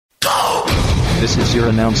This is your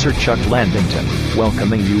announcer Chuck Landington,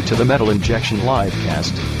 welcoming you to the Metal Injection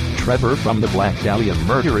Livecast. Trevor from the Black Dahlia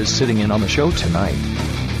Murder is sitting in on the show tonight.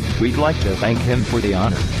 We'd like to thank him for the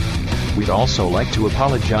honor. We'd also like to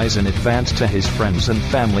apologize in advance to his friends and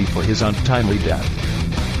family for his untimely death.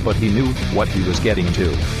 But he knew what he was getting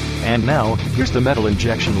to. And now, here's the Metal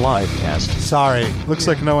Injection Livecast. Sorry. Looks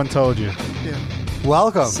like no one told you. Yeah.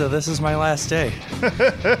 Welcome. So this is my last day.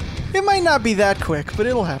 It might not be that quick, but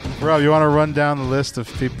it'll happen. Rob, you want to run down the list of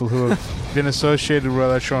people who have been associated with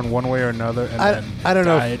that show in one way or another and then I don't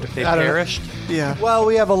know. died? They perished. Yeah. Well,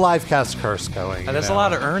 we have a live cast curse going. There's a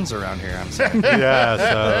lot of urns around here, I'm saying. Yeah,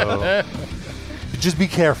 so just be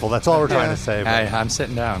careful. That's all we're trying to say. Hey, I'm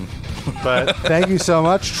sitting down. But thank you so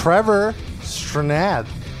much. Trevor Strnad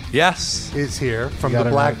Yes. is here from You the got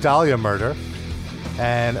it Black right. Dahlia Murder.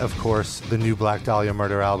 And, of course, the new Black Dahlia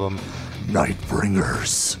Murder album,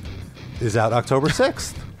 Nightbringers, is out October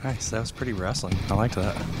 6th. Nice. That was pretty wrestling. I liked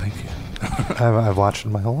that. Thank you. I've watched it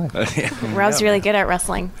my whole life. Rob's really good at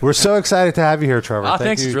wrestling. We're so excited to have you here, Trevor. Oh, Thank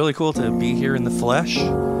thanks. you. It's really cool to be here in the flesh,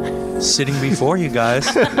 sitting before you guys.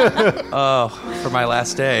 For my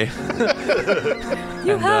last day.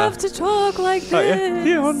 You have to talk like this.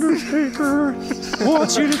 The Undertaker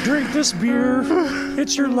wants you to drink this beer.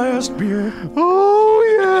 It's your last beer. Oh,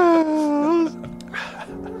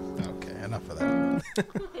 yeah. Okay, enough of that.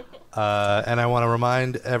 And I want to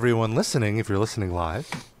remind everyone listening, if you're listening live,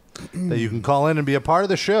 that you can call in and be a part of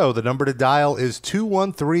the show. The number to dial is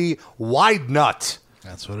 213-WIDE-NUT.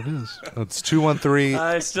 That's what it is. It's 213.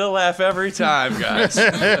 I still laugh every time, guys.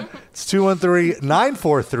 It's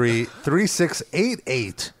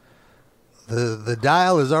 213-943-3688. The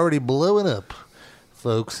dial is already blowing up,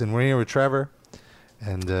 folks, and we're here with Trevor,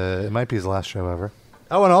 and it might be his last show ever.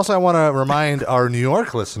 Oh, and also I want to remind our New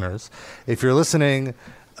York listeners, if you're listening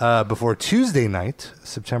before Tuesday night,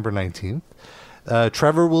 September 19th,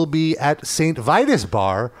 Trevor will be at St. Vitus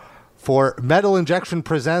Bar for Metal Injection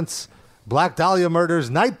Presents Black Dahlia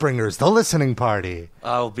Murders Nightbringers, the listening party.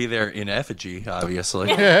 I'll be there in effigy, obviously.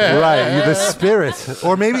 Right, the spirit.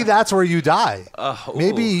 Or maybe that's where you die.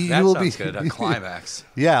 Maybe that you will sounds be good. A climax.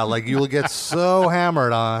 Yeah, like you will get so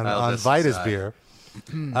hammered on I'll just Vitus die. beer.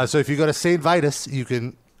 So if you go to St. Vitus, you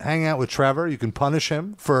can hang out with Trevor. You can punish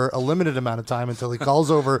him for a limited amount of time until he calls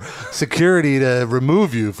over security to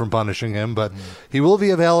remove you from punishing him. But he will be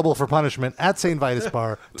available for punishment at St. Vitus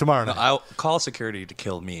Bar tomorrow night. I'll call security to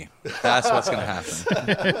kill me. That's what's going to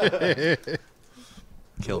happen.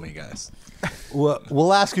 Kill me, guys.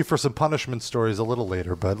 We'll ask you for some punishment stories a little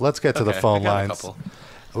later, but let's get to the Okay, phone I got a lines. couple.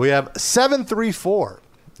 We have 734.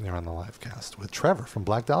 You're on the live cast with Trevor from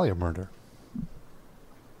Black Dahlia Murder.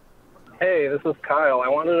 Hey, this is Kyle. I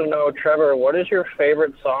wanted to know, Trevor, what is your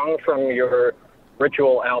favorite song from your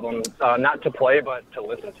Ritual album? Not to play, but to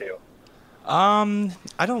listen to.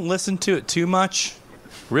 I don't listen to it too much,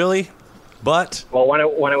 really, but Well, when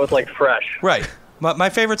it was like fresh. right. My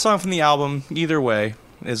favorite song from the album, either way,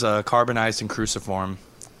 is Carbonized and Cruciform.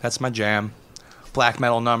 That's my jam. Black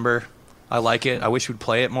metal number. I like it. I wish we'd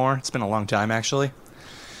play it more. It's been a long time, actually.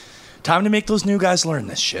 Time to make those new guys learn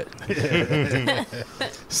this shit.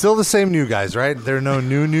 Still the same new guys, right? There are no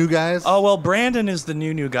new guys? Oh, well, Brandon is the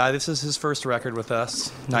new guy. This is his first record with us,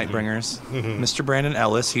 Nightbringers. Mr. Brandon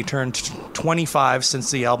Ellis. He turned 25 since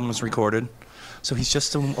the album was recorded. So he's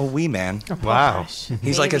just a wee man. Wow.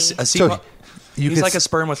 He's like a Baby. sea- You he's could like a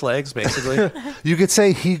sperm with legs, basically. You could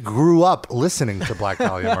say he grew up listening to Black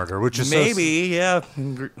Dahlia Murder, which is Maybe, yeah.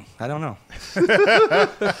 I don't know.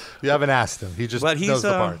 You haven't asked him. He just But knows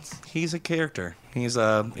the parts. he's a character. He's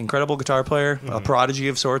an incredible guitar player, a prodigy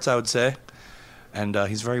of sorts, I would say. And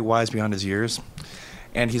he's very wise beyond his years.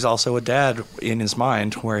 And he's also a dad in his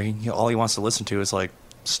mind where all he wants to listen to is like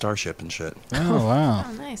Starship and shit. Oh, wow.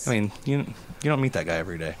 Oh, nice. I mean, you don't meet that guy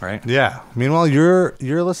every day, right? Yeah. Meanwhile, you're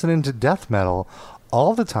listening to death metal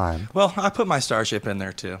all the time. Well, I put my Starship in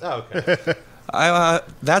there too. Oh, okay.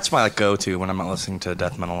 That's my go-to when I'm not listening to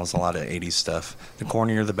death metal. Is a lot of 80s stuff. The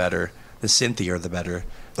cornier, the better. The synthier, the better.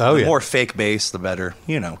 Oh, the yeah. more fake bass, the better.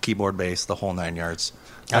 Keyboard bass, the whole 9 yards.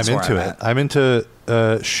 That's I'm where into I'm it. at. I'm into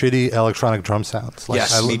shitty electronic drum sounds.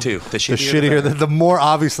 Yes, me too. The shittier, the more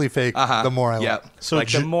obviously fake, the more I yeah. like. So like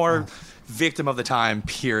the more victim of the time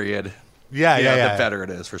period. Yeah, The better it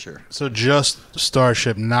is for sure. So just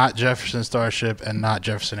Starship, not Jefferson Starship, and not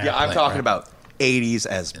Jefferson Yeah, Airplane. I'm talking right? about 80s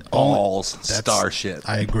as balls Starship.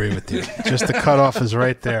 I agree with you. Just the cutoff is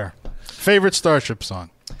right there. Favorite Starship song?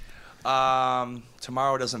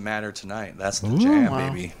 Tomorrow Doesn't Matter Tonight. That's the jam, wow.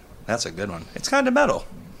 baby. That's a good one. It's kind of metal.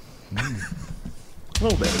 A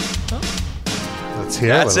little bit. Let's hear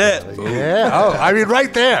That's it. it. Yeah. Oh, I mean,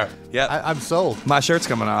 right there. Yep. I'm sold. My shirt's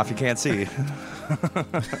coming off. You can't see.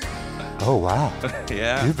 Oh, wow.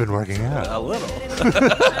 Yeah. You've been working out. A little.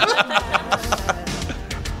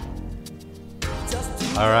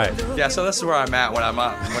 All right. Yeah, so this is where I'm at when I'm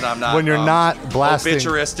not When you're not blasting.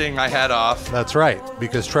 obituaristing my head off. That's right,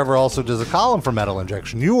 because Trevor also does a column for Metal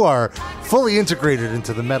Injection. You are fully integrated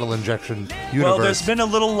into the Metal Injection universe. Well, there's been a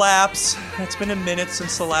little lapse. It's been a minute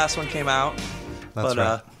since the last one came out. That's but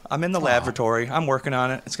right. I'm in the laboratory. I'm working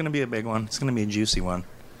on it. It's going to be a big one. It's going to be a juicy one.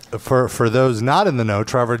 For those not in the know,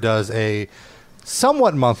 Trevor does a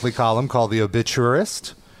somewhat monthly column called The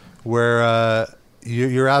Obituarist, where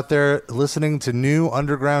you're out there listening to new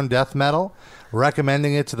underground death metal,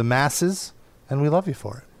 recommending it to the masses, and we love you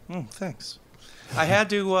for it. Thanks. I had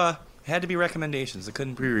to be recommendations. It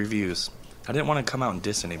couldn't be reviews. I didn't want to come out and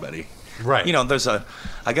diss anybody. Right. You know,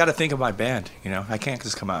 I got to think of my band. You know, I can't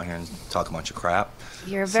just come out here and talk a bunch of crap.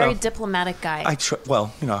 You're a very So- diplomatic guy. I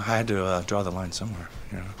had to draw the line somewhere.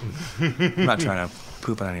 You know, I'm not trying to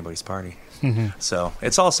poop on anybody's party. So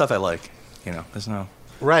it's all stuff I like. You know, there's no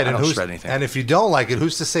Right, I and don't shred anything. and if you don't like it,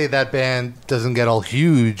 who's to say that band doesn't get all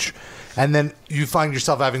huge, and then you find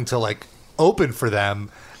yourself having to like open for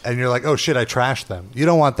them, and you're like, oh shit, I trashed them. You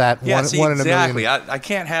don't want that. Yeah, one in a exactly. million. I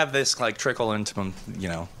can't have this like trickle into them. You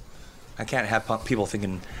know, I can't have people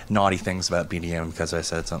thinking naughty things about BDM because I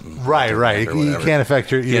said something. Right. or You whatever. can't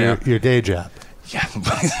affect your know. your day job. Yeah,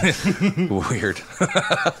 weird.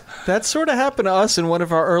 That sort of happened to us in one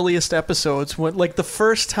of our earliest episodes. When, like the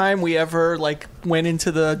first time we ever like went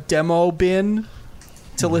into the demo bin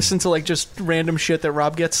to listen to like just random shit that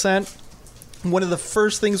Rob gets sent. One of the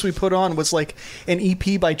first things we put on was like an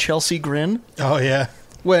EP by Chelsea Grin Oh yeah.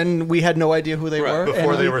 when we had no idea who they were.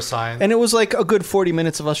 Before and they we- were signed. And it was like a good 40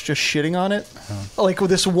 minutes of us just shitting on it. Like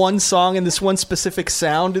with this one song and this one specific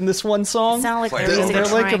sound in this one song. Sound like Like, they're And using they're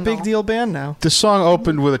a like a triangle. big deal band now. The song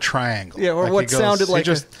opened with a triangle. Yeah, or what it goes- sounded it like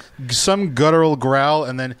just some guttural growl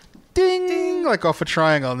and then ding, like off a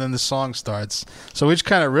triangle, and then the song starts. So we just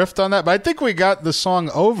kind of riffed on that. But I think we got the song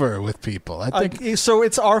over with people. I think So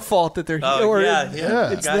it's our fault that they're Oh, or yeah.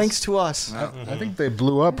 it's Guys. thanks to us. I think they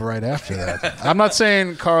blew up right after that. I'm not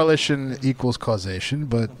saying correlation equals causation,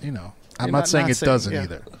 but you know, I'm You're not not- saying not it saying- doesn't yeah.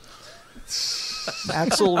 either.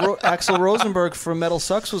 Axel Rosenberg from Metal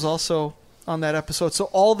Sucks was also on that episode. So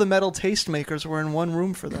all the metal tastemakers were in one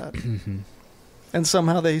room for that. And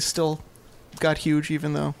somehow they still got huge,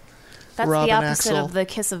 even though That's Rob the and opposite Axel. of the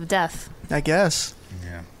kiss of death. I guess.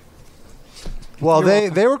 Yeah. Well, You're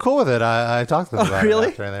they were cool with it. I talked to them Oh, about really?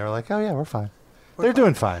 it after, and they were like, oh yeah, we're fine. They're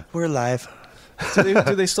doing fine. We're live. Do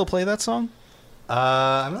they still play that song?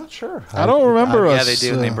 I'm not sure. I don't remember Yeah, us. they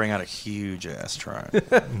do. And they bring out a huge ass triangle.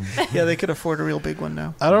 Yeah, they could afford a real big one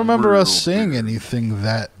now. I don't remember us saying anything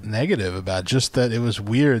that negative about. Just that it was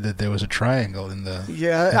weird that there was a triangle in the.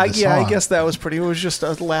 Yeah, in I the I song. guess that was pretty. It was just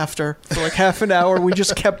a laughter for like half an hour. We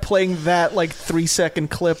just kept playing that like 3-second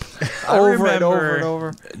clip I over and over remember and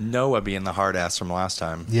over. Noah being the hard ass from last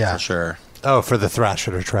time. Yeah. for sure. Oh, for the thrash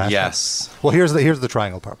it or trash. it. Yes. Well, here's the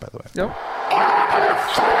triangle part, by the way. Yep.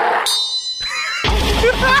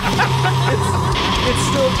 it's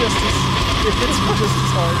still just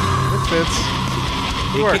as hard. It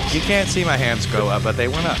fits. You can't see my hands go up, but they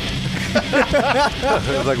went up.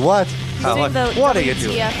 It was like what? Oh, Doing the what are you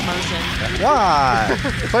doing? WTF motion. Why?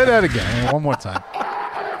 Play that again. One more time.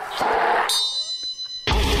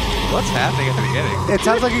 What's happening at the beginning? It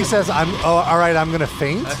sounds like he says, all right, I'm gonna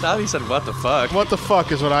faint." I thought he said, "What the fuck?" What the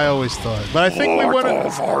fuck is what I always thought. But I think we want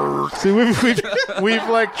to see. We've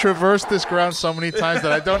like traversed this ground so many times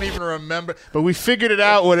that I don't even remember. But we figured it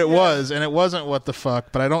out what it was, and it wasn't what the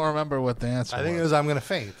fuck. But I don't remember what the answer I think it was. was, "I'm gonna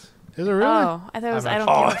faint." Is it really? Oh, I thought it was I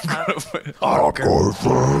don't give a fuck.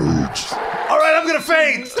 All right, I'm gonna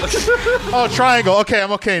faint. Oh, triangle. Okay,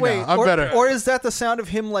 I'm okay Wait, now. I'm or, better. or is that the sound of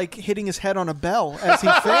him like hitting his head on a bell as he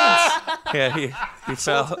faints? Yeah, he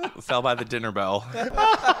fell by the dinner bell.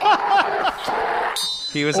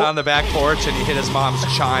 He was on the back porch and he hit his mom's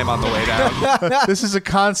chime on the way down. This is a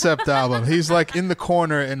concept album. He's like in the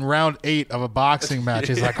corner in round 8 of a boxing match.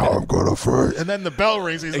 He's like, "Oh, I'm gonna fight," and then the bell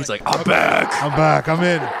rings. He's like, "I'm back." I'm back. I'm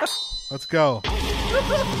in. Let's go.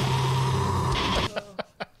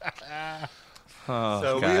 Oh,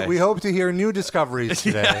 So guys. we hope to hear new discoveries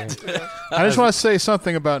today. I just want to say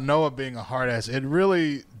something about Noah being a hard ass. It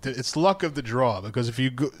really, it's luck of the draw because if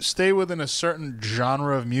you stay within a certain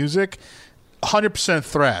genre of music, 100%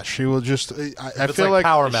 thrash. He will just. I It's feel like like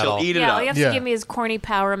power She'll metal. eat it Yeah, all up. you have Yeah. to give me is corny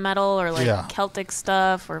power metal or like Yeah. Celtic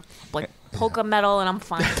stuff or like polka metal, and I'm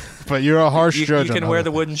fine. But you're a harsh You judge. can on wear other the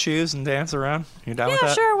things. wooden shoes and dance around. You down with Yeah,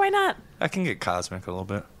 that? sure, why not? I can get cosmic a little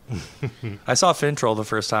bit. I saw Fintroll the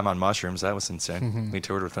first time on Mushrooms. That was insane. We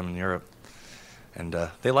toured with them in Europe, and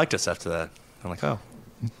they liked us after that. I'm like, oh.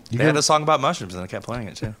 They had a song about mushrooms, and they kept playing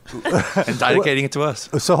it, too. And dedicating it to us.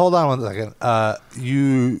 So hold on one second.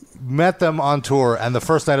 You met them on tour, and the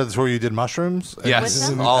first night of the tour, you did mushrooms?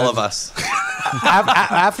 Yes, all of us.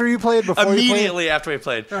 After you played? Before Immediately you played? after we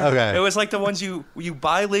played. Okay. It was like the ones you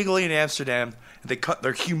buy legally in Amsterdam. They're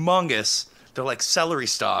humongous. They're like celery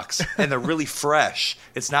stalks, and they're really fresh.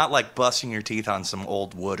 It's not like busting your teeth on some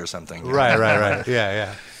old wood or something. Right.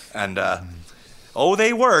 Yeah. And,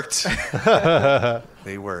 they worked.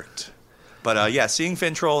 They worked. But, seeing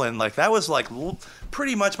Fintroll, and, like, that was, like,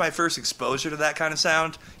 pretty much my first exposure to that kind of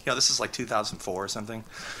sound. This is, like, 2004 or something.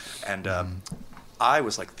 And, I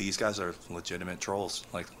was like, these guys are legitimate trolls.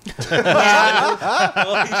 Like, holy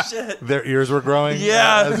shit. Their ears were growing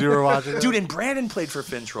as you were watching? Dude, and Brandon played for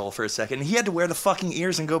Fintroll for a second. And he had to wear the fucking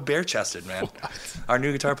ears and go bare-chested, man. Our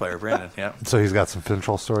new guitar player, Brandon, yeah. So he's got some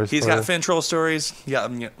Fintroll stories He's for got you? Fintroll stories.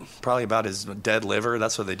 Yeah, probably about his dead liver.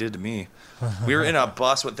 That's what they did to me. We were in a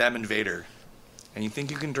bus with them and Vader. And you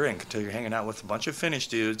think you can drink until you're hanging out with a bunch of Finnish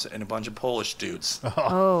dudes and a bunch of Polish dudes.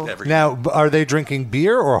 Oh. Now, are they drinking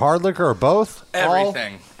beer or hard liquor or both?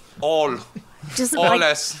 Everything. All. Just All like,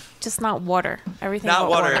 less. just not water. Everything Not but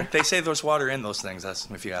water. They say there's water in those things. That's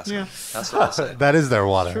if you ask me. That's what I say. That is their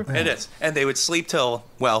water. It is. And they would sleep till,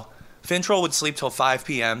 Fintroll would sleep till 5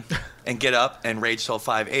 p.m. and get up and rage till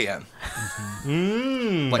 5 a.m.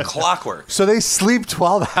 Like clockwork. So they sleep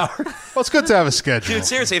 12 hours? Well, it's good to have a schedule. Dude,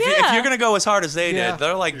 seriously, if you're going to go as hard as they did,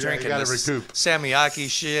 they're like drinking gotta this recoup. Samiyaki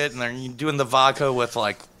shit, and they're doing the vodka with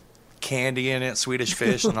like candy in it, Swedish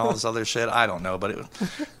fish, and all this other shit. I don't know, but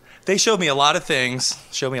they showed me a lot of things.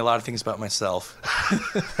 Showed me a lot of things about myself.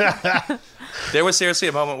 There was seriously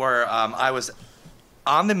a moment where I was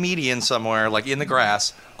on the median somewhere, like in the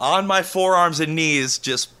grass, on my forearms and knees,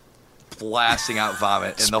 just blasting out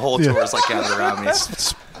vomit, and the whole tour is like gathered around me.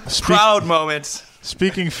 Proud moment.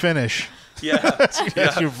 Speaking Finnish. Yeah,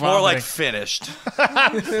 you're more like vomiting. finished.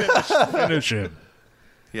 Finish him.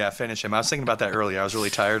 Yeah, finish him. I was thinking about that earlier. I was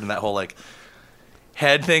really tired, and that whole like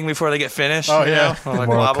head thing before they get finished. Oh, yeah. Like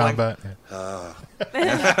Mortal wobbling. Kombat.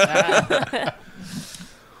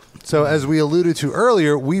 So as we alluded to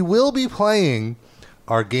earlier, we will be playing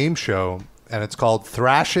our game show, and it's called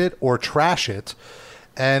Thrash It or Trash It.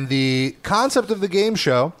 And the concept of the game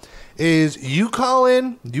show is you call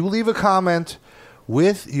in, you leave a comment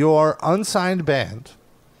with your unsigned band.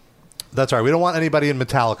 That's right. We don't want anybody in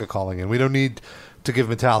Metallica calling in. We don't need to give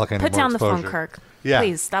Metallica any Put more down exposure. the phone, Kirk. Yeah.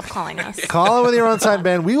 Please stop calling us. Call in with your unsigned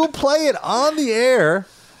band. We will play it on the air,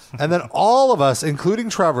 and then all of us, including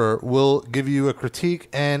Trevor, will give you a critique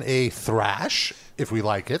and a thrash if we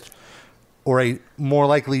like it, or a more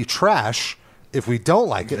likely trash if we don't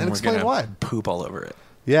like it, and we're explain gonna why. Poop all over it.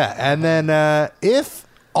 Yeah, and then if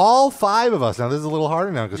all five of us, now this is a little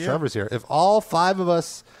harder now because Trevor's here, if all five of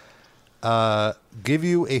us give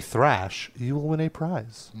you a thrash, you will win a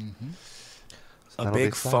prize. A That'll be big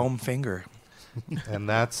exciting. foam finger. And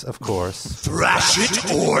that's, of course, Thrash it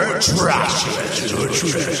or trash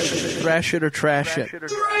it. Thrash it or trash it.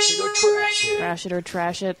 Trash it or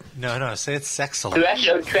trash it. No, say it's sexily. Trash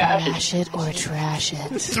it or trash it.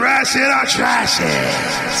 Thrash it or trash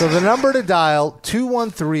it. so the number to dial,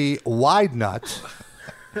 213-WIDE-NUT.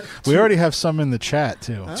 We already have some in the chat,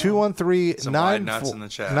 too. 213 Some wide nuts in the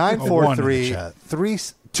chat. 943 Oh, one in the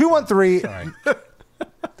chat. 213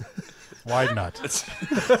 Wide nut.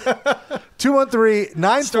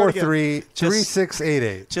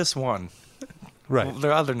 213-943-3688. Just one. Right.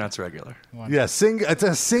 Their other nuts regular. Yeah, it's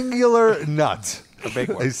a singular nut. A big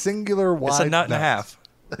one. A singular wide It's a nut and a half.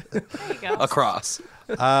 There you go. Across.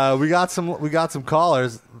 We got some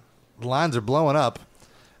callers. The lines are blowing up.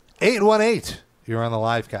 818. You're on the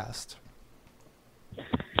live cast.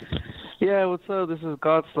 Yeah, what's up? This is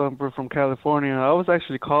God Slumper from California. I was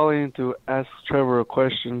actually calling to ask Trevor a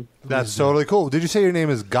question. That's totally cool. Did you say your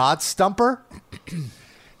name is God Stumper?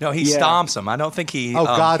 No, he Yeah. stomps them. I don't think he. Oh,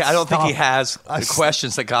 God I don't think he stomp. has the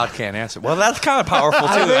questions that God can't answer. Well, that's kind of powerful too,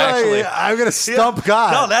 I feel like actually. I'm gonna stump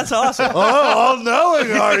God. No, that's awesome. Oh,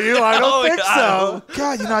 all-knowing are you? I don't think so.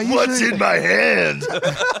 God, I What's in my hand?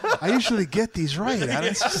 I usually get these right.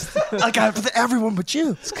 It's just, I got it for everyone but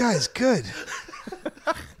you. this guy's good.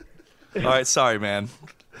 All right, sorry, man.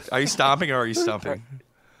 Are you stomping or are you stumping?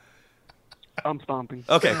 I'm stomping.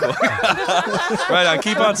 Okay, cool. Right on.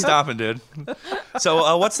 Keep on stomping, dude.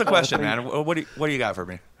 So, what's the question, man? What do you got for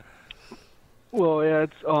me? Well, yeah,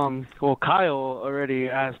 it's well, Kyle already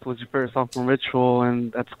asked what's your favorite song from Ritual,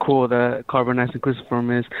 and that's cool that Carbonized and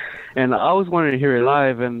Cruciform is. And I always wanted to hear it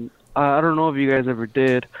live, and I don't know if you guys ever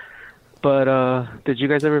did, but did you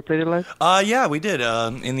guys ever play it live? Yeah, we did.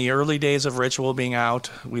 In the early days of Ritual being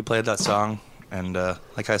out, we played that song. And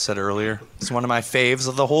like I said earlier, it's one of my faves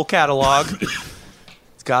of the whole catalog.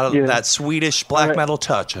 It's got that Swedish black metal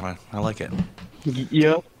touch, and I like it.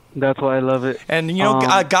 Yep, that's why I love it. And you know,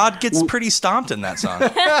 God gets pretty stomped in that song.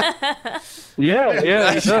 Yeah,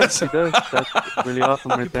 he does. He does. That's really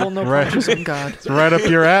awesome right there. Pull no punches on God. It's right up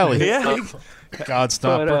your alley. Yeah. God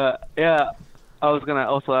Stomper. But I was gonna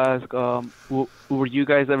also ask, were you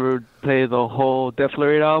guys ever play the whole Def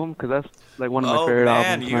Leppard album? Because that's like one of my favorite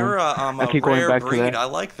albums. You're I keep a going rare back breed. to that. I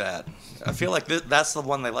like that. I feel like that's the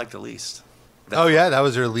one they like the least. Oh yeah, that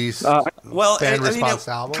was your least fan response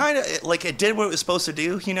album. Kind of like it did what it was supposed to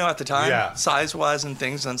do, at the time, size wise and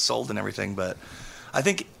things, and sold and everything. But I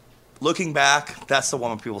think looking back, that's the one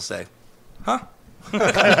when people say, "Huh?"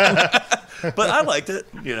 But I liked it,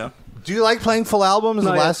 Do you like playing full albums?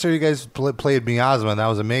 Last year you guys played Miasma, and that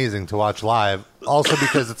was amazing to watch live. Also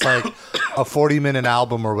because it's like a 40-minute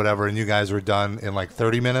album or whatever, and you guys were done in like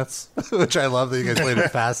 30 minutes, which I love that you guys played it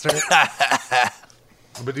faster.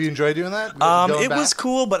 But do you enjoy doing that? It was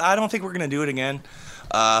cool, but I don't think we're going to do it again.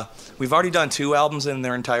 We've already done 2 albums in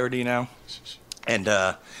their entirety now. And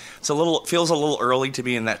feels a little early to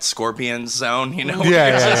be in that Scorpions zone,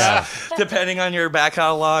 Yeah. Depending on your back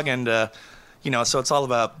catalog. And, so it's all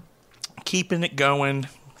about keeping it going,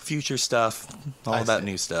 future stuff, all that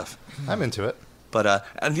new stuff. I'm into it. But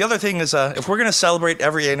and the other thing is, if we're going to celebrate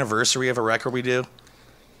every anniversary of a record we do,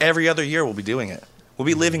 every other year we'll be doing it. We'll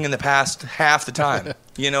be living in the past half the time.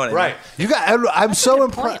 You know what I mean? Right. You guys, I'm so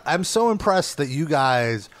impressed. I'm so impressed that you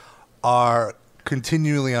guys are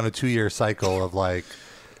continually on a 2-year cycle of like.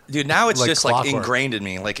 Dude, now it's just like clockwork. ingrained in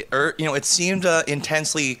me. Like, it seemed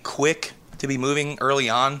intensely quick to be moving early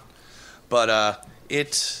on, but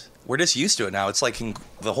we're just used to it now. It's like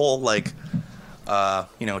the whole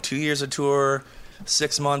 2 years of tour,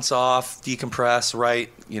 6 months off, decompress,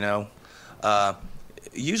 right?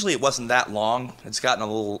 Usually it wasn't that long. It's gotten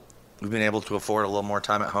we've been able to afford a little more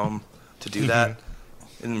time at home to do that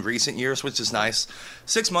in recent years, which is nice.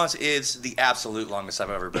 6 months is the absolute longest I've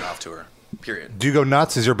ever been off tour, period. Do you go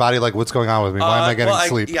nuts? Is your body like, what's going on with me? Why am I getting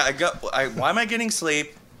sleep? Why am I getting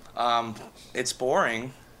sleep? It's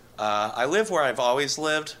boring. I live where I've always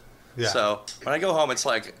lived. Yeah. So when I go home, it's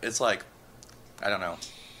like, I don't know.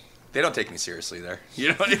 They don't take me seriously there. You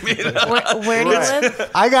know what I mean? Where do you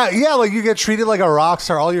live? You get treated like a rock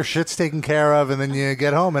star. All your shit's taken care of, and then you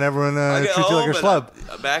get home, and everyone treats you like a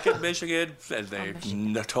schlub. Back in Michigan, and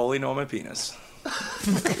they totally know my penis.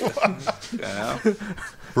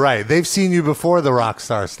 Right. They've seen you before the rock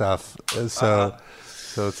star stuff, so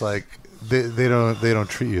it's like they don't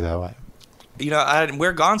treat you that way.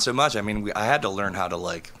 We're gone so much. I mean, I had to learn how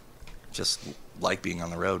to just like being on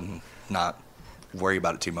the road and not worry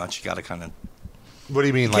about it too much. You got to kind of. What do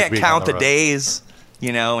you mean? You can't count the days,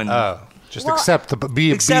 and accept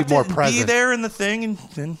be more present. Be there in the thing, and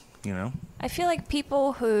then I feel like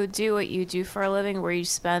people who do what you do for a living, where you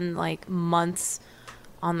spend like months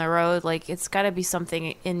on the road, like it's got to be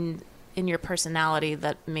something in your personality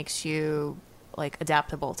that makes you like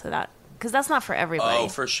adaptable to that, because that's not for everybody. Oh,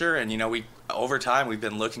 for sure. And we over time we've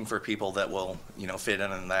been looking for people that will fit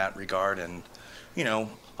in that regard, and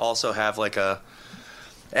also have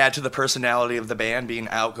add to the personality of the band, being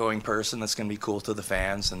an outgoing person that's going to be cool to the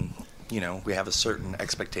fans. And, we have a certain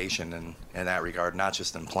expectation in that regard, not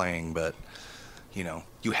just in playing, but,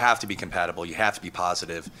 you have to be compatible. You have to be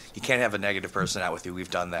positive. You can't have a negative person out with you. We've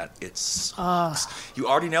done that. It sucks. You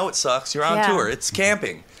already know it sucks. You're on tour. It's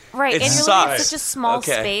camping. Right, it and sucks. you're living in such a small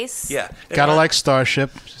space. Yeah. Gotta like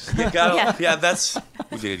Starship. Yeah, that's...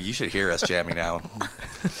 Dude, you should hear us jamming now.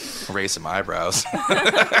 Raise some eyebrows.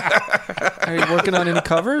 Are you working on any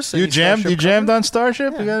covers? You jammed on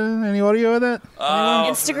Starship? Yeah. You got any audio of that?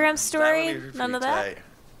 Instagram story? None of that?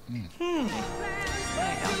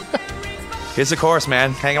 Here's the chorus,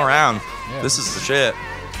 man. Hang around. Yeah. This is the shit.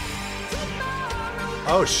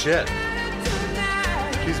 Oh, shit.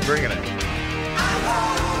 He's bringing it.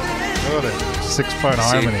 Oh, the 6-part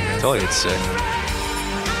harmony. I told you it's sick.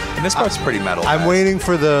 And this part's pretty metal. I'm waiting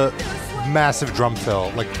for the massive drum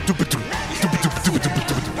fill. Like,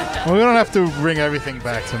 well, we don't have to bring everything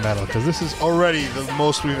back to metal, because this is already the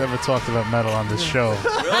most we've ever talked about metal on this show.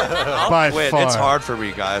 By far. It's hard for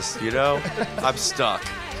me, guys. I'm stuck.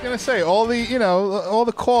 I was gonna say all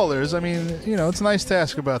the callers. I mean, it's nice to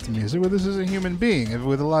ask about the music, but this is a human being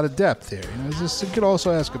with a lot of depth here. You could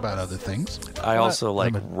also ask about other things. I also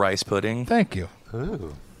like rice pudding. Thank you.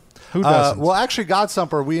 Ooh. Who doesn't? Well, actually,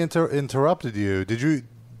 Godsumper, we interrupted you. Did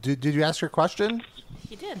you ask your question?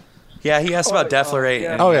 He did. Yeah, he asked about Def Leppard.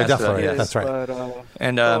 Def Leppard. Yeah, that's right. But, well,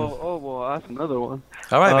 that's another one.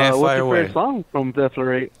 All right, man. What's fire your away. favorite song from Def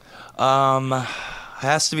Leppard?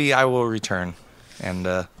 Has to be "I Will Return."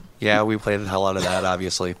 And yeah, we played the hell out of that,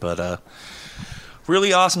 obviously. But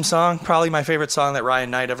really awesome song. Probably my favorite song that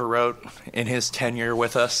Ryan Knight ever wrote in his tenure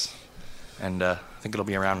with us. And I think it'll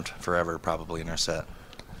be around forever, probably, in our set.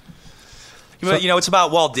 But, it's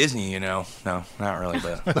about Walt Disney, No, not really,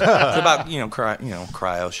 but it's about,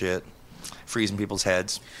 cryo shit. Freezing people's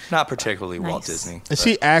heads. Not particularly Walt Disney. Is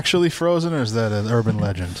he actually frozen, or is that an urban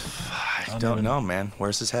legend? I don't know, man.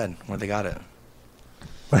 Where's his head? Where they got it?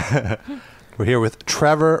 We're here with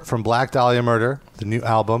Trevor from Black Dahlia Murder, the new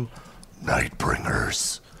album,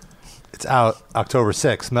 Nightbringers. It's out October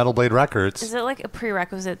 6th, Metal Blade Records. Is it like a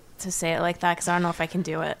prerequisite to say it like that? Because I don't know if I can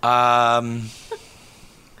do it.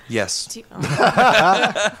 Yes.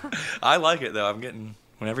 I like it, though.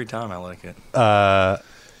 Every time I like it.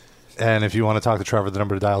 And if you want to talk to Trevor, the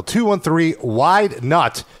number to dial,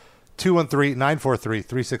 213-WIDE-NUT,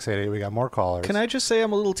 213-943-3688. We got more callers. Can I just say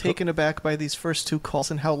I'm a little taken aback by these first two calls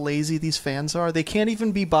and how lazy these fans are? They can't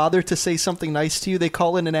even be bothered to say something nice to you. They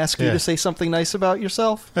call in and ask you to say something nice about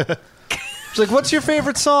yourself. It's like, what's your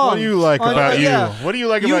favorite song? What do you like about you? Yeah. What do you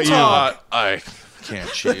like about talk. you? I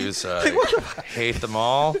can't choose. I hate them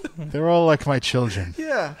all. They're all like my children.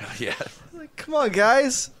 Yeah. Yeah. Like, come on,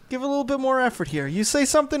 guys. Give a little bit more effort here. You say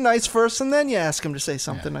something nice first, and then you ask him to say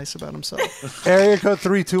something nice about himself. Area code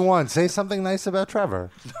 321. Say something nice about Trevor.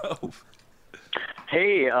 No.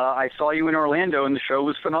 Hey, I saw you in Orlando, and the show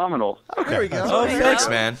was phenomenal. Oh, there we go. Oh, thanks,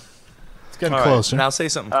 man. It's getting All closer. Right, now say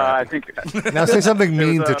something. I Crappy. think Now say something it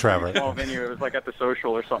mean was to a Trevor. small venue. It was like at the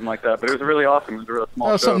Social or something like that, but it was really awesome. It was a real small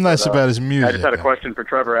show. Something nice but, about his music. I just had a question for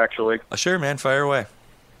Trevor, actually. Sure, man. Fire away.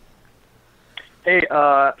 Hey,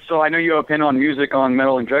 so I know you open on music on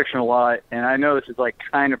Metal Injection a lot, and I know this is like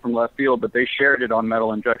kind of from left field, but they shared it on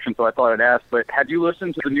Metal Injection, so I thought I'd ask. But have you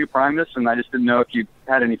listened to the new Primus? And I just didn't know if you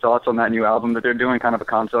had any thoughts on that new album that they're doing, kind of a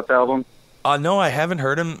concept album. No, I haven't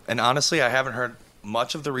heard him, and honestly, I haven't heard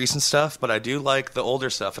much of the recent stuff, but I do like the older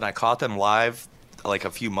stuff, and I caught them live like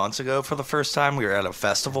a few months ago for the first time. We were at a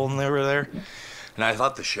festival, and they were there, and I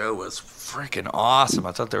thought the show was freaking awesome.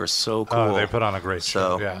 I thought they were so cool. Oh, they put on a great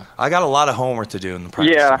show. So Yeah. I got a lot of homework to do in the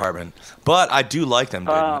practice department, but I do like them,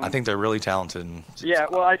 dude. I think they're really talented. Yeah,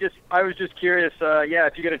 well, I was just curious.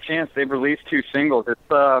 If you get a chance, they've released 2 singles. It's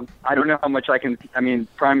I don't know how much I can. I mean,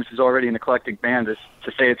 Primus is already an eclectic band.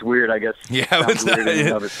 To say it's weird, I guess. Yeah, sounds weird in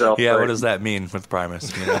and of itself. Yeah, but, what does that mean with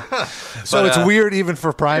Primus? So it's weird even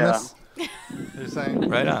for Primus? You're saying?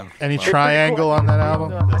 Right on. Any triangle on that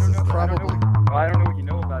album? I don't know what you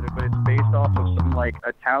know about it, but it's based off of some like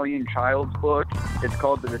Italian child's book. It's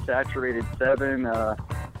called The Desaturated Seven.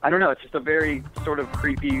 I don't know. It's just a very sort of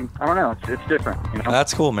creepy. I don't know. It's different.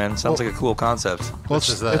 That's cool, man. Sounds like a cool concept. Well,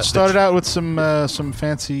 it started out with some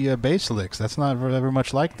fancy bass licks. That's not very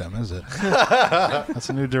much like them, is it? That's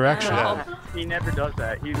a new direction. He never does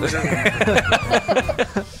that. He literally.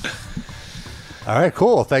 All right,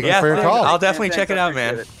 cool. Thank you for your call. I'll definitely check it out,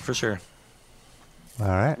 man. For sure. All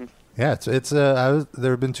right. Yeah,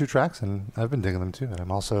 there have been 2 tracks, and I've been digging them too.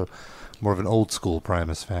 I'm also more of an old school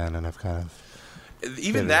Primus fan, and I've kind of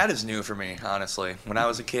even that is new for me, honestly. When I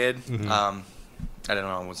was a kid, I don't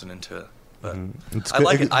know, I wasn't into it, but it's I good.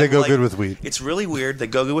 like it. They go good with weed. It's really weird. They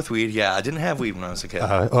go good with weed. Yeah, I didn't have weed when I was a kid.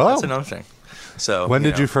 Oh. That's another thing. So when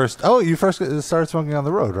did you first? Oh, you first started smoking on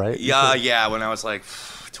the road, right? Yeah, when I was like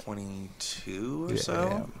 22 or so.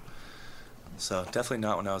 Yeah. So definitely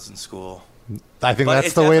not when I was in school. I think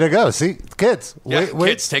that's the way to go. See, kids, wait,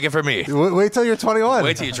 kids, take it from me. Wait till you're 21.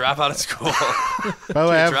 Wait till you drop out of school. By the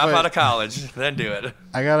way, drop out of college, then do it.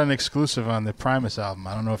 I got an exclusive on the Primus album.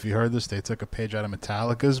 I don't know if you heard this. They took a page out of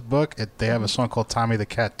Metallica's book. They have a song called Tommy the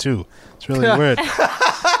Cat 2. It's really weird.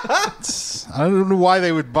 I don't know why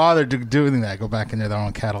they would bother doing that. Go back into their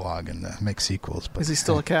own catalog and make sequels. But is he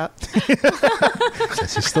still a cat?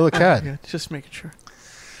 Yes, he's still a cat. Yeah, just making sure.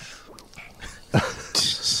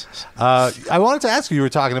 I wanted to ask you. You were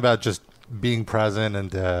talking about just being present and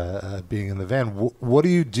being in the van. What do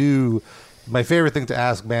you do? My favorite thing to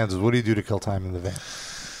ask bands is, what do you do to kill time in the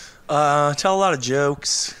van? Tell a lot of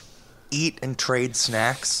jokes, eat and trade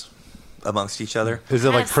snacks amongst each other. Is it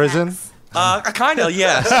like prison? Kind of,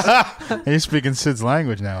 yes. He's speaking Sid's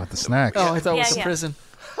language now with the snacks. Oh, I thought it was a prison.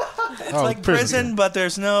 It's like prison, but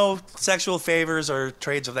there's no sexual favors or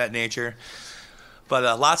trades of that nature.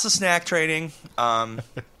 But lots of snack trading.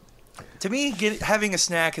 To me, having a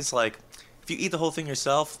snack is like, if you eat the whole thing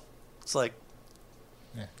yourself, it's like,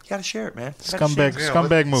 you gotta share it, man.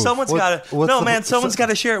 Scumbag move. Someone's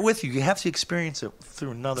gotta share it with you. You have to experience it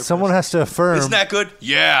through another. Someone has to affirm. Isn't that good?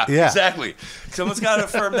 Yeah, Yeah. exactly. Someone's gotta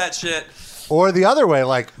affirm that shit, Or the other way,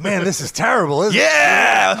 like, man, this is terrible, isn't it?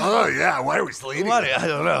 Yeah. Oh yeah. Why are we still eating? What? it? I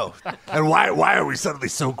don't know. And why are we suddenly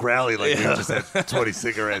so growly like we just had 20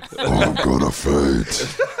 cigarettes? I'm gonna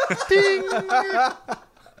faint.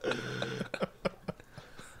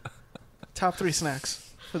 Top 3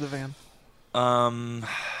 snacks for the van.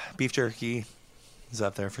 Beef jerky is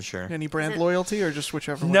up there for sure. Any brand loyalty or just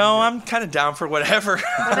whichever one? No, you I'm kind of down for whatever.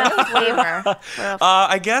 What about flavor?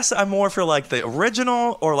 I guess I'm more for like the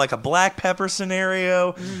original or like a black pepper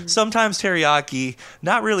scenario. Sometimes teriyaki.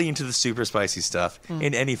 Not really into the super spicy stuff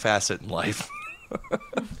in any facet in life.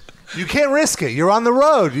 You can't risk it. You're on the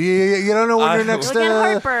road. You don't know when your next You'll get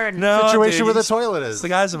heartburn. situation dude, with a toilet is. The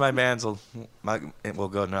guys in my bands will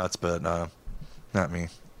go nuts, but not me.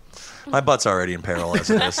 My butt's already in peril as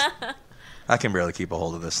it is. I can barely keep a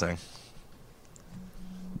hold of this thing.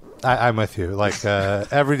 I'm with you. Like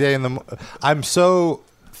every day I'm so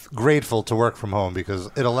grateful to work from home because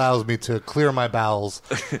it allows me to clear my bowels.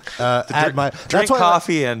 Drink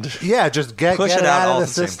coffee and just get push it it out out all of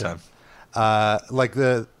at the the system. same time. Like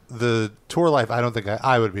the tour life, I don't think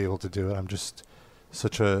I would be able to do it. I'm just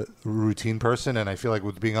such a routine person, and I feel like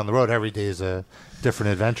with being on the road every day is a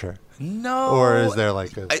different adventure. No. Or is there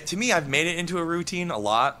like to me, I've made it into a routine a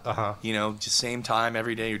lot. Uh-huh. You know, just same time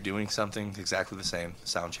every day. You're doing something exactly the same.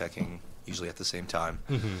 Sound checking, usually at the same time.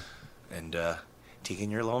 And taking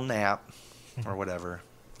your little nap or whatever.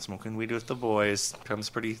 Smoking weed with the boys becomes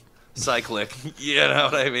pretty cyclic. You know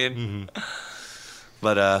what I mean?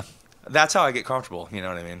 But that's how I get comfortable. You know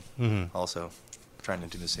what I mean? Also, trying to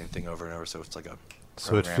do the same thing over and over. So it's like a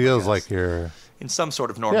so it program, feels I guess. like you're In some sort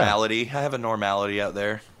of normality. I have a normality out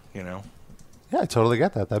there, you know. Yeah, I totally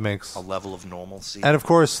get that. That makes a level of normalcy. And of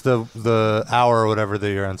course, the hour or whatever that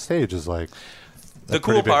you're on stage is like the a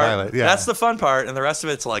cool pretty big part. highlight. Yeah, That's the fun part, and the rest of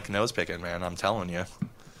it's like nose picking, man. I'm telling you.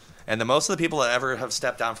 And the most of the people that ever have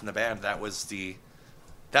stepped down from the band,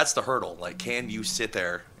 that's the hurdle. Like, can you sit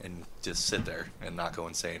there and just sit there and not go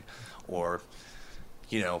insane, or,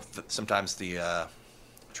 you know, sometimes the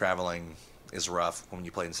traveling is rough when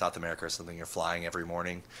you play in South America or something. You're flying every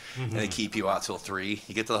morning, and they keep you out till 3.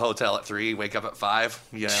 You get to the hotel at 3, wake up at 5.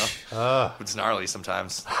 You know, it's gnarly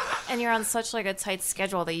sometimes. And you're on such like a tight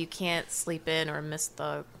schedule that you can't sleep in or miss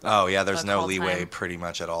the. Oh yeah, there's the no call leeway time. pretty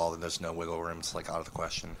much at all. There's no wiggle room. It's like out of the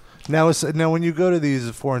question. Now when you go to these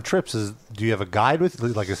foreign trips, do you have a guide with?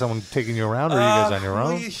 Like, is someone taking you around, or are you guys on your Well,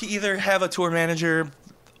 own? you either have a tour manager,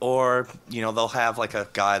 or you know they'll have like a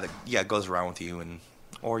guy that goes around with you,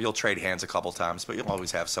 or you'll trade hands a couple times, but you'll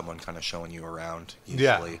always have someone kind of showing you around,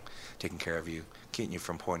 usually taking care of you, getting you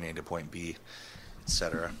from point A to point B,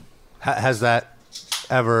 etc. Has that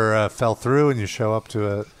ever fell through, and you show up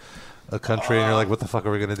to a country and you're like, "What the fuck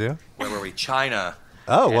are we gonna do?" Where were we? China.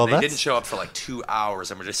 Oh, and well, they that's didn't show up for like 2 hours,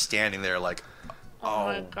 and we're just standing there like, Oh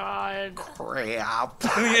my god! crap,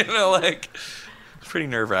 you know, like it's pretty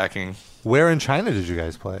nerve wracking. Where in China did you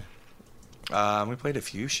guys play? We played a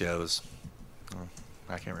few shows.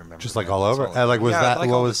 I can't remember. Just like all over? Like, was that like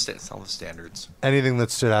what all was all the standards? anything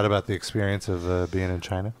that stood out about the experience of being in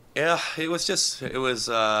China? Yeah, it was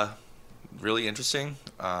really interesting.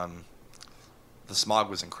 The smog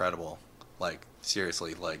was incredible. Like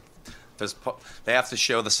seriously, like they have to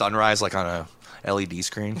show the sunrise like on a LED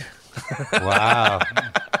screen. Wow.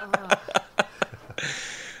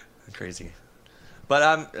 Crazy.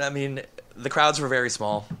 But I mean, the crowds were very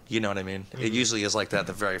small. You know what I mean? It usually is like that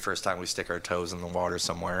the very first time we stick our toes in the water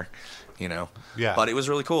somewhere, you know? Yeah. But it was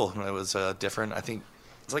really cool. It was different. I think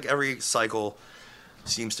it's like every cycle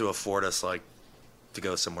seems to afford us like to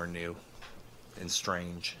go somewhere new and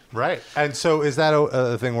strange. Right. And so is that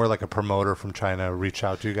a thing where like a promoter from China reach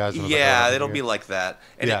out to you guys? Yeah, it'll be like that.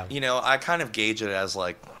 And Yeah. you know, I kind of gauge it as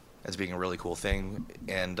being a really cool thing,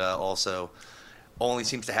 and also only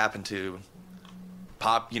seems to happen to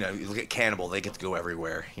pop. You know, you look at Cannibal; they get to go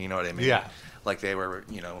everywhere. You know what I mean? Yeah. Like they were,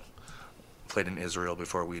 you know, played in Israel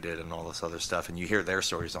before we did, and all this other stuff. And you hear their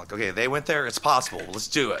stories, like, okay, they went there; it's possible. Let's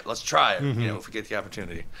do it. Let's try it. You know, if we get the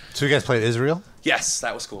opportunity. So you guys played Israel? Yes,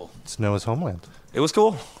 that was cool. It's Noah's homeland. It was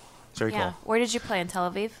cool. It's very Yeah. Where did you play in Tel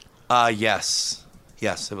Aviv? cool. Yes,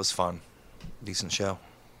 it was fun. Decent show.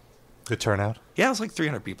 Good turnout. Yeah, it was like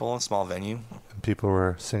 300 people in a small venue. And people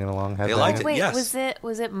were singing along. They liked it. Wait, yes.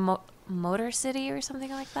 was it Motor City or something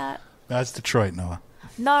like that? That's Detroit, Noah.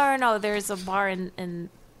 No. There's a bar in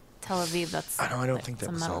Tel Aviv that's. I don't think that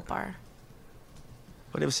it's was a metal it. bar.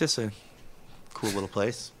 But it was just a cool little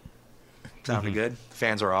place. Sounded good.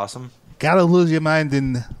 Fans are awesome. Gotta lose your mind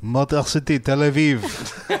in Motor City, Tel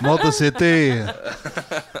Aviv. Motor City.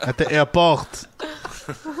 At the airport.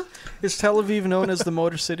 Is Tel Aviv known as the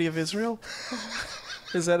Motor City of Israel?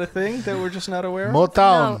 Is that a thing that we're just not aware of?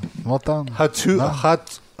 Motown. Motown.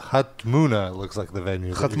 Hatmuna looks like the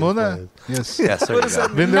venue. that you Hatmuna? guys played. Yes. Yes, there What you does go.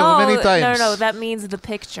 that Been there many times. No, that means the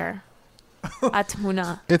picture.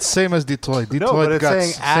 Atmuna. It's same as Detroit. No, Detroit but it's got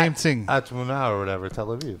saying same thing. Atmuna or whatever, Tel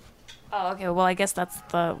Aviv. Oh, okay. Well, I guess that's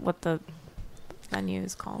what the venue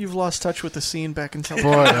is called. You've lost touch with the scene back in Tel Boy,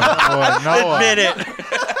 boy, Noah. Admit it.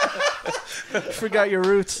 Forgot your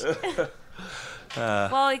roots.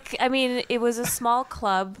 Well, I mean, it was a small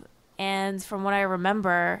club, and from what I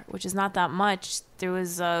remember, which is not that much, there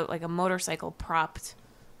was like a motorcycle propped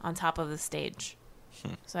on top of the stage.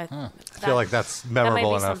 So I feel like that's that memorable might be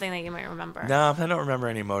enough. something that you might remember. No, I don't remember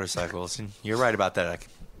any motorcycles. And you're right about that.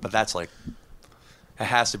 But that's like, it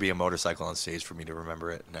has to be a motorcycle on stage for me to remember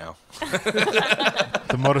it now.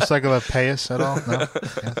 The motorcycle at Payas at all? No?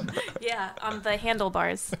 Yeah, on the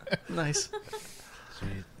handlebars. Nice.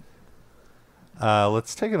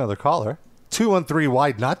 Let's take another caller. 213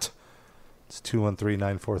 Wide Nut. It's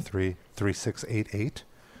 213-943-3688.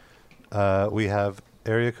 We have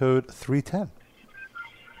area code 310.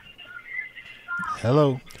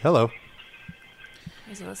 Hello. Hello.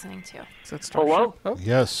 Who's he listening to? Is that Star Hello? Show? Oh.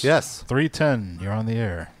 Yes. Yes. 310. You're on the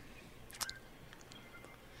air.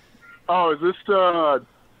 Oh, is this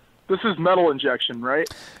is Metal Injection, right?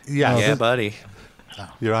 Yeah, Yeah, buddy.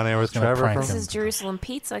 You're on air with Gonna Trevor. prank From, This is Jerusalem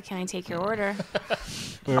Pizza. Can I take your order?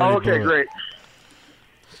 We Oh, already okay, blew it. great.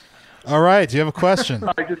 All right. Do you have a question?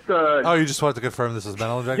 I just oh, you just wanted to confirm this is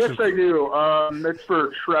Metal Injection? yes, I do. It's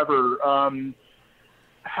for Trevor.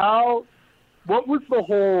 What was the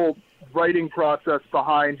whole writing process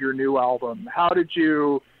behind your new album? How did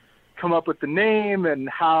you come up with the name, and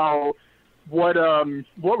what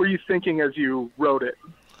were you thinking as you wrote it?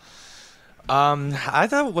 I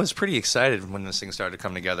thought it was pretty excited when this thing started to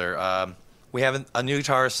come together. We have a new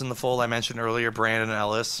guitarist in the fold I mentioned earlier, Brandon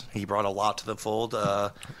Ellis. He brought a lot to the fold.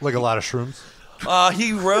 Like a lot of shrooms?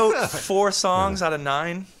 He wrote 4 songs out of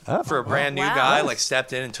 9 for a brand new guy, like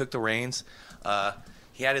stepped in and took the reins.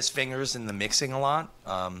 He had his fingers in the mixing a lot,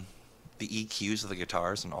 the EQs of the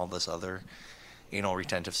guitars and all this other anal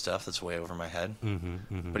retentive stuff that's way over my head.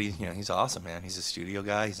 But he's awesome, man. He's a studio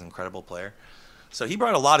guy. He's an incredible player. So he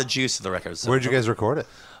brought a lot of juice to the record. So Where'd you guys record it?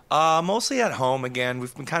 Mostly at home again.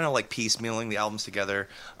 We've been kind of like piecemealing the albums together.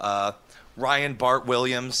 Ryan Bart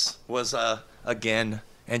Williams was again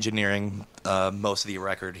engineering most of the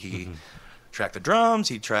record. He tracked the drums,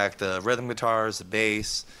 he tracked the rhythm guitars, the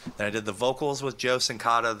bass. Then I did the vocals with Joe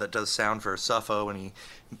Sincata that does sound for Suffo, and he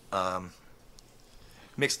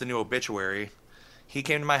mixed the new Obituary. He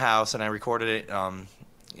came to my house and I recorded it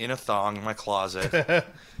in a thong in my closet.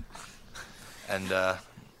 And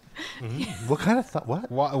what kind of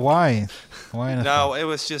what? Why? Why? No, it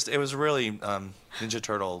was really Ninja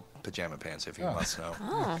Turtle pajama pants, if you must know.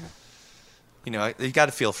 Oh. You know, you got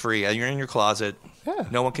to feel free. You're in your closet. Yeah.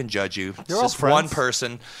 No one can judge you. You're It's all just friends. one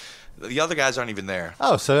person. The other guys aren't even there.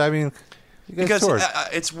 Oh, so I mean, you guys Because toured.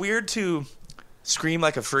 it's weird to scream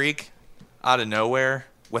like a freak out of nowhere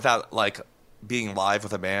without like being live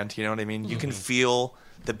with a band. You know what I mean? You can feel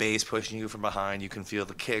the bass pushing you from behind. You can feel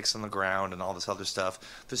the kicks on the ground and all this other stuff.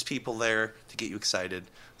 There's people there to get you excited.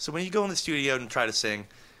 So when you go in the studio and try to sing,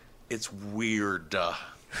 it's weird.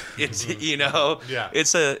 It's Yeah.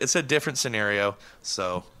 it's a different scenario.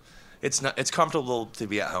 So it's comfortable to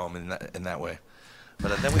be at home in that way.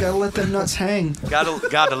 But then we Gotta let the nuts hang.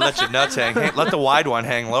 gotta let your nuts hang. Let the wide one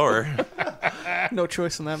hang lower. No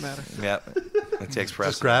choice in that matter. Yep. It takes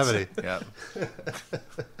precedence. Just gravity. Yep.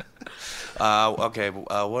 Okay.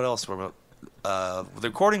 What else? The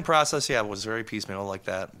recording process, was very piecemeal like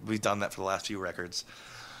that. We've done that for the last few records.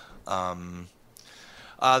 The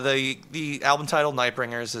album title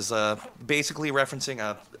Nightbringers is basically referencing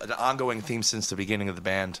an ongoing theme since the beginning of the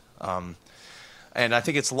band. And I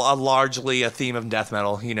think it's largely a theme of death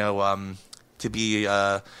metal. To be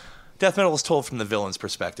death metal is told from the villain's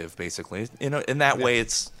perspective, basically. In that way,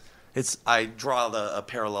 it's I draw a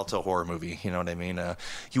parallel to a horror movie. You know what I mean?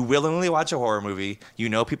 You willingly watch a horror movie. You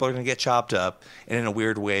know people are going to get chopped up, and in a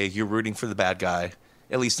weird way, you're rooting for the bad guy.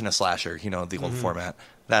 At least in a slasher, the old format.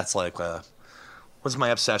 That's like was my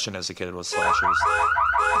obsession as a kid was slashers.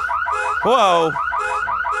 Whoa!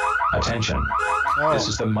 Attention. This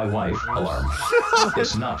is the my wife alarm.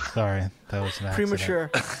 It's enough. Sorry, that was an accident.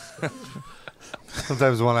 Premature.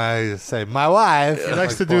 Sometimes when I say my wife, He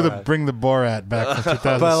likes to do bring the Borat back from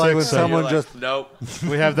 2006. But like when so someone just Nope.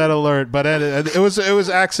 we have that alert, but it was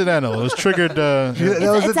accidental. It was triggered.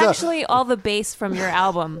 It's actually all the bass from your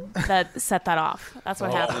album that set that off. That's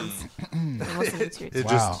what happens. I'm listening to it.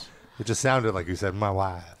 It just sounded like you said my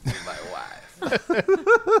wife. My wife.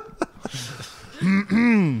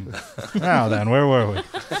 Now then, where were we?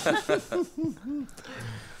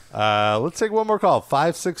 Let's take one more call.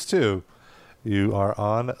 562. You are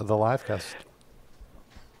on the live cast.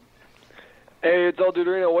 Hey, it's El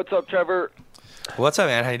Duderino. What's up, Trevor? What's up,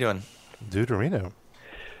 man? How you doing? Duderino.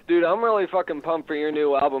 Dude, I'm really fucking pumped for your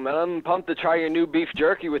new album, and I'm pumped to try your new beef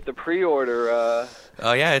jerky with the pre-order.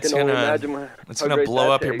 Oh yeah, it's can only gonna imagine how great blow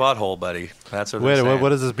that up your tastes. butthole, buddy. That's what. Wait, they're saying.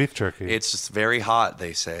 what is this beef jerky? It's just very hot,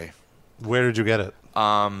 they say. Where did you get it?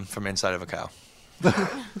 From inside of a cow.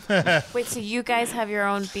 Wait, so you guys have your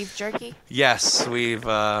own beef jerky? Yes, we've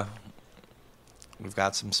got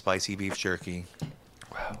some spicy beef jerky.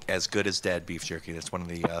 As good as dead beef jerky. That's one of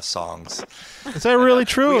the songs. Is that really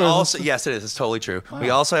true? We or is also, yes, it is. It's totally true. We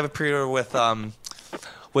also have a pre-order with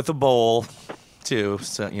a bowl too.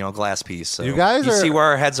 So glass piece. So You guys you are- see where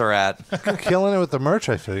our heads are at. Killing it with the merch.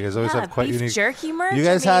 I feel you guys always Yeah, have quite beef unique jerky merch. You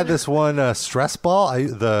guys I had mean- this one stress ball.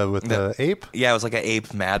 With the ape. Yeah, it was like an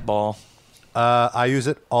ape mad ball. I use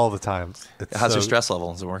it all the time. It's How's your so- stress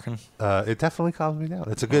level? Is it working? It definitely calms me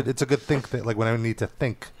down. It's a good think that like when I need to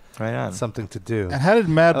think. Right on. Something to do. And how did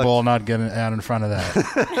Madball not get out in front of that?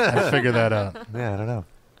 I figured that out. Yeah, I don't know.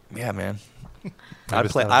 Yeah, man. I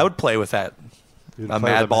just I would play with that. You'd A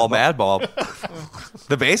play with mad ball.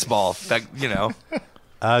 The baseball. That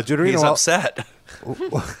Juderino, he's upset.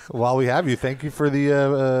 While we have you, thank you for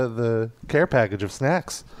the care package of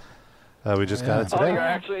snacks. We just got it Oh, today. you're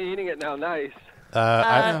actually eating it now. Nice.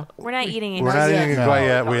 We're not eating it. We're not eating it yet. quite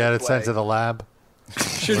yet. We had it sent to the lab.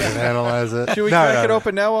 Should we can analyze it? Should we crack it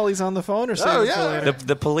open now while he's on the phone, or save it for later?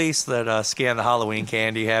 The police that scan the Halloween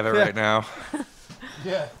candy have it Yeah. right now.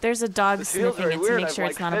 Yeah. There's a dog It feels sniffing very it to weird. make I've sure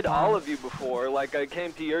it's not a fed bomb. all of you before. Like I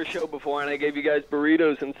came to your show before, and I gave you guys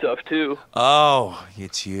burritos and stuff too. Oh,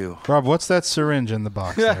 it's you. Rob, what's that syringe in the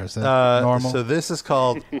box there? Is that normal? So this is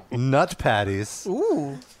called Nut Patties.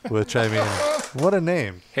 Ooh. Which, I mean, what a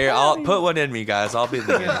name. Here, I'll put one in me, guys. I'll be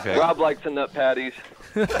the guinea pig. Rob likes the nut patties.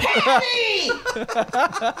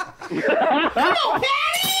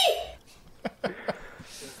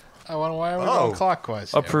 Why are we going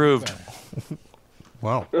clockwise? here? Approved.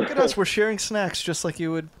 Wow. Look at us. We're sharing snacks just like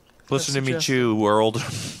you would. Listen to me suggest. chew, world.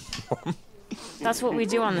 That's what we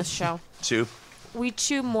do on this show. Chew. We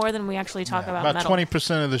chew more than we actually talk about About metal.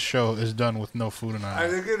 20% of the show is done with no food in our I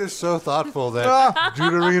mouth. think it is so thoughtful that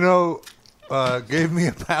Juderino gave me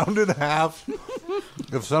 1.5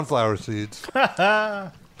 pounds of sunflower seeds.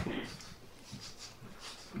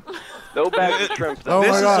 No bag of shrimp. Oh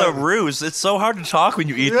this my is God. a ruse. It's so hard to talk when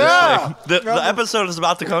you eat Yeah. this thing. The episode is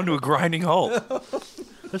about to come to a grinding halt.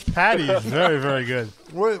 This patty is very, very good.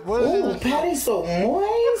 What is it? Patty's so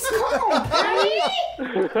moist. Come on, Patty.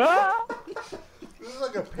 This is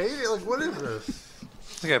like a payday. Like, what is this?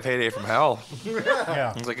 It's like a payday from hell.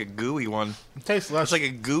 Yeah. It's like a gooey one. It tastes less. It's like a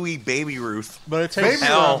gooey baby Ruth. But it Baby tastes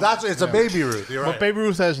hell. Ruth. It's a baby Ruth. You're But right. Baby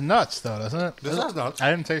Ruth has nuts, though, doesn't it? This has nuts.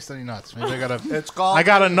 I didn't taste any nuts. Maybe I got a. It's called. I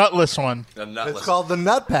got a nutless one. It's called the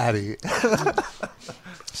Nut Patty.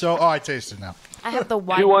 So, I tasted now. I have the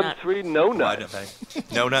white 213 no nut.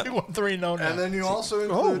 No nut. 213 no nut. And then you also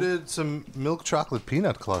included some milk chocolate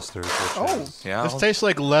peanut clusters. Which is, Yeah. This tastes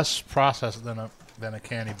like less processed than a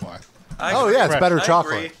candy bar. oh yeah, it's better I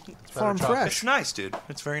chocolate. agree. It's Farm better chocolate. fresh. It's nice, dude.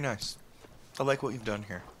 It's very nice. I like what you've done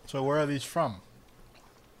here. So, where are these from?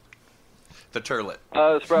 The turlet.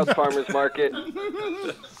 Sprouts Farmers Market.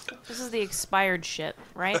 This is the expired shit,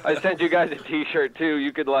 right? I sent you guys a T-shirt too.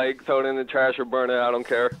 You could like throw it in the trash or burn it. I don't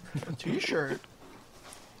care. T-shirt.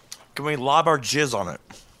 Can we lob our jizz on it?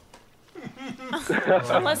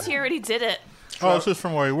 Unless he already did it. Oh, this is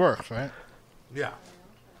from where he works, right? Yeah.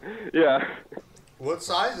 Yeah. What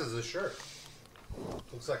size is this shirt?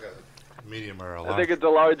 Looks like a medium or a I large. think it's a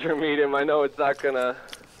large or medium. I know it's not gonna.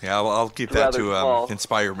 Yeah, well, I'll keep It's that rather to small.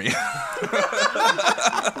 inspire me.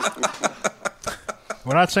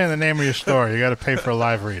 We're not saying the name of your store. You got to pay for a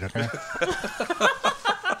live read, okay?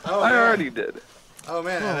 I already did. Oh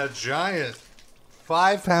man, and a giant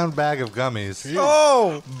 5-pound bag of gummies.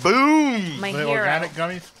 Oh, boom! My the hero. organic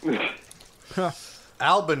gummies.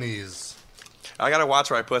 Albanese. I gotta watch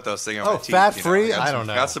where I put those things on Oh, my teeth. fat-free? Got I some- don't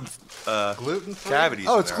know. Got some Gluten-free? cavities.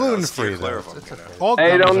 Oh, in it's there. I gotta gluten-free, steer clear though. of them, It's you know. All Hey,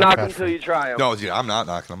 gummies don't are knock fat-free. until you try them. No, dude, I'm not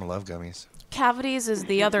knocking them. I love gummies. Cavities is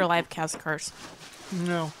the other live cast curse.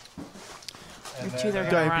 No. Your teeth are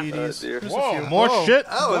gonna rot. Diabetes. Whoa, more shit.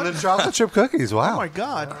 Oh, and then chocolate chip cookies. Wow. Oh my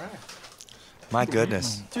God. My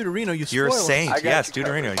goodness. Deuterino, you You're a spoil us. saint. I got Yes, you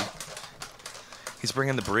covered. Deuterino. He's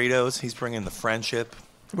bringing the burritos. He's bringing the friendship.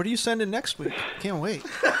 What are you sending next week? Can't wait.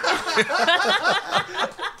 How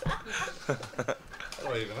do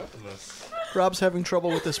I even open this? Rob's having trouble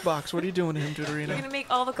with this box. What are you doing to him, Deuterino? You're gonna make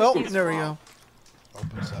all the Oh, cookies there we fall.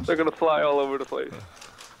 go. They're gonna fly all over the place.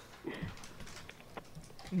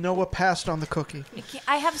 Noah passed on the cookie.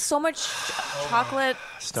 I have so much chocolate.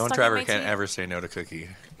 Stone stuck Trevor in my can't teeth. ever say no to cookie.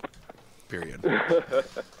 Period.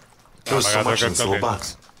 There's so much in this little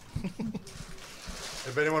box.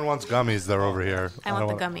 If anyone wants gummies, they're over here. I want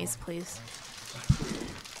don't the gummies, please.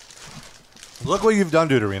 Look what you've done,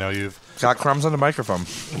 Deuterino. You've got crumbs on the microphone.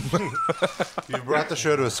 You've brought the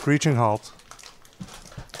show to a screeching halt.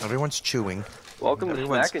 Everyone's chewing. Welcome to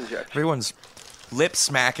Everyone's- Smack Injection. Everyone's lip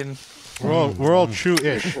smacking. We're all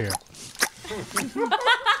chew-ish here.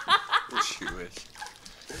 Chewish.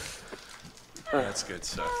 That's good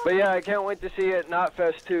stuff. But yeah, I can't wait to see it at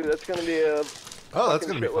Knotfest too. That's gonna be a that's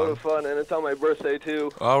gonna be shitload of fun, and it's on my birthday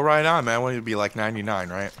too. Oh, right on, man. When you'd be like 99,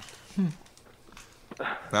 right?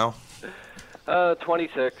 No?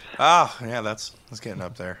 26. Ah, yeah, that's getting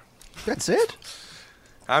up there. That's it?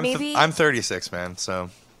 Maybe- I'm 36, man. So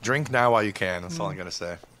drink now while you can. That's all I'm gonna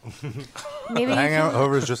say. Maybe the you hangout can-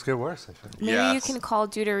 overs just get worse. I think. Maybe you can call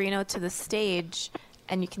Deuterino to the stage,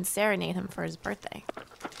 and you can serenade him for his birthday.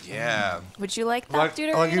 Yeah. Would you like that, Like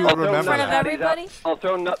Deuterino? you would in remember front of that. everybody? I'll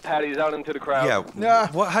throw nut patties out into the crowd. Yeah.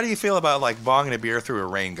 How do you feel about like bonging a beer through a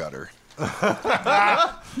rain gutter? Is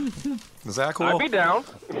that cool? I'd be down.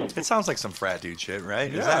 It sounds like some frat dude shit,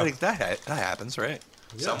 right? Yeah. That happens, right?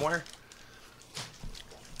 Yeah. Somewhere.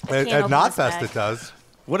 At Knotfest, it does.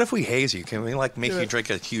 What if we haze you? Can we like make Do you it. drink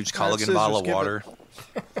a huge All right, Culligan bottle of scissors, give water?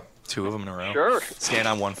 2 of them in a row. Sure. Stand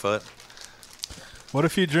on 1 foot. What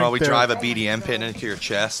if you drink? While we their- drive a BDM pin into your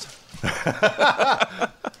chest.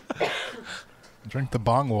 Drink the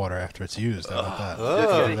bong water after it's used. How about that?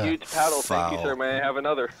 Just get a huge paddle. Thank you, Foul. sir. May I have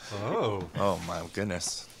another? Oh my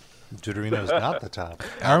goodness. Deuterino's not the top.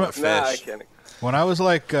 I remember Nah, I can't. when I was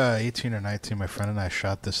like 18 or 19, my friend and I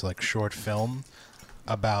shot this like short film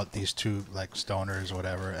about these two like stoners or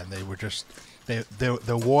whatever, and they were just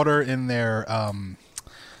the water in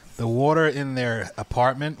their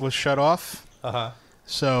apartment was shut off. Uh-huh.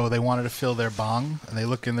 So they wanted to fill their bong, and they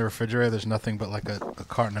look in the refrigerator. There's nothing but like a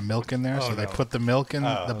carton of milk in there. Oh, so they no. put the milk in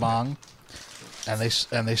the bong, and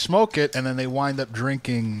they smoke it, and then they wind up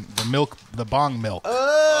drinking the bong milk.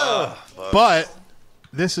 But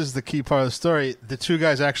this is the key part of the story. The two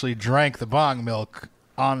guys actually drank the bong milk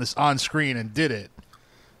on screen and did it,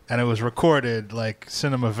 and it was recorded like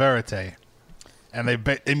cinema verite, and they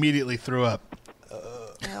immediately threw up.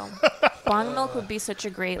 Bong milk would be such a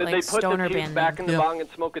great Did like they put stoner the puke band. back in the name. bong and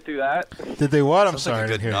smoke it through that? Did they what? I'm Sounds sorry, like I a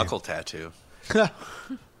didn't good hear knuckle tattoo.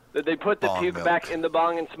 Did they put the Bong puke milk. back in the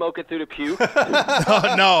bong and smoke it through the puke? No.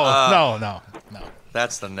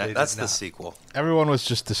 That's the sequel. Everyone was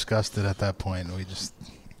just disgusted at that point. We just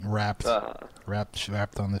wrapped Uh-huh. on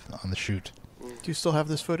the shoot. Do you still have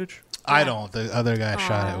this footage? I don't. The other guy I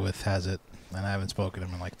shot Aw. it with has it, and I haven't spoken to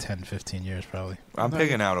him in like 10, 15 years probably. I'm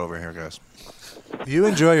pigging out over here, guys. You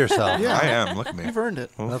enjoy yourself. Yeah. I am. Look at me. You've earned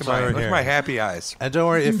it. Look That's at why my, we're look at here. my happy eyes. And don't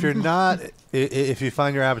worry, if you're not, if you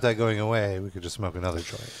find your appetite going away, we could just smoke another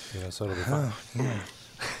joint. So it'll be fine.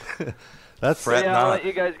 That's Fret yeah, not. I'll let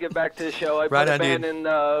you guys get back to the show. I Right put a on, dude. band in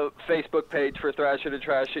the Facebook page for Thrash It or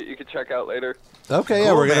Trash It. You can check out later. okay. Yeah,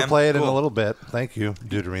 Cool, we're gonna man. play it in a Cool. little bit. Thank you,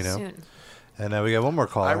 Deuterino. Soon. And we got one more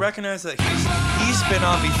caller. I recognize that he's been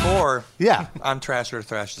on before. Yeah. On Trash or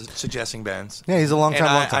Thrash, suggesting bands. Yeah, he's a long And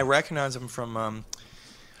time. I recognize him from.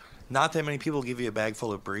 Not that many people give you a bag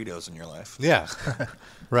full of burritos in your life. Yeah.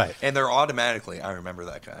 Right. And they're automatically. I remember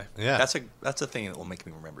that guy. Yeah. That's a thing that will make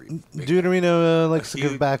me remember you. Deuterino likes to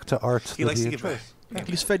You- give back to art. He that likes to give enjoys. back.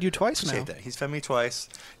 He's fed you twice now. Appreciate that. He's fed me twice.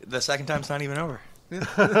 The second time's not even over.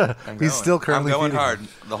 I'm He's still going. currently I'm going feeding hard. him.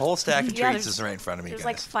 The whole stack of Yeah, treats there's- is right in front of me, There's guys.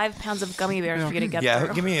 like 5 pounds of gummy bears for you to get Yeah,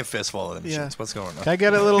 through. give me a fistful of them Yeah. shits. What's going on? Can I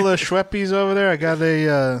get a little Schweppes over there? I got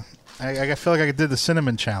a. I feel like I did the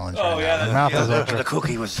cinnamon challenge. Oh, right yeah, now. the- My mouth yeah, is the- extra. the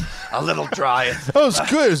cookie was a little dry. Oh, it's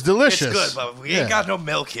good. It's delicious. It's good, but we Yeah. ain't got no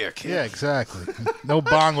milk here, kid. Yeah, exactly. No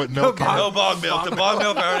bong with milk. in it. No bong milk. The bong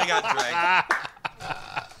milk already got drank.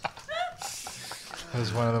 It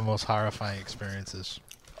was one of the most horrifying experiences.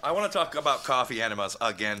 I want to talk about coffee enemas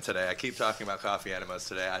again today. I keep talking about coffee enemas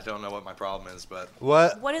today. I don't know what my problem is, but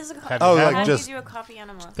What? What is a Have coffee? you had How it? do you Just- do a coffee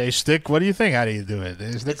enema? They stick. What do you think? How do you do it?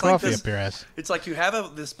 Is there It's like coffee this- up your ass? it's like you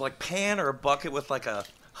have this like pan or a bucket with like a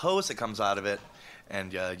hose that comes out of it,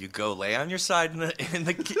 and you go lay on your side in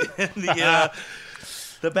the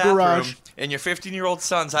bathroom, Garage. and your 15-year-old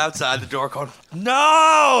son's outside the door going,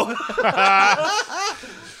 "No!"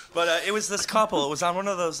 But it was this couple. It was on one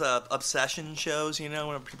of those obsession shows, you know,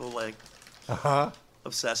 when people like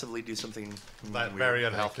obsessively do something Like weird, very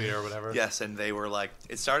like- unhealthy or whatever. Yes, and they were like,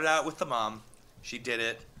 it started out with the mom. She did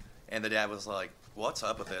it, and the dad was like, "What's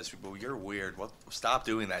up with this? Well, you're weird. What? Stop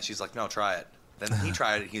doing that." She's like, "No, try it." Then he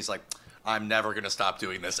tried it. He's like, "I'm never gonna stop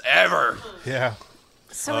doing this ever." Yeah.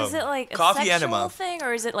 So is it like a coffee sexual enema thing,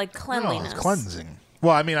 or is it like cleanliness? it's cleansing.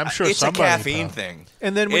 Well, I mean, I'm sure it's a somebody caffeine thought. thing.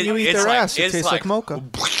 And then when you eat it's their ass, it it's tastes like mocha.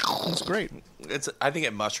 It's great. I think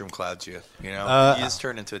it mushroom clouds you. You know, you just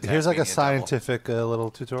turn into a. Here's like a Tasmanian devil. scientific little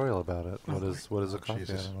tutorial about it. What is a coffee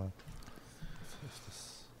enema?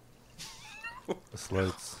 The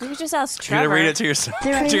slates. You just ask You're Trevor. gonna read it to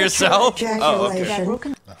yourself. Oh, okay.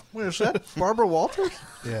 Where's that? Barbara Walters?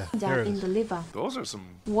 Yeah. Down in the liver. Those are some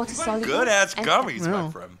Water soluble. good ass and gummies, Yeah. my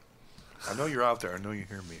friend. I know you're out there. I know you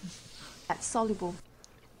hear me. fat soluble.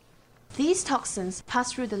 These toxins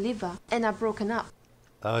pass through the liver and are broken up.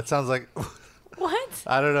 Oh, it sounds like. What?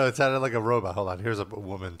 I don't know. It sounded like a robot. Hold on. Here's a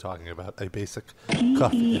woman talking about a basic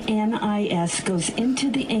coffee. PENIS goes into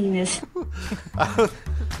the anus.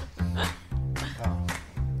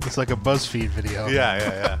 It's like a BuzzFeed video.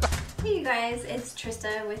 Yeah. Hey you guys, it's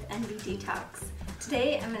Trista with NB Detox.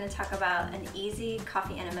 Today I'm going to talk about an easy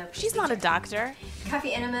coffee enema procedure. She's not a doctor.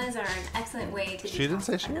 Coffee enemas are an excellent way to She didn't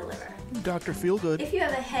say she detoxify the liver. Dr. Feelgood. If you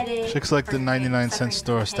have a headache, Chicks like or the you're 99-cent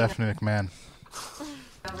store, suffering Stephanie McMahon. from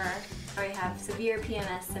hangover, or you have severe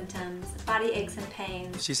PMS symptoms, body aches and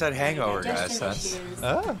pains, She said hangover, guys. digestion That's issues,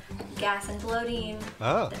 Oh. gas and bloating.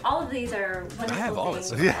 Oh. All of these are wonderful I have all things.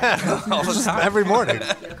 this. Yeah. All the time. Every morning.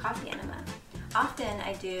 Do a coffee enema. Often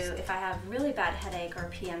I do, if I have really bad headache or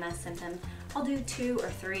PMS symptoms, I'll do 2 or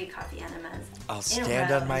 3 coffee enemas. I'll in a stand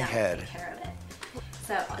row, on my and that will head. take care of it.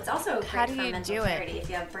 So it's also great How do for you mental do it? clarity. If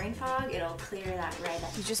you have brain fog, it'll clear that right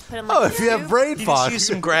up. You just put them. Oh, if you have brain You fog. just use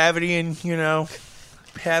some gravity and, you know,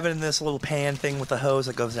 have it in this little pan thing with a hose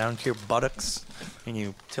that goes down to your buttocks, and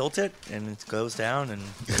you tilt it, and it goes down, and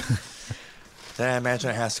then I imagine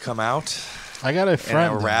it has to come out I got a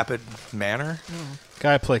friend. in a rapid manner.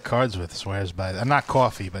 Guy I play cards with swears by that. Not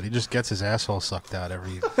coffee, but he just gets his asshole sucked out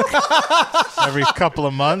every couple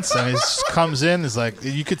of months, and he comes in. Is like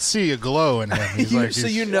you could see a glow in him. He's like, So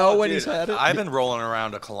he's- you know when Dude, he's had it? I've been rolling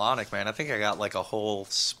around a colonic, man. I think I got like a whole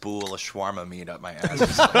spool of shawarma meat up my ass.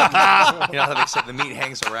 You know how they say the meat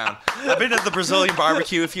hangs around. I've been at the Brazilian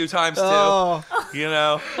barbecue a few times too. Oh. You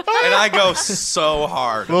know, and I go so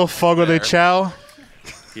hard. little fogo de chao.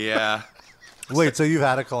 Yeah. Wait, so you've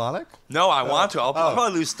had a colonic? No, I want to. I'll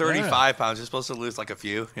probably lose 35 pounds. You're supposed to lose like a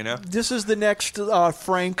few, you know? This is the next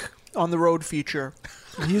Frank on the road feature.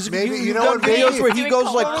 He's Maybe you've you know done what? videos Maybe where he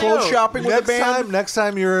goes like clothes shopping with a band. Next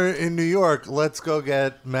time you're in New York, let's go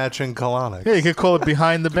get matching colonics. Yeah, you could call it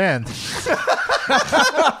behind the band.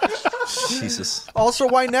 Jesus. Also,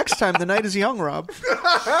 why next time? The night is young, Rob.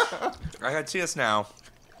 I got to see us now.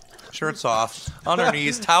 Shirts off, on our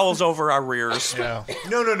knees, towels over our rears. Yeah.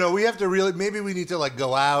 No. We have to really. Maybe we need to like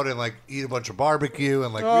go out and like eat a bunch of barbecue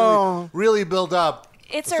and like Oh. really build up.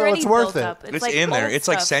 It's So already it's worth built it. up. It's like in there. old It's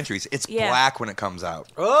like stuff. centuries. It's Yeah. black when it comes out.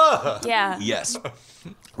 Ugh. Yeah. Yes.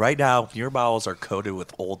 Right now, your bowels are coated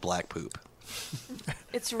with old black poop.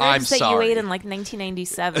 It's I'm ribs that you sorry. ate in like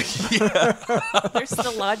 1997. They're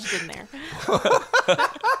still lodged in there.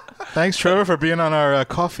 Thanks, Trevor, for being on our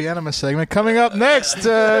coffee enema segment. Coming up next,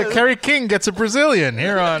 Kerry King gets a Brazilian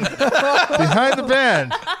here on Behind the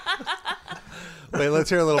Band. Wait, let's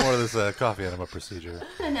hear a little more of this coffee enema procedure.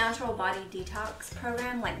 In a natural body detox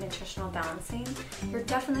program like nutritional balancing, you're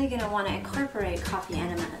definitely going to want to incorporate coffee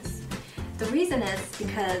enemas. The reason is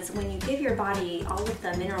because when you give your body all of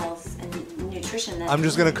the minerals and nutrition that I'm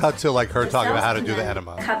just gonna cut to like her the talking about cells how to can do the then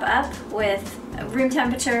enema. Cup up with room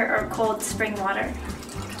temperature or cold spring water.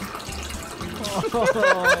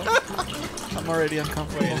 I'm already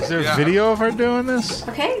uncomfortable. Is there a video of her doing this?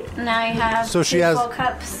 Okay, now you have So she 2 has- full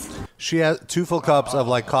cups. She has 2 full cups of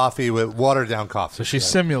like coffee with watered down coffee. So she's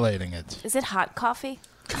simulating it. Is it hot coffee?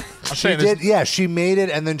 She did, yeah. She made it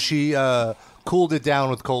and then she cooled it down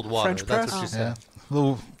with cold water. French That's press? what she Yeah. said.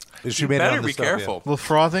 Little, She made it better on the be stove, careful. little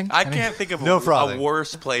frothing. I can't think of No a frothing.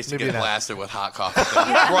 worse place to Maybe get not. blasted with hot coffee than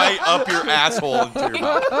right up your asshole into your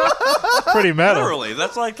mouth. Pretty metal. Literally,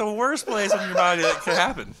 that's like the worst place in your body that could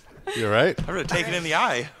happen. Yeah. You're right. I would have taken it in the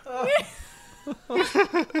eye.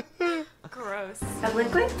 Gross. A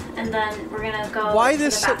liquid, and then we're gonna go Why to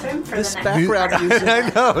this the bathroom for this the next background music? I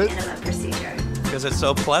know. enema procedure. Because it's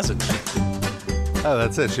so pleasant. Oh,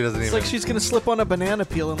 that's it. She doesn't It's even. like she's gonna slip on a banana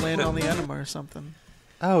peel and land on the enema or something.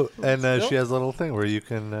 Oh, and she has a little thing where you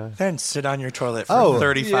can. Then sit on your toilet for Oh,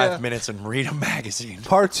 35 yeah. minutes and read a magazine.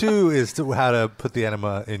 Part 2 is to how to put the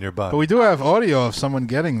enema in your butt. But we do have audio of someone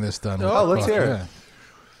getting this done. with Oh, let's coffee, hear it. yeah.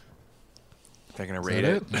 They're going to Is rate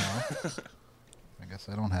that it. No. I guess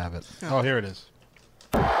I don't have it. Oh, here it is.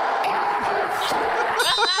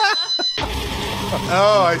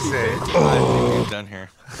 Oh, I see. I think we've done here.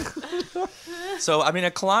 So, I mean,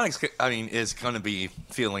 a colonics, is going to be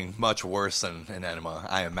feeling much worse than an enema,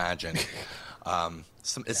 I imagine.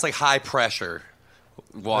 It's like high pressure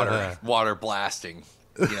water blasting.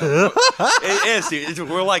 You know? It is, dude.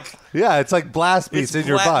 We're like, yeah, it's like blast beats in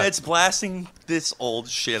your butt. It's blasting this old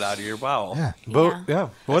shit out of your bowel. Yeah, Yeah.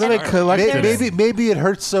 What do they collect? Maybe it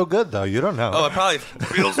hurts so good though. You don't know. Oh, it probably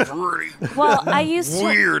feels pretty Well, I used to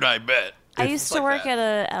weird. I bet. I used to work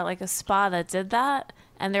at like a spa that did that,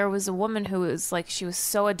 and there was a woman who was like, she was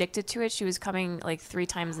so addicted to it, she was coming like 3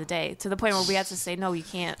 times a day, to the point where we had to say, no, you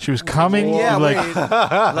can't. She was coming? Yeah, like,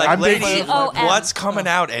 Like, lady, Oh, what's coming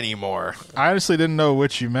out anymore? I honestly didn't know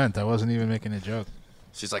what you meant. I wasn't even making a joke.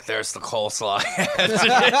 She's like, there's the coleslaw.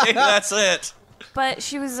 That's it. But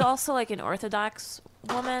she was also like an Orthodox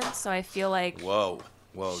woman, so I feel like Whoa,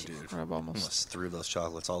 dude. I almost threw those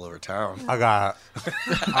chocolates all over town. I got it.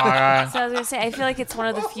 So I was gonna say, I feel like it's one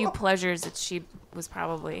of the few pleasures that she was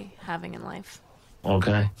probably having in life.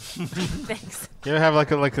 Okay. Thanks. You ever have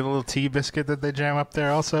like a little tea biscuit that they jam up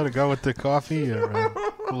there also to go with the coffee or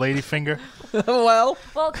a lady finger? Well,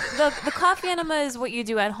 the coffee enema is what you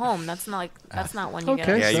do at home. That's not one you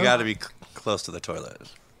get. Yeah, you got to be close to the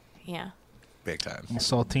toilet. Yeah. Big time.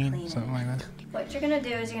 Saltine, something like that. What you're gonna do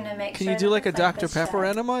is you're gonna make Can sure you do that like a it's Dr. this Pepper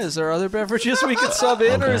set. enema? Is there other beverages we could sub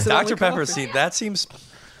in, or is it Dr. only Pepper, coffee? that seems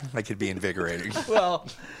like it'd be invigorating. Well,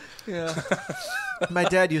 yeah. My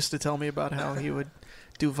dad used to tell me about how he would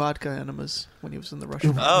do vodka enemas when he was in the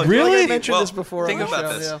Russian. Oh, really? I mentioned this before. Think on the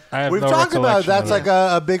about show, this. yeah. I have We've no talked about recollection that's of like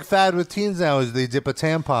a big fad with teens now is they dip a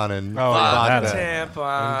tampon in vodka.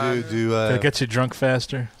 Tampon. And do It gets you drunk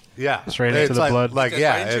faster. Yeah. Straight into It's the like- blood. like, Goes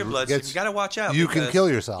yeah, right into your it blood, so gets- you got to watch out. you can because kill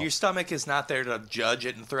yourself. Your stomach is not there to judge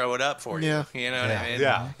it and throw it up for you. Yeah. You know what I mean?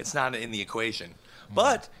 Yeah. It's not in the equation.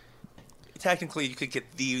 But technically, you could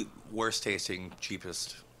get the worst tasting,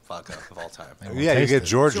 cheapest vodka of all time. Yeah, you get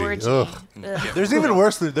Georgie. Georgie. Ugh. Ugh. There's even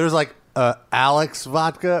worse. There's like Alex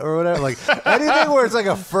vodka or whatever. Like anything where it's like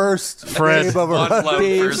a first Fred. name of a One low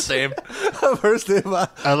first name. first name.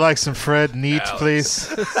 I'd like some Fred neat,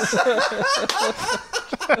 please.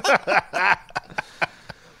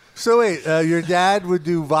 So wait, your dad would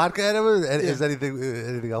do vodka enemas? Is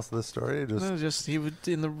anything else in this story? No, just he would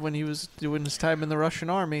when he was doing his time in the Russian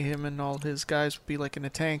army, him and all his guys would be like in a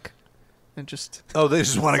tank, and just they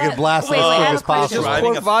just want to get blasted wait, as I quick have as a question. possible. just Riding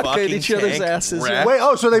pour a vodka in fucking each other's tank, asses. wreck.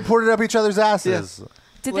 Wait, so they poured it up each other's asses.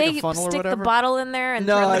 Did Like a they funnel or stick the whatever? bottle in there and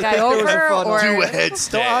No, turn I the guy think there was a over, funnel. or Do a headstand.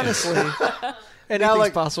 So honestly, anything's Now,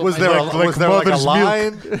 like, possible. was there Like like a mother's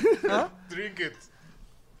line? Drink it.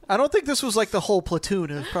 I don't think this was like the whole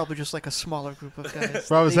platoon. It was probably just like a smaller group of guys.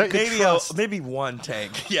 Bro, was they that- could Maybe trust. maybe one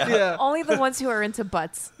tank. Yeah. Yeah. only the ones who are into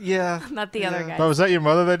butts, Yeah. not the other guys. Bro, was that your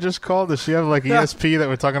mother that just called? Does she have like ESP that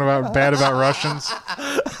we're talking about bad about Russians?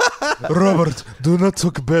 Robert, do not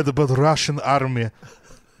talk bad about Russian army.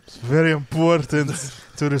 It's very important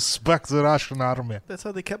to respect the Russian army. That's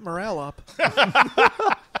how they kept morale up.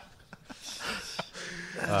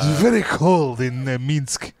 It's very cold in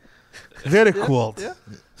Minsk. Very cold. Yeah.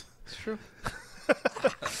 It's true.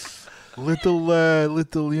 Little, a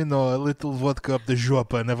little vodka up the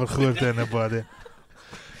jopa never hurt anybody.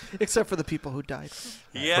 Except for the people who died.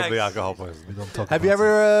 Yeah. From the alcohol poisoning. We don't talk Have you about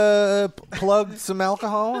ever plugged some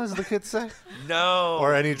alcohol, as the kids say? No.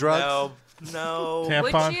 Or any drugs? No.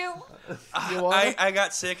 Tampon? Would you? I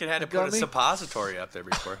got sick and had to put a Gummy? suppository up there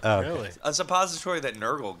before. Oh, Really? A suppository that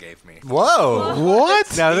Nurgle gave me. Whoa!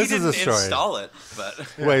 What? Now He this is didn't a story. install it, but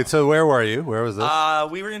Wait, so where were you? Where was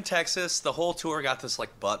this? we were in Texas. The whole tour got this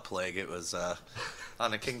like butt plague. It was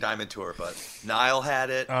on a King Diamond tour, but Nile had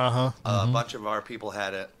it. Uh-huh. A bunch of our people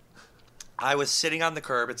had it. I was sitting on the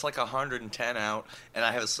curb. It's like 110 out, and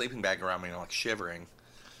I have a sleeping bag around me, and I'm like shivering,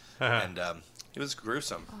 and it was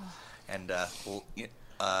gruesome. And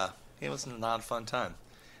it was not a fun time.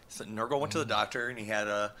 So Nurgle went to the doctor, and he had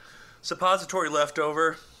a suppository left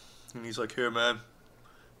over, and he's like, "Here, man,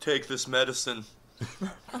 take this medicine."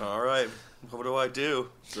 All right, what do I do?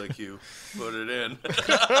 It's like, you put it in.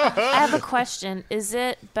 I have a question. Is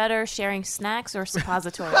it better sharing snacks or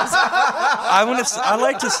suppositories? I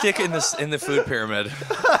like to stick in the food pyramid.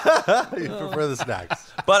 You prefer the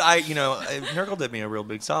snacks. But Nurgle did me a real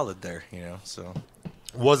big solid there, so.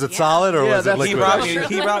 Was it solid or was it He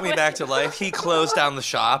liquid? brought me back to life. He closed down the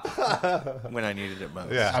shop when I needed it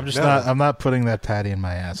most. Yeah. I'm not putting that patty in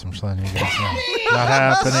my ass. I'm just letting you guys know. Not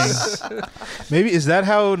happening. Maybe is that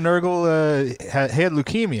how Nurgle had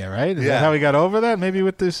leukemia? Right? Is Yeah. that how he got over that? Maybe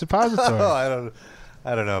with the suppository. Oh,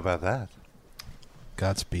 I don't know about that.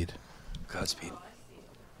 Godspeed.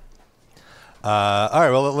 All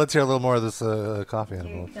right, well, let's hear a little more of this coffee You're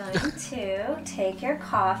animal. going to take your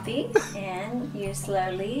coffee and you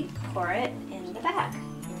slowly pour it in the bag.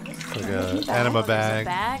 Like a enema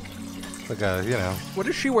bag. Like a, you know. What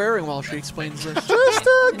is she wearing while she explains this? Just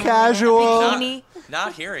a casual.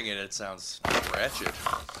 Not hearing it sounds wretched.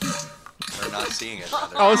 Or not seeing it,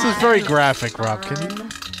 rather. Oh, this is very graphic, Rob. Can you?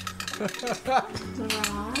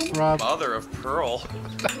 Rob. Mother of pearl.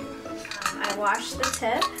 I washed the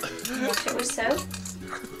tip. Wash it with soap.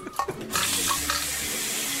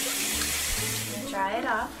 And dry it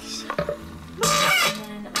off.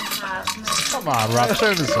 And then I have my Come on, Rob.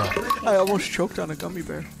 Turn this off. I almost choked on a gummy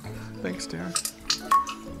bear. Thanks, Darren.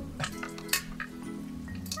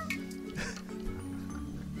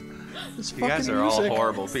 You guys are all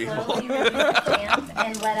horrible people. slowly remove the damp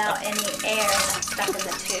and let out any air that's stuck in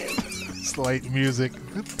the tube. Slight music.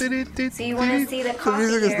 So you want to see the The coffee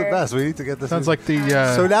music is the here. best. We need to get this. Sounds like the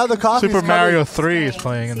So now the coffee's Super Mario coming. 3 is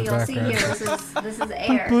playing in the You'll see background. here, this is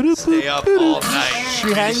air. Stay up all night. She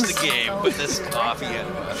Finish hangs- the game with this coffee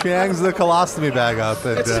enema. She hangs the colostomy bag up.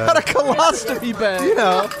 And, It's not a colostomy bag. You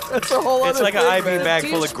know. That's a whole It's other like an thing, IV man. bag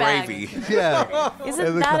full of Douchebag. gravy. Yeah.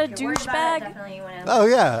 Isn't that a douchebag? Oh,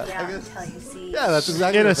 yeah. Yeah, that's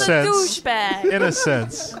exactly In a what it is. sense. Douchebag. In a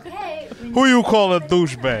sense. Okay. Who you call a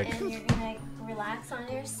douchebag? And you're gonna relax on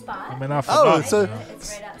your spot. I mean, not for Oh, nothing. so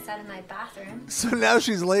It's right outside of my bathroom. so now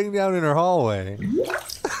she's laying down in her hallway.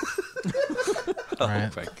 Oh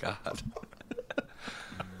Right. my god.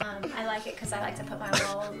 I like it because I like to put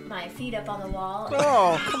my feet up on the wall.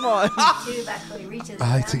 Oh, come on. The tube actually reaches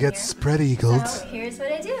I like to down get here. spread-eagled. So here's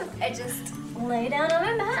what I do. I just lay down on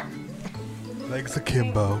my mat, Legs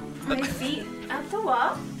akimbo. my feet up the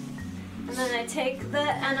wall, and then I take the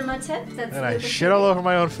enema tip that's And I lubricated. shit all over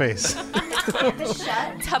my own face. Clamp it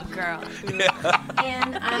shut, Tough girl.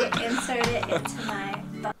 and I insert it into my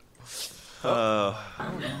bum.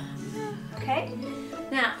 Okay?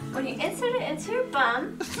 Now, when you insert it into your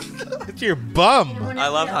bum, It's your bum. I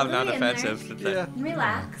love how Belly in there. non-offensive that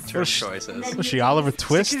relax. term choice is. Was she Oliver Stick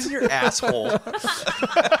Twist? it in your asshole.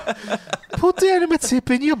 Put the enema tip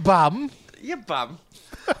in your bum. You bum.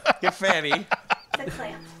 Your fanny. The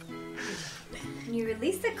clamp. When you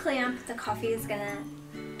release the clamp, the coffee is gonna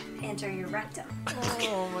enter your rectum.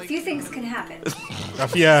 A few things can happen.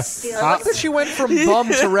 Yeah. Feel I like that she went from bum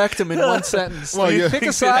to rectum in one sentence. Well, you Pick a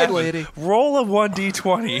think side, happen? lady. Roll a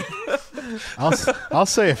 1d20. I'll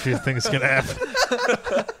say a few things can happen.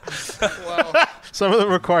 Some of them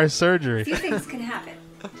require A surgery. few things can happen.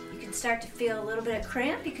 You can start to feel a little bit of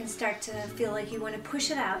cramp. You can start to feel like you want to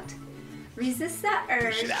push it out. Resist that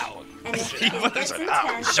urge. Push it out. And if Push it it gets out.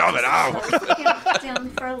 intense, Shove it out. slow the clamp down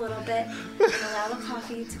for a little bit and allow the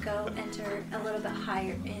coffee to go enter a little bit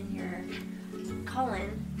higher in your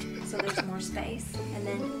colon, so there's more space. And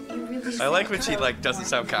then you release. I like that when she curve doesn't more.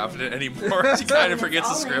 sound confident anymore. She kind of forgets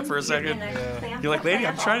the All script in, for a second. You're gonna clamp You're like, the lady,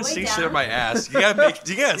 I'm clamp trying all to the see way shit in down. my ass.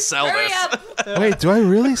 You gotta sell Hurry this. up. Wait, do I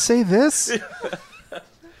really say this?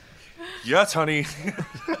 Yes, honey.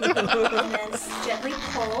 And then gently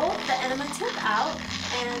pull the enema tip out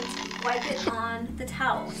and wipe it on the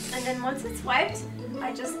towel. And then once it's wiped,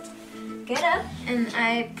 I just get up and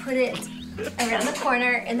I put it around the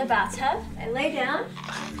corner in the bathtub. I lay down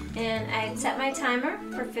and I set my timer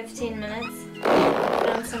for 15 minutes. Put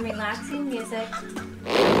on some relaxing music.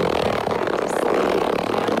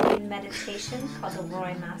 Meditation called the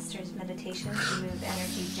Roy Masters meditation to move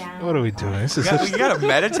energy down. What are we doing? This is You gotta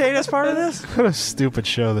meditate as part of this? What a stupid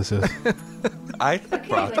show this is. I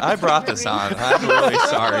brought this on. I'm really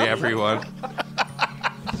sorry, everyone.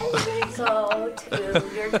 Go to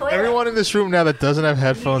your toilet. Everyone in this room now that doesn't have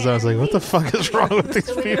headphones, I was like, what the fuck is wrong with these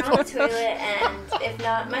So when you're on people? the toilet and if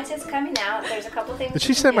not, my tit's coming out, there's a couple things. Did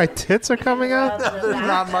you she can say my do. tits are coming out? Rub the There's back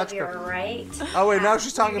not of much your right. Oh, wait, now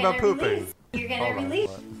she's talking You're about gonna pooping. release. You're gonna release.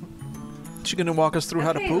 She gonna walk us through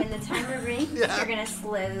how to Okay, poop? when the timer rings, you're gonna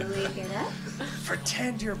slowly get up.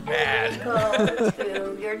 Pretend you're mad. Go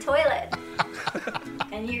to your toilet.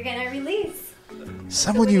 And you're gonna release.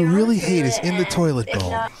 Someone you really hate is in the and toilet if bowl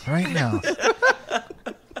not- right now.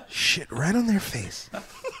 Shit right on their face.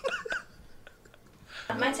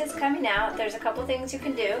 My tit's coming out. There's a couple things you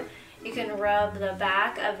can do. You can rub the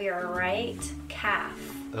back of your right calf.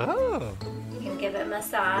 Oh. You can give it a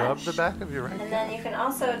massage. Rub the back of your right. And then you can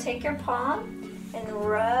also take your palm and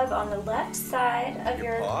rub on the left side of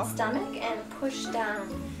your paw? stomach and push down.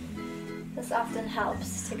 This often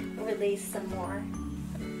helps to release some more.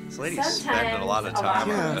 This lady's spending a lot of time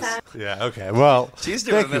on this. Yeah, okay. Well, She's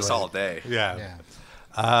doing thank you, this lady. all day.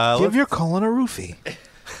 Yeah. Give your colon a roofie.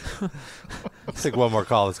 Let's take one more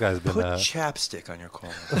call. This guy's been... Put chapstick on your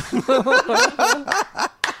colon.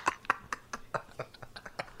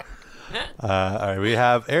 all right, we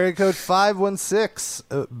have area code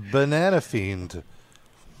 516, Banana Fiend.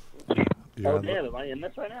 You're Oh, on damn, am I in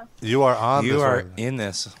this right now? You are on You this are right now. in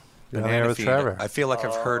this. You're on air with Trevor. I feel like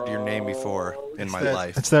I've heard your name before in my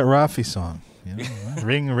life. It's that Rafi song. You know?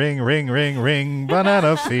 Ring, ring, ring, ring, ring,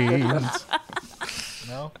 banana fiends.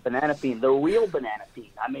 No? Banana fiend. The real banana fiend.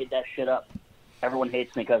 I made that shit up. Everyone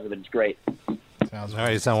hates me because of it. It's great. All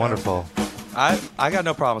right, you sound wonderful. I got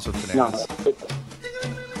no problems with bananas. No,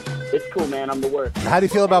 it's cool, man. I'm the worst. How do you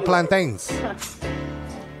feel about plantains? How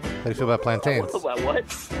do you feel about plantains? What?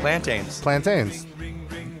 Plantains. Plantains.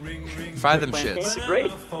 Fry them Plantains shits. are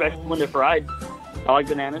great, especially when they're fried. I like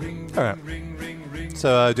bananas. All right.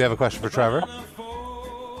 So, do you have a question for Trevor?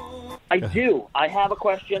 I do. I have a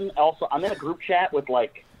question. Also, I'm in a group chat with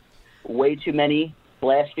like way too many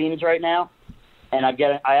blasphemies right now, and I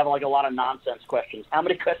have like a lot of nonsense questions. How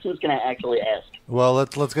many questions can I actually ask? Well,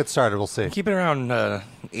 let's get started. We'll see. Keep it around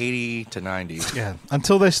 80 to 90. Yeah,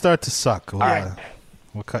 until they start to suck.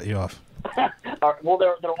 We'll cut you off. Well,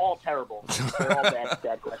 they're all terrible. They're all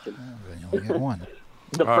bad questions. You only get one.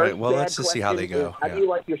 The All first right, well, bad let's just see how they question go. is, how do you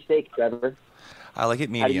like your steak, Trevor? I like it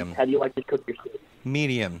medium. How do you like to cook your steak?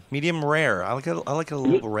 Medium rare. I like it a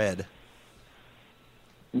little red.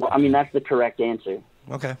 Well, I mean, that's the correct answer.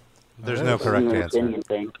 Okay. There's no correct answer. Indian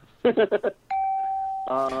thing. Shit.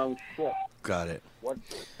 Got it. What?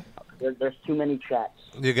 There's too many chats.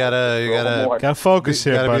 You gotta focus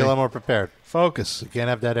here, Gotta buddy. be a little more prepared. Focus. You can't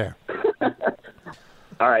have dead air.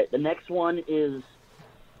 All right, the next one is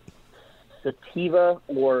sativa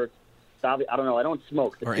or savi. I don't know. I don't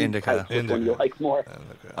smoke. The Or two indica. types. Which one you like more?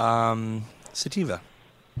 Sativa.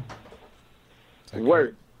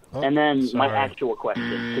 Word. And then my sorry. actual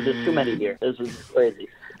question, because there's too many here. This is crazy.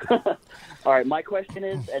 All right, my question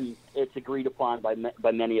is, and it's agreed upon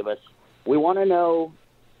by many of us, we want to know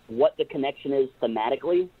what the connection is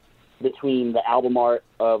thematically between the album art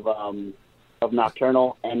of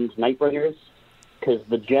Nocturnal and Nightbringers, because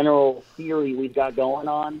the general theory we've got going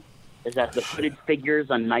on is that the hooded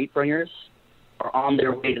figures on Nightbringers are on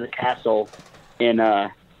their way to the castle in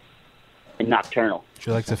Nocturnal. Would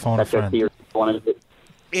you like to phone That's a our friend? theory.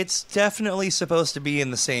 It's definitely supposed to be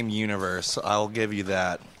in the same universe. I'll give you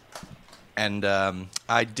that. And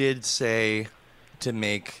I did say to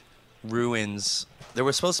make Ruins. There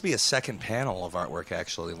was supposed to be a second panel of artwork,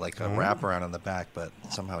 actually, like a wraparound on the back, but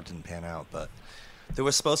somehow it didn't pan out. But there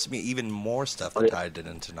was supposed to be even more stuff that tied it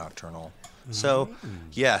into Nocturnal. So,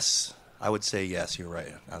 yes, I would say yes. You're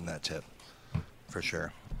right on that tip, for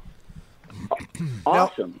sure.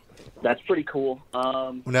 Awesome. That's pretty cool.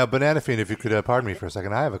 Now, Banana Fiend, if you could pardon me for a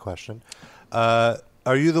second, I have a question.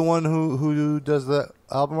 Are you the one who does the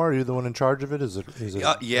album art? Are you the one in charge of it? Is it?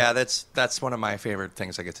 Yeah, that's one of my favorite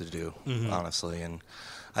things I get to do, honestly. And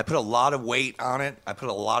I put a lot of weight on it. I put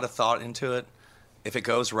a lot of thought into it. If it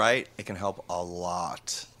goes right, it can help a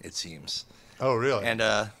lot, it seems. Oh, really?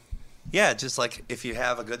 And yeah, just like if you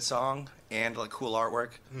have a good song and like cool artwork,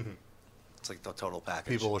 it's like the total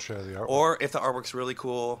package. People will share the artwork. Or if the artwork's really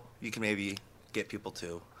cool, you can maybe get people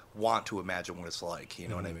to want to imagine what it's like. You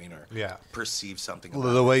know what I mean? Or perceive something. Well,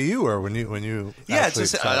 about the it. way you were when you Yeah, it's actually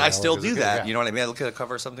just decided I how still it was do good. that. Yeah. You know what I mean? I look at a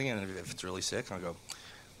cover of something, and if it's really sick, I'll go,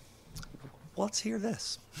 well, let's hear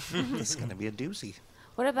this. This is going to be a doozy.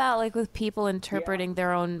 What about like with people interpreting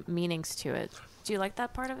their own meanings to it? Do you like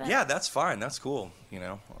that part of it? Yeah, that's fine. That's cool. You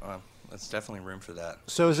know, that's definitely room for that.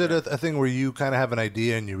 So is it a thing where you kind of have an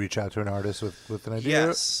idea and you reach out to an artist with an idea?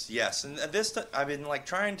 Yes. And this, I've been like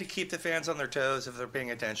trying to keep the fans on their toes if they're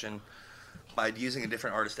paying attention by using a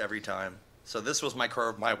different artist every time. So this was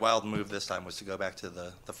my wild move this time was to go back to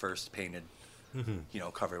the first painted,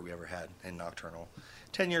 cover we ever had in Nocturnal.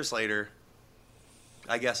 10 years later,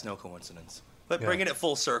 I guess no coincidence. But bringing it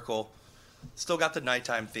full circle, still got the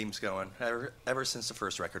nighttime themes going ever since the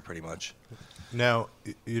first record, pretty much. Now,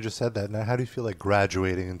 you just said that. Now, how do you feel like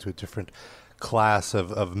graduating into a different class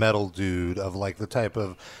of metal dude, of like the type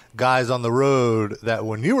of guys on the road that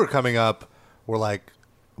when you were coming up were like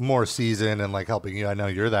more seasoned and like helping you? I know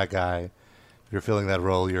you're that guy. You're filling that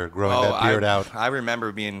role. You're growing that beard out. I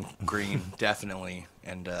remember being green, definitely,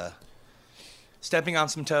 and stepping on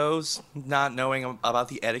some toes, not knowing about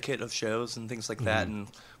the etiquette of shows and things like that, and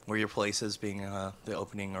where your place is, being the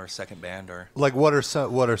opening or second band, or Like what are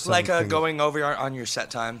some like things- going over on your set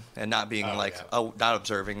time and not being not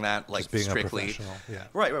observing that, like Just being strictly. unprofessional, yeah.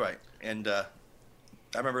 Right. And I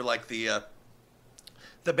remember like the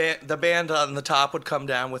band on the top would come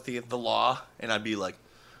down with the law, and I'd be like,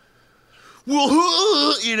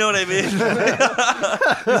 well, you know what I mean?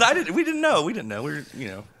 'Cause we didn't know. We were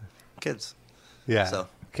kids. Yeah, So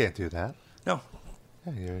can't do that. no,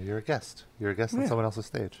 Yeah, you're a guest. You're a guest on Yeah. someone else's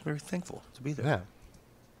stage. very thankful to be there. Yeah.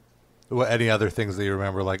 What? Any other things that you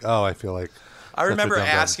remember? Like, oh, I feel like I such a remember dumb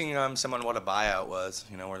dumb. asking someone what a buyout was.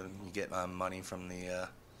 Where you get money from the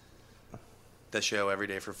the show every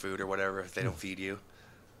day for food or whatever if they don't feed you.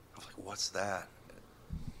 I was like, what's that?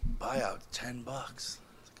 Buyout, $10.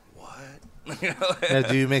 What? Now,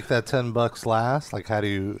 do you make that $10 last? Like, how do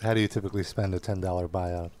you typically spend a $10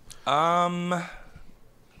 buyout?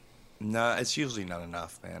 No, it's usually not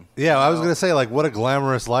enough, man. Yeah, I was gonna say, like, what a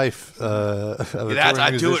glamorous life. Of a I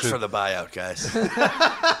touring do it musician. for the buyout, guys.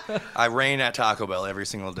 I reign at Taco Bell every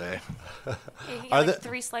single day. You get Are like there-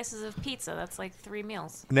 3 slices of pizza. That's like 3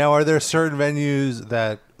 meals. Now, are there certain venues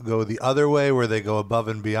that go the other way, where they go above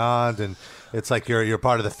and beyond, and it's like you're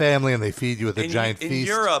part of the family, and they feed you with a giant in feast?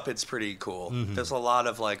 Europe, it's pretty cool. Mhm. There's a lot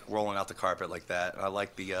of like rolling out the carpet like that. I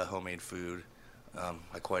like the homemade food.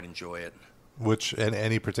 I quite enjoy it. Which, in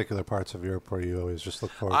any particular parts of Europe where you always just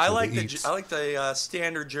look forward I to like the the eats? I like the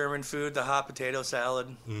standard German food, the hot potato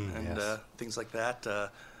salad, and yes. things like that.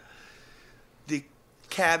 The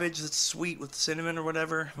cabbage that's sweet with cinnamon or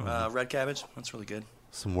whatever, red cabbage. That's really good.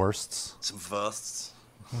 Some wursts. Some wursts.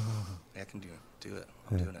 I can do it.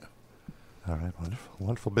 I'm Yeah. doing it. All right, wonderful,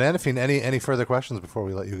 wonderful. Banana Fiend, any further questions before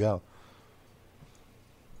we let you go?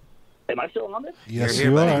 Am I still on this? Yes,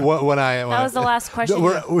 You're here, buddy. That was the last question.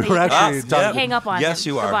 We're actually talking. Hang up on Yes,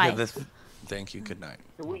 him. you are. Goodbye. Thank you. Good night.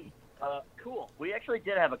 Cool. We actually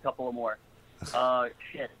did have a couple of more.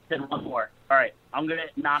 Then one more. All right, I'm gonna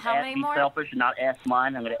not How ask many be more? selfish and not ask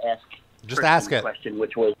mine. I'm gonna ask. Just Kristen's ask it. Question,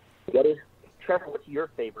 which was, Trevor? What's your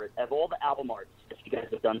favorite of all the album arts that you guys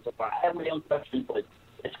have done so far? I have my own question, but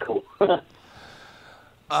it's cool.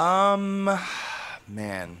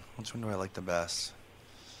 Man, which one do I like the best?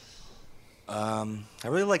 I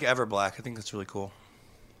really like Everblack. I think that's really cool.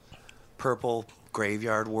 Purple,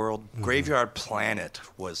 Graveyard World. Graveyard Planet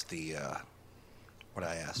was the what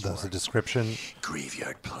I asked That's for. the description.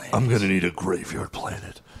 Graveyard Planet. I'm gonna need a Graveyard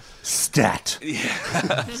Planet. Stat.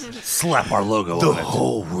 Yeah. Slap our logo The on it.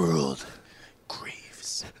 whole world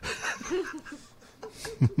grieves.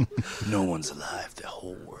 No one's alive. The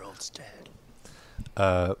whole world's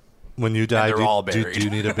dead. When you die, they're do, all do, buried. do you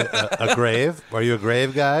need a grave? Are you a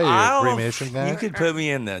grave guy? Are you a cremation guy? You could put me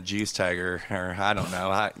in the Juice Tiger, or I don't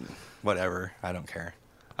know. Whatever. I don't care.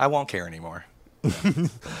 I won't care anymore.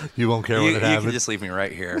 You won't care you, when it you happens. can just leave me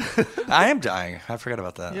right here. I am dying. I forgot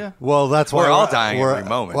about that. Yeah. Well, that's why we're all dying every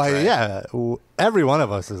moment. Well, right? yeah, every one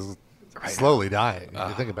of us is slowly dying. If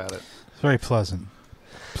you think about it. It's very pleasant.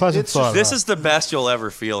 Pleasant It's thought. this is the best you'll ever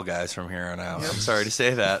feel, guys, from here on out. I'm sorry to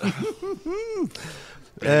say that.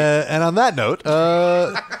 And on that note,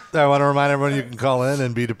 I want to remind everyone you can call in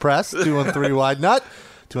and be depressed. 213-WIDE-NUT.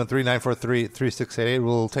 213-943-3688.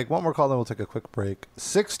 We'll take one more call, then we'll take a quick break.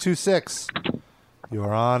 626. You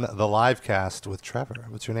are on the live cast with Trevor.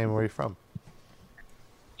 What's your name and where are you from?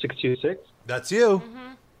 626. That's you.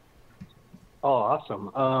 Oh,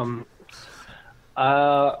 awesome.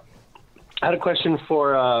 I had a question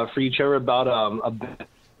for you, Trevor, about a bit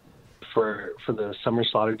for the Summer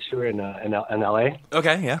Slaughter tour in LA.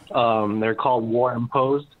 Okay, yeah. They're called War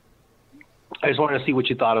Imposed. I just wanted to see what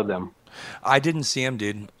you thought of them. I didn't see him,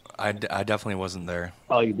 dude. I definitely wasn't there.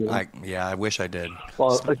 Oh, you did? Yeah, I wish I did.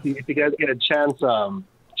 Well, if you guys get a chance,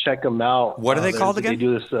 check them out. What are they called again? They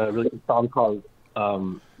do this really good song called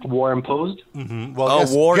War Imposed. Mm-hmm.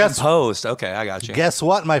 War Imposed. Okay, I got you. Guess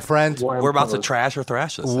what, my friend? We're about to trash or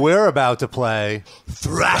thrash this. We're about to play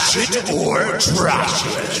Thrash It or Trash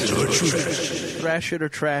It. Thrash it or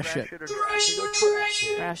trash it.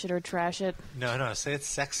 Trash it or trash it. No, say it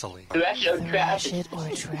sexily. Thrash it or trash it.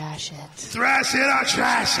 Thrash it or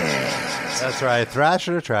trash it. That's right. Thrash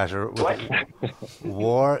it or trash it. With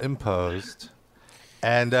War Imposed.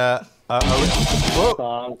 And are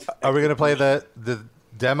we going to play the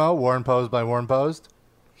demo, War Imposed by War Imposed?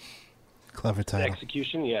 Clever The title.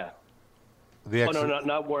 Execution, yeah. The Oh, no,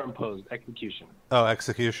 not War Imposed. Execution. Oh,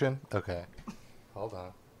 Execution? Okay. Hold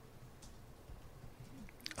on.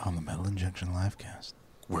 On the Metal Injection Livecast.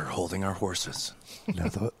 We're holding our horses.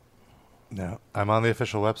 No. I'm on the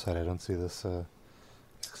official website. I don't see this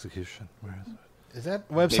Execution. Where is it? Is that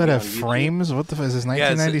website have frames? What the fuck is this?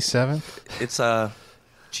 1997? It's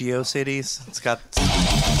GeoCities. It's got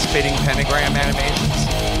spitting pentagram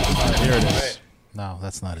animations. Here it is. No,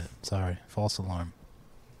 that's not it. Sorry. False alarm.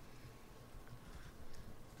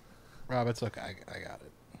 Rob, it's okay. I got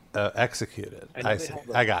it. Executed. I know I they see. have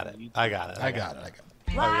I got it. I got it. I got it.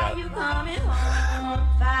 Why you coming home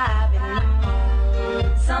 5 in the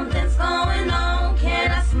morning? Something's going on.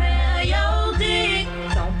 Can I smell your dick?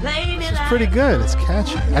 Don't play me It's pretty good. It's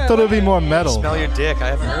catchy. I thought it would be more metal. Smell your dick. I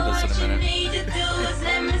haven't heard this in a minute. need to do is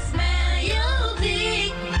let me smell your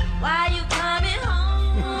dick. Why you coming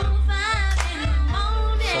home 5 in the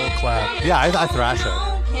morning? Soul clap. Yeah, I thrash it.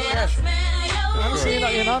 Can I smell your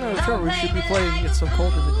Honestly, in honor of Trevor, we should be playing "It's So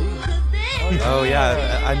Cold in the D." Oh Oh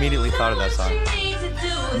yeah, I immediately thought of that song.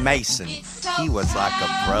 Mason, he was like a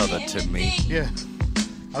brother to me. Yeah.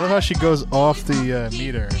 I love how she goes off the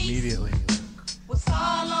meter immediately.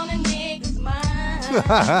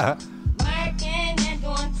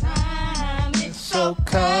 So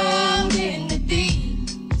cold in the deep.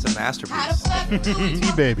 It's a masterpiece.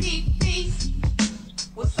 T-Baby.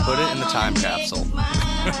 Put it in the time capsule.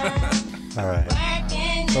 All right.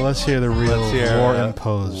 So let's hear the real War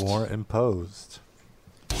Imposed. War Imposed.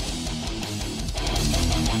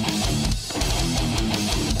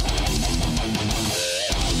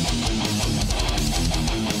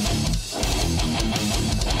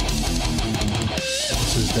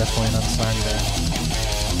 This is definitely an unsigned band.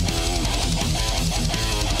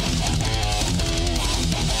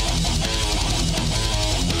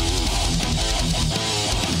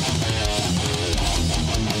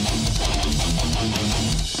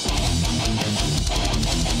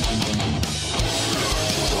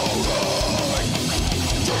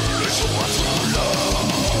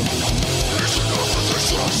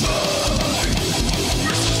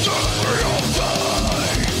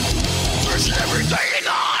 Every day and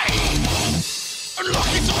night,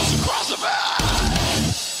 unlocking doors across the bed,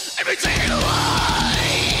 and be taken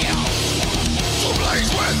away to a place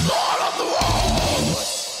where thought of the world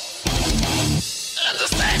and the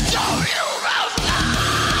stench of human life.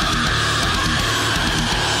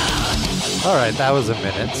 All right, that was a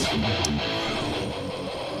minute.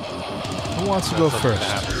 Who wants to go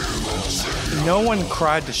first? No one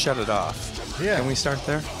cried to shut it off. Yeah. Can we start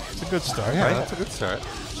there? It's a good start. Yeah, Right? that's a good start.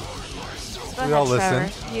 Go We all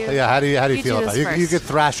ahead, listen. Trevor. Yeah, how do you feel do about this it? You first. could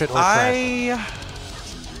thrash it or trash it.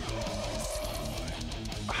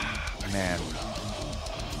 Man.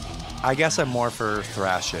 I guess I'm more for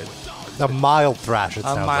thrash it. A mild thrash, it A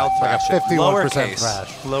sounds mild like. thrash it. Like a 51% Lowercase.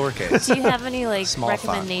 thrash. Lowercase. Do you have any like Small font.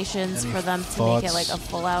 recommendations Any for them to thoughts? make it like a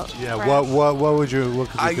full out? Yeah, thrash? what could you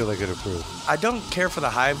feel like it improved? I don't care for the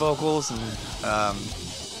high vocals, and I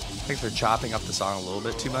think they're chopping up the song a little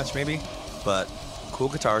bit too much, maybe. But cool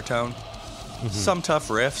guitar tone, some tough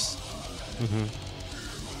riffs.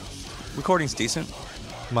 Recording's decent.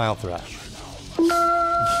 Mild thrash.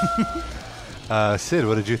 Sid,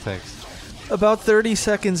 what did you think? About 30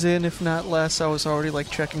 seconds in, if not less, I was already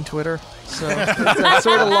like checking Twitter. So that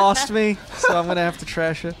sort of lost me. So I'm gonna have to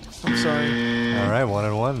trash it. I'm sorry. All right,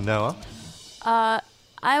 1-1. Noah?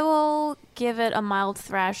 I will give it a mild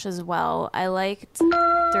thrash as well. I liked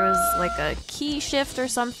there was like a key shift or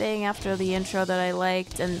something after the intro that I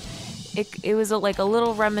liked, and it was like a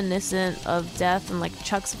little reminiscent of Death and like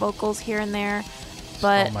Chuck's vocals here and there.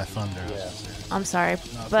 But Stole my thunder. I'm sorry,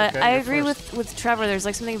 it's but okay, I you're agree first. with Trevor. There's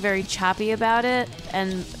like something very choppy about it,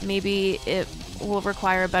 and maybe it will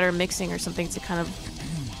require better mixing or something to kind of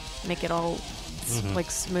make it all like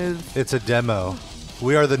smooth. It's a demo.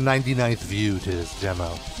 We are the 99th view to this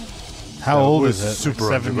demo. How So old we're is it? Super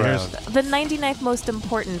 7 years? underground. The 99th most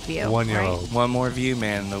important view. 1 year right? old. One more view,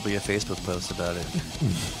 man, there'll be a Facebook post about it.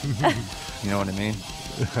 You know what I mean?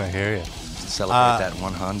 I hear you. Celebrate that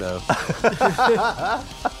one Hondo.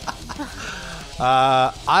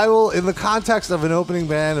 I will, in the context of an opening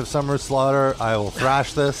band of Summer Slaughter, I will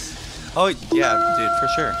thrash this. Oh, yeah, dude, for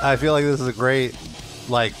sure. I feel like this is a great,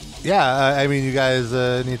 like, yeah, I mean, you guys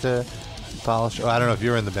need to polish. I don't know if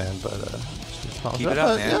you're in the band, but just polish Keep it up,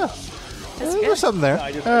 but, man. Yeah. There's something there.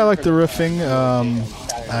 I like the riffing.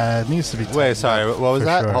 It needs to be. Wait, tightened sorry. up, What was for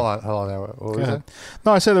that? sure. Hold on. What was Go ahead. that?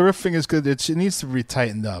 No, I said the riffing is good. It needs to be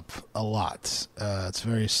tightened up a lot. It's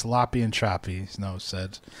very sloppy and choppy, as Noah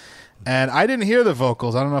said. And I didn't hear the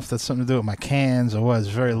vocals. I don't know if that's something to do with my cans or what. It's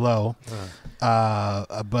very low.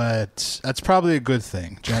 But that's probably a good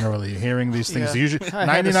thing, generally. Hearing these things. Yeah. Usually, I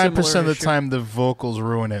had a 99% of the similar issue. time, the vocals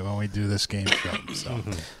ruin it when we do this game show. So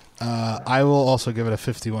I will also give it a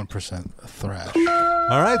 51% thrash.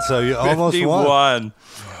 All right, so you almost won. 51.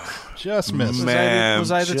 Just missed. Man,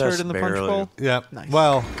 Was I the turd in the punch barely. bowl? Yeah. Nice.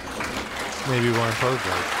 Well, maybe you weren't posed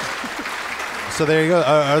right. So there you go.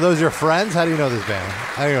 Are those your friends? How do you know this band?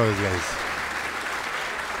 How do you know these guys?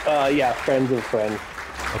 Yeah, friends of friends.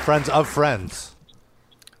 Friends of friends.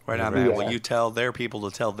 Right on, man. Yeah. Will you tell their people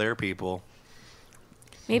to tell their people?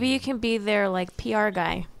 Maybe you can be their like PR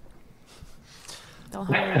guy. They'll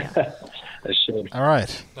hire you. I should. All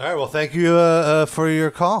right. All right. Well, thank you for your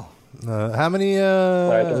call. How many? All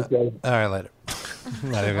right, thanks, guys. All right, later.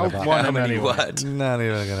 Not even gonna bother. One How many anyway. what? Not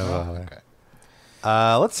even gonna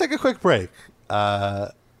bother. Let's take a quick break.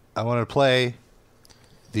 I want to play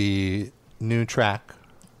the new track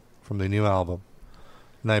from the new album,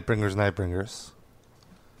 Nightbringers.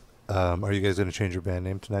 Are you guys going to change your band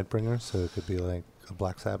name to Nightbringers so it could be like a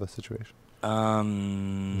Black Sabbath situation?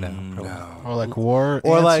 No. Or like War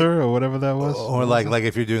Or like- Answer or whatever that was. Or like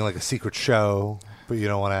if you're doing like a secret show, but you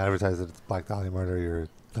don't want to advertise that it's Black Dahlia Murder, you're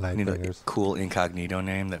the Need a Nightbringers. cool incognito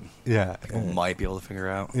name that people might be able to figure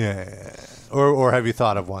out. Yeah. Or have you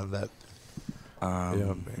thought of one that you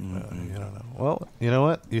don't know? Well, you know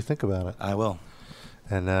what? You think about it. I will.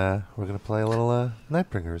 And we're going to play a little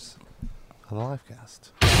Nightbringers on the live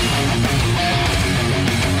cast.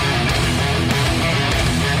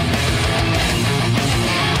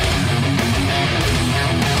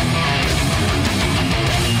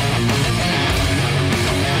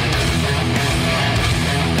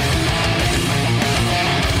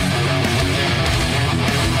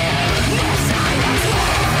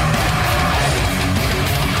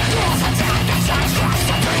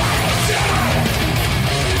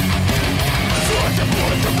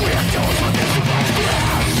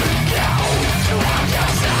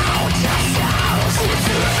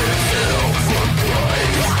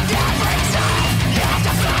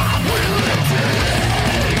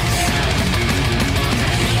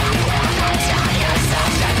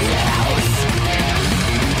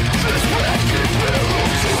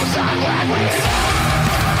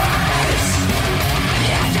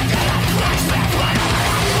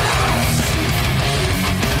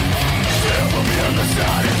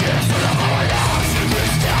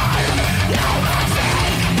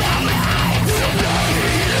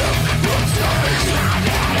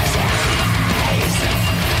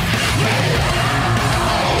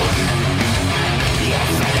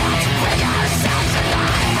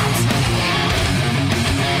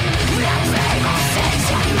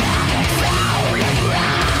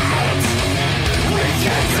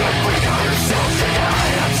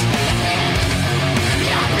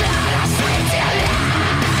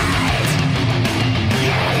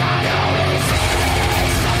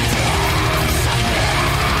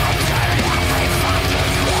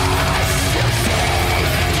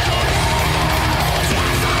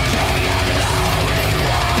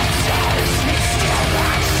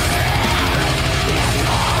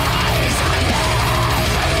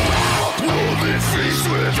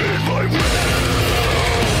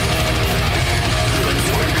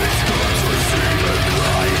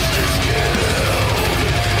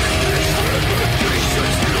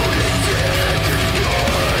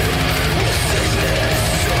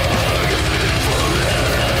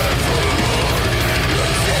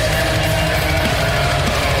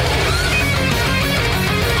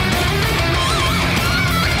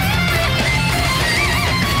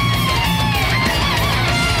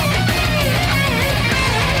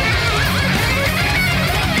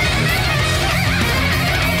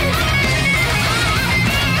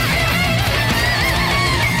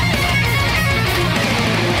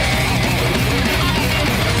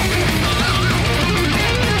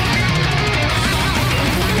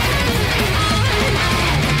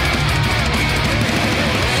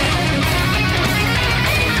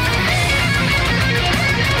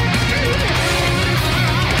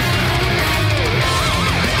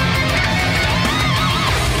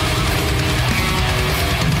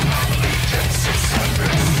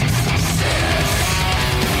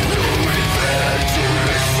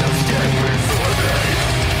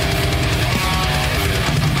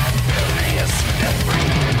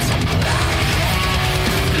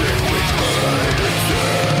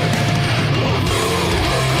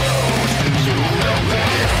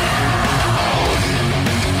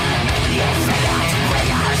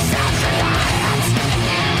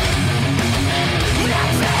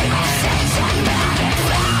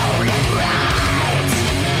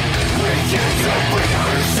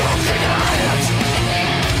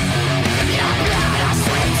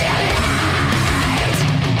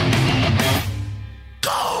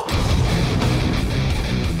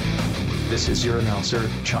 This is your announcer,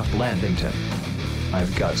 Chuck Landington.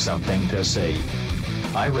 I've got something to say.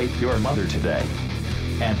 I raped your mother today.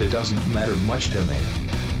 And it doesn't matter much to me.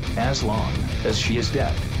 As long as she is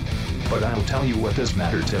dead. But I'll tell you what does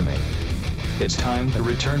matter to me. It's time to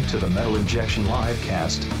return to the Metal Injection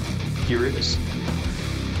livecast. Here it is.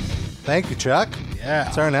 Thank you, Chuck. Yeah.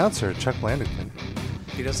 It's our announcer, Chuck Landington.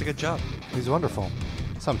 He does a good job. He's wonderful.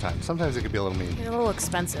 Sometimes. Sometimes it could be a little mean. You're a little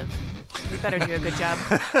expensive. You better do a good job.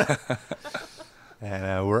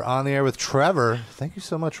 And we're on the air with Trevor. Thank you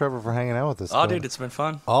so much, Trevor, for hanging out with us. Oh, dude, it's been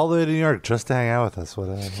fun. All the way to New York just to hang out with us. What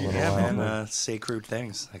a little Yeah, while. man. Say crude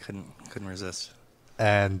things. I couldn't resist.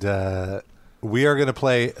 And we are going to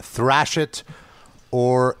play Thrash It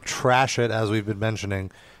or Trash It, as we've been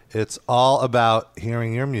mentioning. It's all about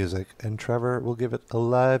hearing your music, and Trevor will give it a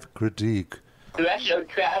live critique Thrash it or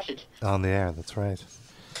trash it. on the air. That's right.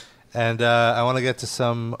 And I want to get to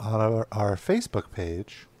some on our Facebook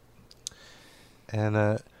page. And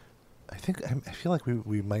I feel like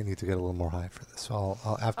we might need to get a little more high for this. So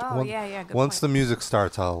I'll after good once point. the music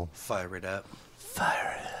starts, I'll fire it up.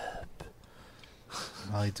 Fire it up.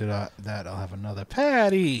 While you do that, I'll have another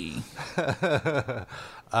patty.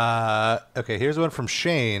 Okay, here's one from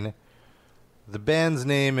Shane. The band's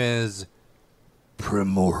name is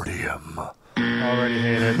Primordium. Already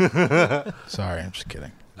hate it. Sorry, I'm just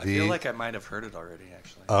kidding. I feel like I might have heard it already,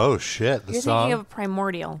 actually. Oh shit! The You're song. thinking of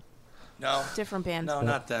Primordial. No. Different band. No,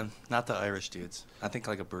 not them. Not the Irish dudes. I think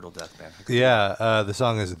like a brutal death band. Yeah, the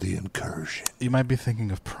song is The Incursion. You might be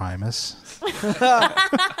thinking of Primus.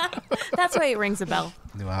 That's why it rings a bell.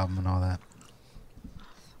 New album and all that.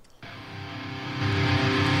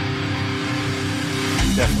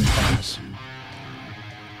 Definitely Primus.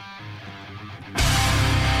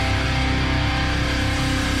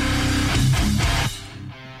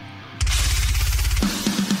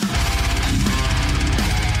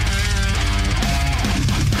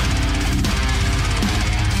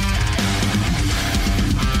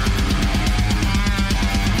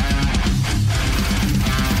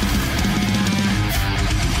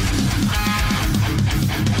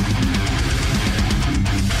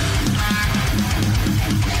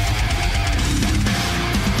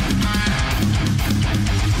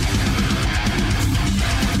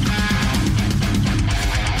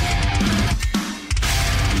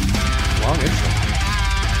 Long intro.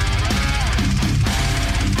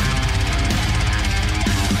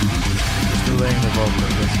 Just delaying the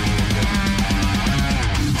vocals. That's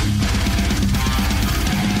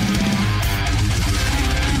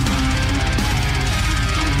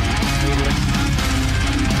really good.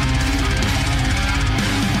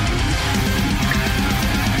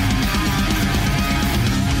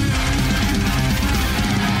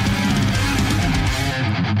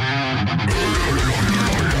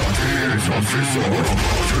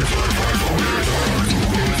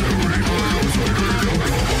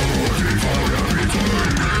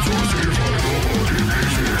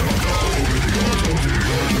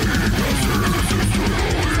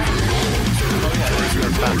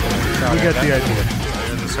 We get the idea.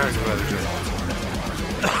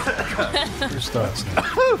 Your thoughts now.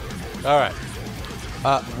 All right.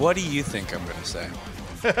 What do you think I'm going to say?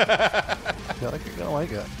 I feel like you're gonna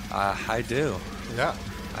like it. I do. Yeah.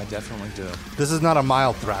 I definitely do. This is not a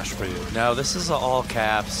mild thrash for you. No, this is an all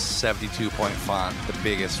caps 72-point font, the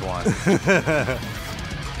biggest one.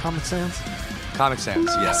 Comic Sans? Comic Sans,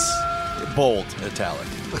 yes. Bold, italic.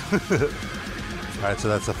 All right, so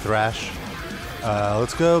that's a thrash.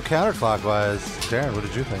 Let's go counterclockwise. Darren, what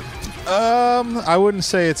did you think? I wouldn't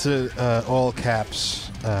say it's a all caps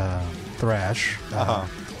thrash.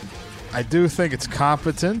 I do think it's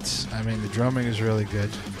competent. I mean, the drumming is really good.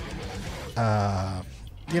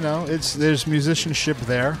 There's musicianship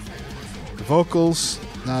there. The vocals,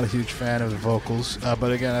 not a huge fan of the vocals,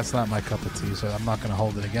 but again, that's not my cup of tea, so I'm not going to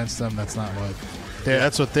hold it against them. That's not what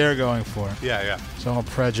that's what they're going for. Yeah. So I won't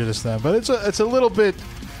prejudice them, but it's a little bit.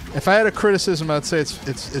 If I had a criticism, I'd say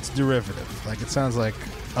it's derivative. Like it sounds like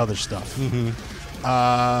other stuff. Mm-hmm.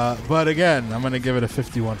 But again, I'm going to give it a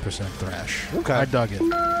 51% thrash. Okay. I dug it.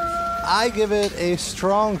 I give it a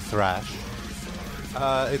strong thrash.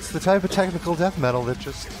 It's the type of technical death metal that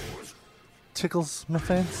just tickles my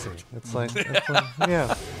fancy. It's like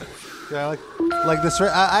yeah, like this.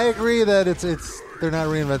 I agree that it's they're not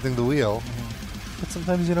reinventing the wheel, but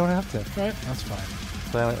sometimes you don't have to. Right, that's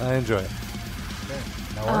fine. So I enjoy it.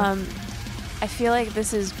 I feel like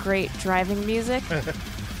this is great driving music.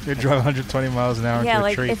 You drive 120 miles an hour Yeah, into a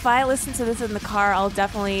like tree. if I listen to this in the car, I'll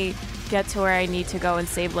definitely get to where I need to go and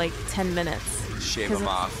save like 10 minutes. Shave 'Cause them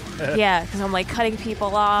off. Yeah, because I'm like cutting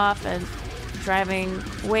people off and driving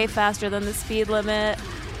way faster than the speed limit.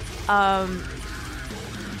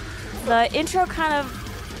 The intro kind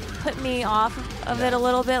of put me off of it a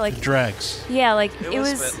little bit. Like It drags. Yeah, like It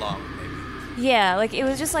was a bit long, maybe. Yeah, like it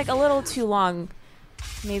was just like a little too long.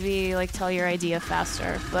 Maybe like tell your idea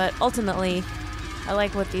faster. But ultimately, I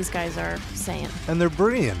like what these guys are saying. And they're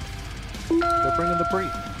brilliant. They're bringing the brie.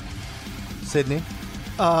 Sydney?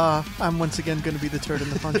 I'm once again going to be the turd in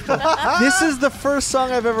the punch bowl. This is the first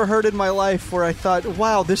song I've ever heard in my life where I thought,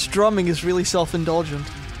 wow, this drumming is really self-indulgent.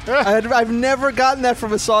 I've never gotten that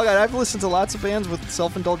from a song. I've listened to lots of bands with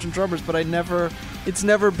self-indulgent drummers, but it's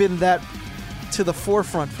never been that to the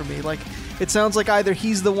forefront for me. Like, it sounds like either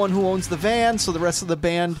he's the one who owns the van, so the rest of the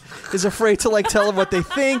band is afraid to like tell him what they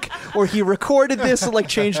think, or he recorded this and like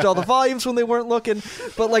changed all the volumes when they weren't looking.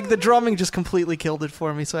 But like the drumming just completely killed it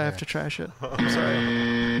for me, so I have to trash it. I'm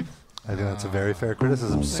sorry. I think that's a very fair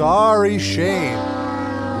criticism. Sorry, Shane.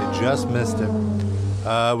 You just missed it.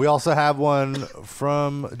 We also have one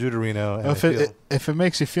from Deuterino. and If it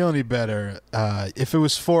makes you feel any better, if it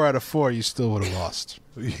was 4 out of 4, you still would have lost.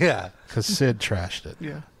 Yeah. Because Sid trashed it.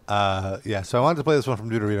 Yeah. So I wanted to play this one from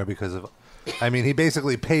Deuterino because of, I mean, he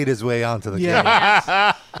basically paid his way onto the game.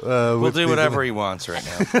 We'll do whatever he wants right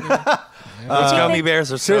now. Those gummy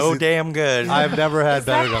bears are so seriously, damn good. I've never had Is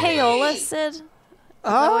that better gummy bears. payola, Sid? Is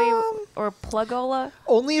that what you- or plugola?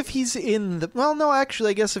 Only if he's in the. Well, no, actually,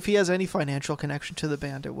 I guess if he has any financial connection to the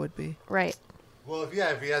band, it would be. Right. Well, if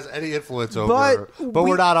he has any influence over, but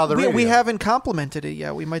we're not on the radio. We haven't complimented it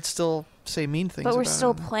yet. We might still say mean things. But we're about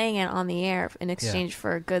still it. playing it on the air in exchange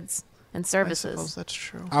for goods and services. I suppose that's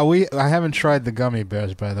true. I haven't tried the gummy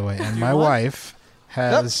bears, by the way, and my wife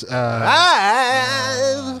has.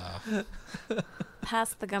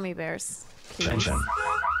 Pass the gummy bears. please. Attention.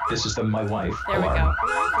 This is my wife. There we alarm.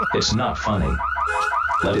 It's not funny.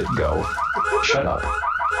 Let it go. Shut up.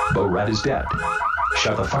 Bo Rat is dead.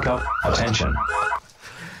 Shut the fuck up. Attention.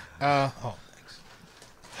 Thanks.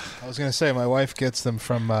 I was gonna say my wife gets them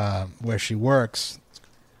from where she works,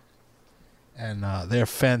 and they're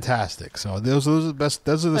fantastic. So those are the best.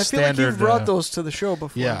 Those are the I feel standard. like you've brought those to the show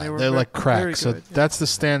before. Yeah, They were they're like crack. very So good. that's the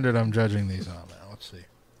standard I'm judging these on. Now let's see.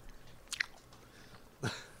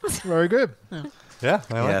 Very good. Yeah,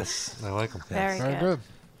 I like Yes. them. I like them. Very Very good. good.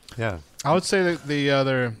 Yeah. I would say that the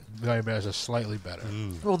other gummy bears are slightly better.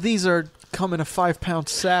 Well, these are come in a 5-pound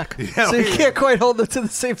sack, Yeah, so you we- can't quite hold them to the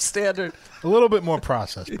same standard. A little bit more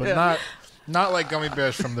processed, but Yeah. not like gummy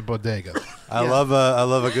bears from the bodega. I love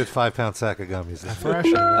a good 5-pound sack of gummies. Fresh.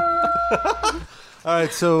 All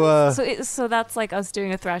right, so So that's like us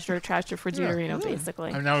doing a Thrasher or Trasher for Deuterino,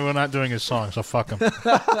 basically. And now we're not doing his song, so fuck him.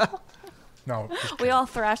 No. We all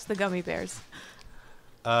thrash the gummy bears.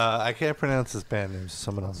 I can't pronounce this band name. So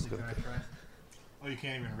someone else is going to. Oh, you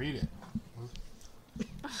can't even read it.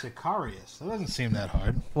 Sicarius. That doesn't seem that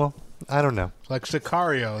hard. Well, I don't know. It's like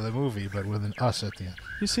Sicario, the movie, but with an us at the end.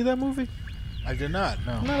 You see that movie? I did not.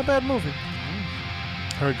 No. Not a bad movie.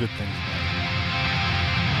 Heard good things.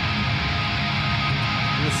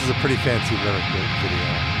 This is a pretty fancy lyric video.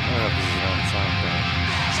 I don't know if this is on SoundCloud.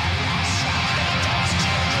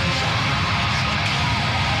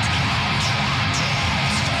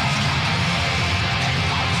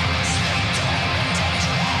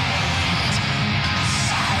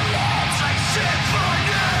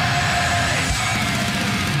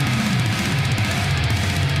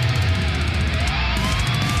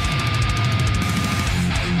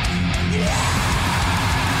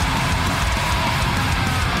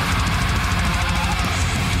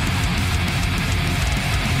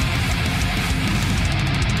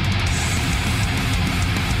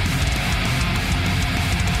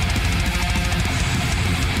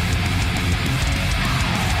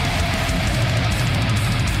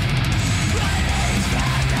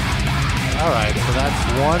 All right, so that's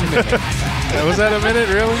 1 minute. Was that a minute,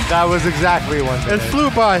 really? That was exactly 1 minute. It flew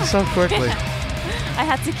by so quickly. I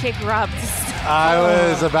had to kick Rob to stop. I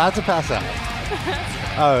was about to pass out.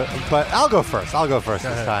 But I'll go first. I'll go first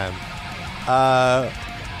this time.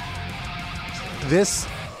 This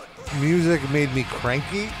music made me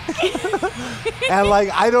cranky. And, like,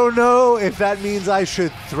 I don't know if that means I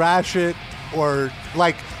should thrash it or,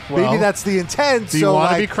 like, maybe Well, that's the intent. do you so,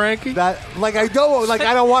 wanna like, be cranky? That, like, I don't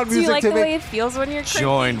want Do you music like to the make... way it feels when you're cranky?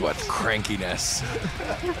 Joined with crankiness.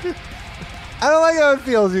 I don't like how it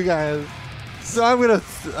feels, you guys. So I'm going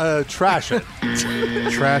to trash it.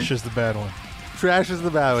 Trash is the bad one. Trash is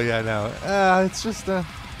the bad one, yeah, I know. It's just, I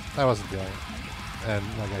wasn't feeling it. And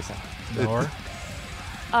like I said. Nor?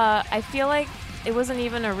 I feel like it wasn't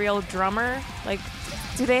even a real drummer. Like,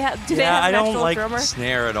 do they have I an don't actual like drummer? the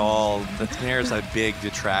snare at all. The snare is a big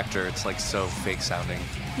detractor. It's like so fake sounding.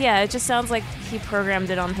 Yeah, it just sounds like he programmed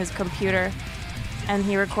it on his computer and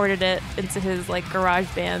he recorded it into his like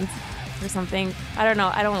garage band or something. I don't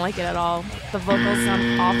know. I don't like it at all. The vocals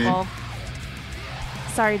sound awful.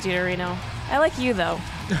 Sorry, Deuterino. I like you though.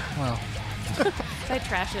 Well. I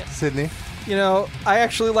trash it. Sydney? You know, I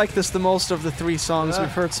actually like this the most of the 3 songs we've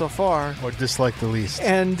heard so far. Or dislike the least.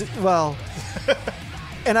 And, well...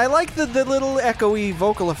 and I like the little echoey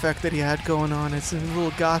vocal effect that he had going on. It's a little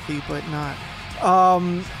gothy, but not.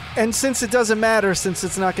 And since it doesn't matter, since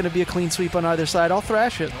it's not going to be a clean sweep on either side, I'll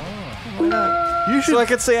thrash it. Why not? You should, so I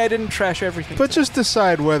could say I didn't trash everything. but just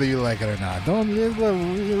decide whether you like it or not. Don't.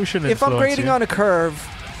 We shouldn't. If I'm influence grading you. on a curve,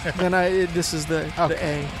 then this is the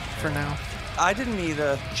A for now. I didn't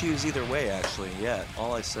choose either way, actually, yet.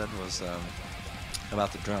 All I said was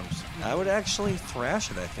about the drums. I would actually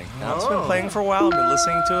thrash it, I think. Now, it's been playing for a while. I've been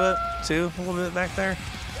listening to it, too, a little bit back there.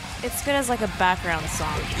 It's good as like a background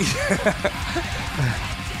song.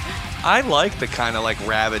 I like the kind of like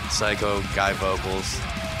rabid psycho guy vocals.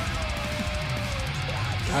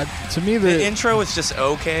 To me, The intro was just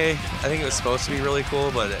okay. I think it was supposed to be really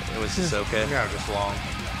cool, but it was just okay. Yeah, just long.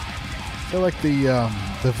 I feel like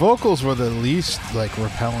the vocals were the least like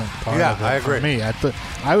repellent part Yeah, of it I for agree. me.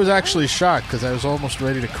 I was actually shocked because I was almost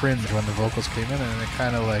ready to cringe when the vocals came in, and then it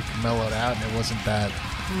kind of like mellowed out, and it wasn't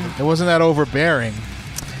that overbearing.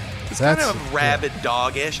 It's kind of rabid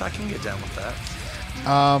dog-ish. I can get down with that.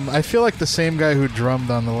 I feel like the same guy who drummed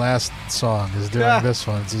on the last song is doing this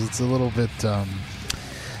one. It's a little bit.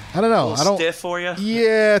 I don't know. A little stiff for you?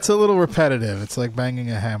 Yeah, it's a little repetitive. It's like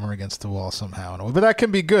banging a hammer against the wall somehow. But that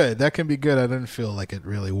can be good. That can be good. I didn't feel like it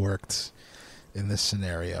really worked in this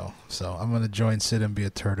scenario. So I'm going to join Sid and be a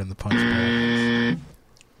turd in the punch bowl.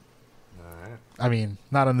 All right. I mean,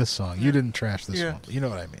 not on this song. You didn't trash this Yeah. one. But you know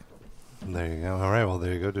what I mean. There you go. All right. Well,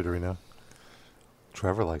 there you go, Deuterino.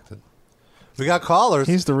 Trevor liked it. We got callers.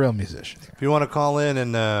 He's the real musician. If you want to call in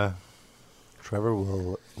and Trevor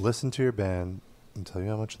will listen to your band and tell you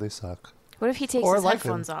how much they suck. What if he takes Or his like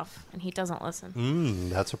headphones off and he doesn't listen?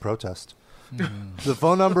 That's a protest. The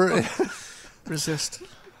phone number Resist.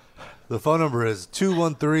 The phone number is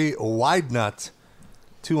 213-WIDE-NUT.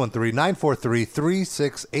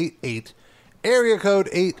 213-943-3688. Area code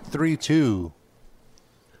 832.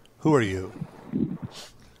 Who are you?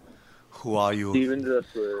 Who are you? Steven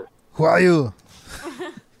Dressler. Who are you?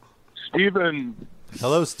 Steven.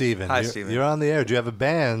 Hello, Steven. Hi, You're- Steven. You're on the air. Do you have a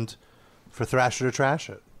band for Thrash It or Trash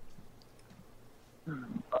It?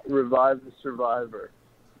 Revive the Survivor.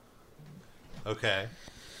 Okay.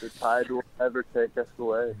 The tide will never take us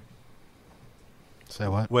away. Say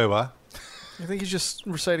what? Wait, what? I think he's just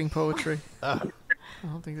reciting poetry. I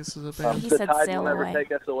don't think this is a band. The tide will never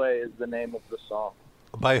take us away is the name of the song.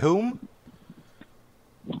 By whom?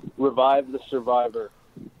 Revive the Survivor.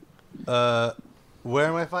 Where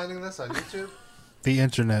am I finding this? On YouTube? The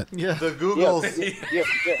internet. Yeah. The Googles.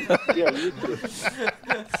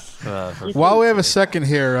 YouTube. While we have a second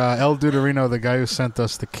here, El Deuterino, the guy who sent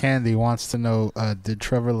us the candy, wants to know, did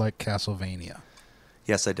Trevor like Castlevania?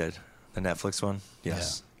 Yes, I did. The Netflix one?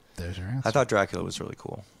 Yes. There's your answer. I thought Dracula was really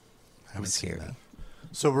cool. I haven't seen that.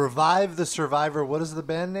 So Revive the Survivor, what is the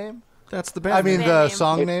band name? That's the band I mean name. the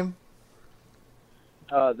song name?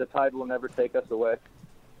 The tide will never take us away.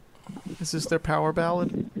 Is this their power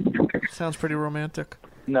ballad? Sounds pretty romantic.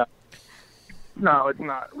 No. No, it's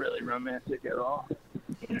not really romantic at all.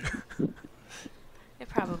 It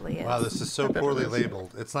probably is. Wow, this is so poorly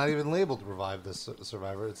labeled. It's not even labeled Revive the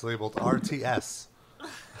Survivor. It's labeled RTS.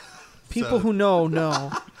 People who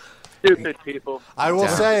know. Stupid people. I will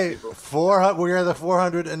Down. say, we are the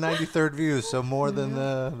 493rd views, so more than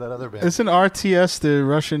that other band. Isn't RTS the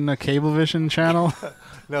Russian Cablevision channel?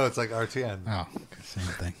 No, it's like RTN. Oh, same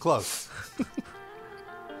thing. Close.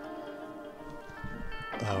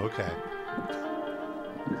 Oh, okay.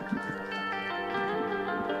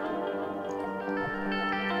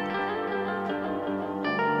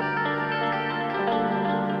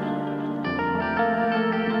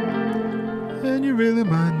 And you really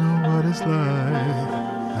might know what it's like.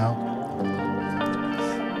 No.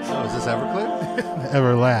 Oh, is this Everclear?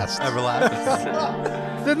 Everlast.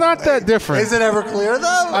 Everlast. They're not that different. Is it Everclear,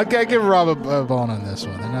 though? I give Rob a bone on this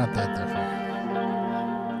one. They're not that different.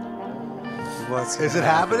 Is it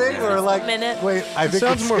happening? Or like, minute. wait, I It think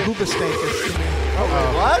sounds it's more hoobastankish to me.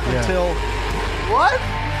 what? Yeah. Until What?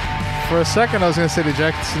 For a second, I was going to say, did you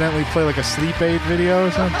accidentally play like a sleep aid video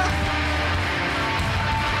or something?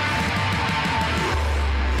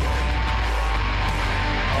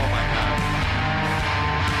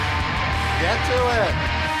 Get to it.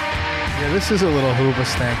 Yeah, this is a little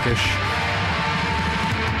hoobastankish.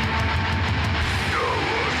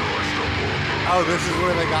 Oh, this is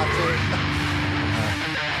where they got to it.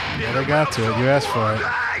 Yeah, they got to it. You asked for it.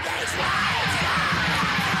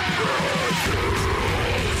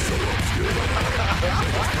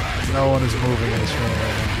 No one is moving in this room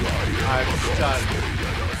right now. I'm done.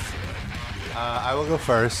 I will go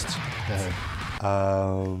first. Okay.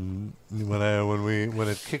 When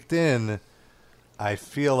it kicked in, I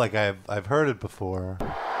feel like I've heard it before.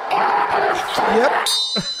 Yep.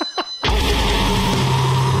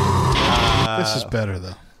 This is better,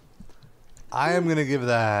 though. I am going to give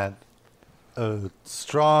that a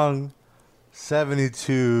strong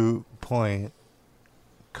 72 point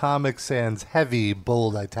Comic Sans heavy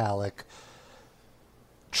bold italic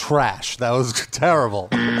trash. That was terrible.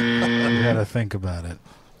 You got to think about it.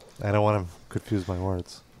 I don't want to confuse my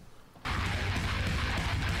words.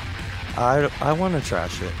 I want to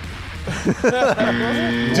trash it.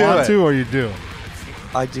 You want to or you do?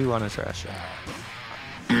 I do want to trash it.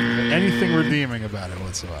 Anything redeeming about it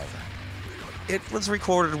whatsoever? It was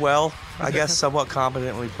recorded well. I guess somewhat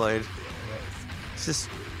competently played. It's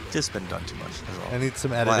just been done too much. That's all. I need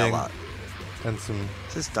some By editing a lot. and some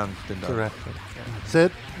Just been done. correction.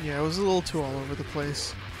 Sid? Yeah, it was a little too all over the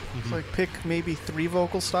place. It's like pick maybe 3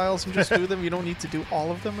 vocal styles and just do them. You don't need to do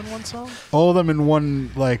all of them in one song. All of them in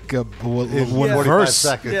one one 45 verse.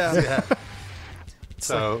 seconds. Yeah.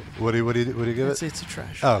 So, what do you give it? It's a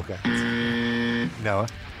trash. Oh, okay. Noah?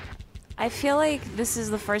 I feel like this is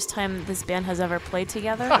the first time this band has ever played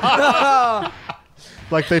together.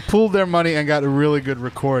 Like they pooled their money and got a really good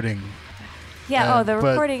recording. Yeah. The but,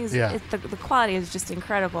 recordings, yeah. the quality is just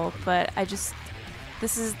incredible. But this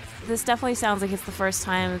definitely sounds like it's the first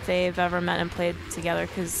time they've ever met and played together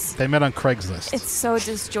because They met on Craigslist. it's so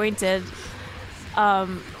disjointed.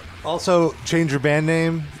 Also, change your band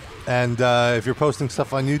name, and if you're posting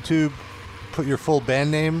stuff on YouTube, put your full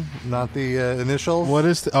band name, not the initials. What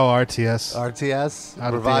is RTS? RTS.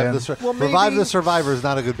 Out of Revive the the, Well, Revive maybe- the Survivor is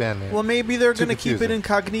not a good band name. Well, maybe they're Too going to keep it confusing.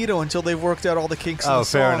 incognito until they've worked out all the kinks in the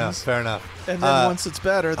songs. fair enough. Fair enough. And then once it's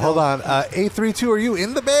better, hold they'll- on. 832, are you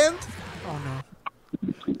in the band? Oh no.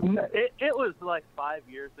 It was like 5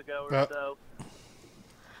 years ago or so.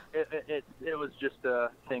 It was just a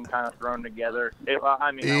thing kind of thrown together. Wait, hold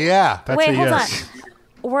on.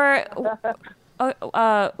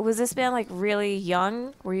 Was this band like really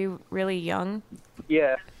young? Were you really young?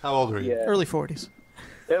 Yeah. How old were you? Yeah. Early 40s.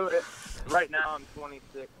 Right now I'm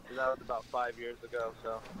 26. So that was about 5 years ago.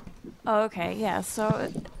 So. Oh, okay. Yeah.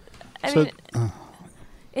 So, I So- mean,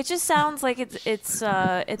 it just sounds like it's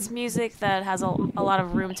music that has a lot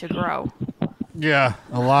of room to grow. Yeah,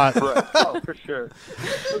 a lot. Oh, for sure.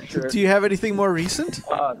 For sure. Do you have anything more recent?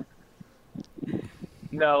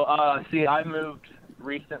 No. See, I moved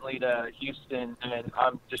recently to Houston, and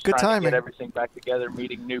I'm just Good trying to timing. get everything back together,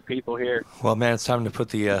 meeting new people here. Well, man, it's time to put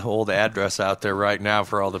the old address out there right now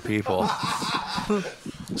for all the people.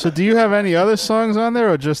 So do you have any other songs on there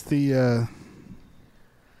or just the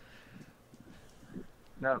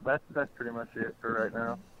No, that's pretty much it for right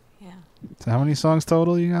now. so how many songs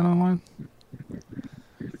total you got online?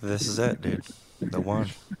 This is it, dude. The one.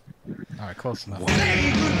 All right, close enough.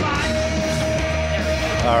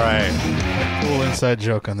 All right. Cool inside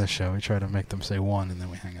joke on this show. We try to make them say one and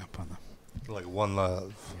then we hang up on them. Like one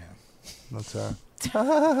love. Yeah. That's all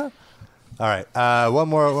right. One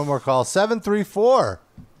more call. 734.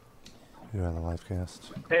 You're on the live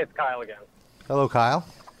cast. Hey, it's Kyle again. Hello, Kyle.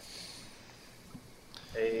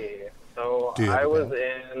 Hey, so Do you have I a was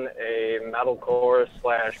in a metalcore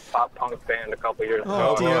 / pop punk band a couple years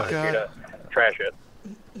ago. Oh, dear I wanted you God. to trash it.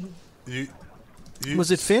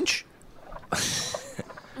 Was it Finch?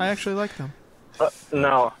 I actually like them.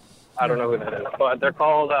 No, I don't know who that is, but they're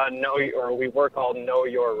called we were called Know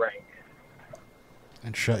Your Rank.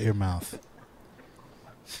 And shut your mouth.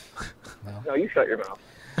 No, you shut your mouth.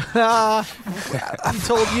 I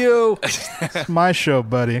told you. It's my show,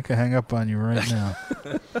 buddy. I can hang up on you right now.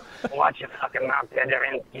 Watch your fucking mouth,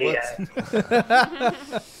 Benjamin. Yeah.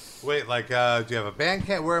 Wait, like, do you have a band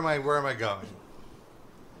camp? Where am I going?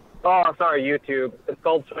 Oh, sorry, YouTube. It's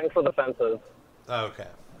called Swing for the Fences. Oh, okay.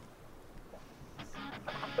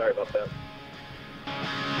 Sorry about that.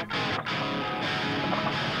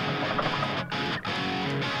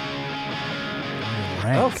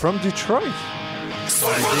 Oh, from Detroit.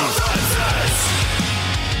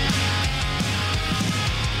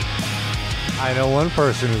 I know one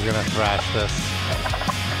person who's going to thrash this,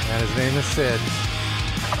 and his name is Sid.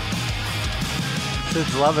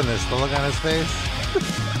 Sid's loving this. The look on his face.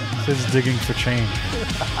 Sid's digging for change.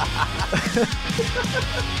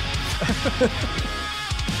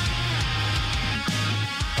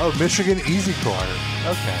 Oh, Michigan Easy Corner.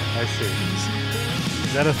 Okay, I see.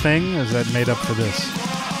 Is that a thing or is that made up for this?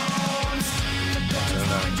 I don't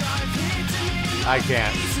know. I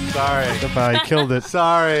can't. Sorry. Goodbye. You killed it.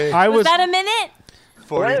 Sorry. Was that a minute?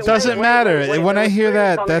 It doesn't matter. When I hear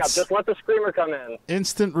that, Coming up. that's Just let the screamer come in.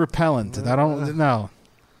 instant repellent. I don't know.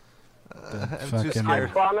 I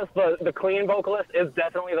promise the clean vocalist is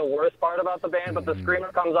definitely the worst part about the band, but the screamer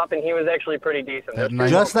comes up and he was actually pretty decent.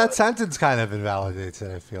 Just that sentence kind of invalidates it,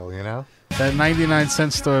 I feel, you know? That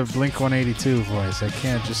 99-cent store Blink 182 voice. I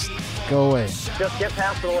can't just go away. Just get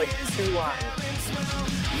past the like 2 lines.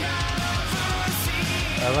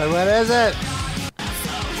 I'm like, what is it?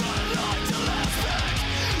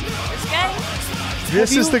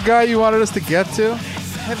 This is the guy you wanted us to get to?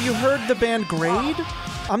 Have you heard the band Grade?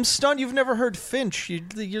 I'm stunned you've never heard Finch.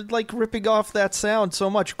 You're like ripping off that sound so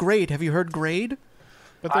much. Grade. Have you heard Grade?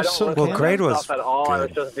 But I don't listen to Grade that was stuff at all. I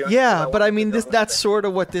was just doing Yeah, but I mean, that's sort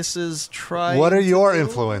of what this is trying. What are to your do.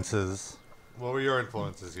 influences? What were your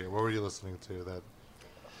influences here? What were you listening to? That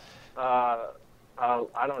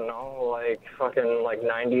I don't know, like fucking like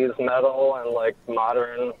 90s metal and like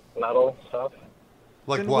modern metal stuff.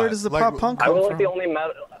 Like Then what? where does the Like- pop punk I come was from? like the only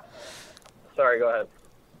metal. Sorry, go ahead.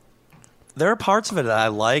 There are parts of it that I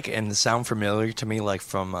like and sound familiar to me, like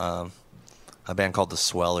from a band called the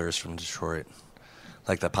Swellers from Detroit.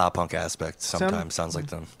 Like the pop punk aspect sometimes sounds like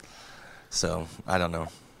them. So I don't know.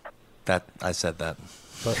 That I said that.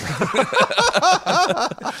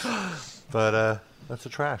 But that's a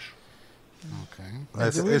trash. Okay.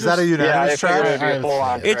 Is that a unanimous trash?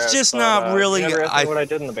 It's just not really. you never asked me I what I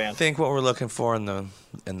did in the band. think what we're looking for in the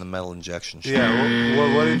metal injection. Show.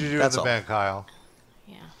 Yeah. What did you do That's in the all. band, Kyle?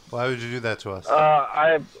 Yeah. Why would you do that to us?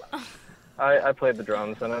 I played the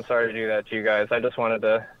drums, and I'm sorry to do that to you guys. I just wanted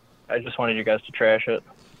you guys to trash it.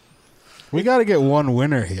 We got to get one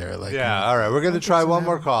winner here. Like, yeah. All right. We're gonna try one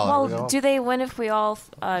more caller. Well, do they win if we all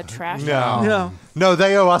trash? No,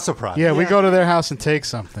 they owe us a prize. Yeah, we go to their house and take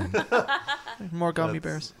something. More gummy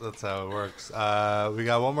bears. That's how it works. We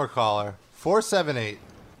got one more caller. 478.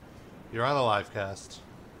 You're on the live cast.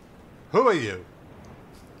 Who are you?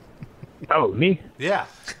 Oh, me? Yeah.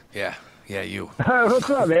 Yeah, you. What's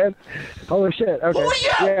up, man? Holy shit. Okay.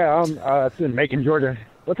 Yeah, it's in Macon, Georgia.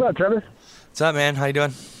 What's up, Trevor? What's up, man? How you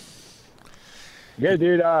doing? Good,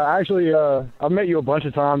 dude. Actually, I've met you a bunch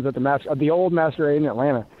of times at the old Masquerade in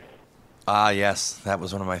Atlanta. Yes, that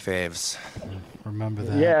was one of my faves. Remember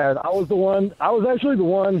that? Yeah, I was actually the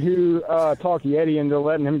one who talked Yeti into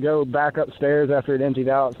letting him go back upstairs after it emptied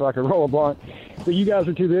out so I could roll a blunt. But you guys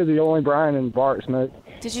were too busy. Only Brian and Bart smoked.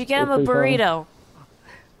 Did you get him a burrito?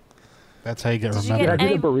 That's how you get Did you remembered. get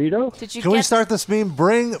any- burrito? Did you Can we start this meme?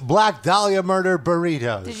 Bring Black Dahlia Murder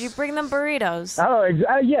burritos. Did you bring them burritos? Oh,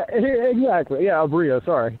 yeah, exactly. Yeah, a burrito.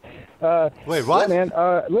 Sorry. Wait, what? Yeah, man.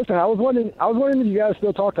 Listen, I was wondering if you guys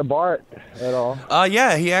still talk to Bart at all.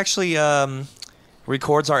 Yeah, he actually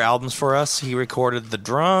records our albums for us. He recorded the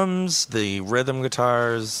drums, the rhythm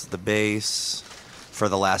guitars, the bass for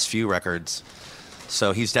the last few records.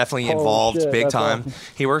 So he's definitely Holy involved shit, big that's time. awesome.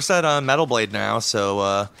 He works at Metal Blade now,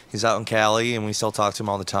 so he's out in Cali, and we still talk to him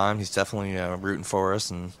all the time. He's definitely rooting for us,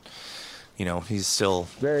 and he's still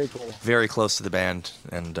very cool, very close to the band,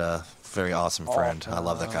 and very awesome friend. I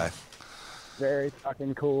love that guy. Very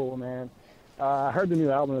fucking cool, man. I heard the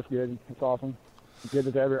new album is good. It's awesome. Good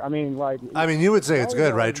as ever. I mean, you would say it's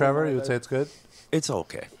good, right, Trevor? You would say it's good? It's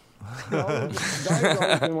okay. Dark's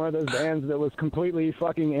always been one of those bands that was completely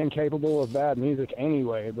fucking incapable of bad music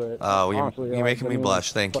anyway. But honestly, you're making me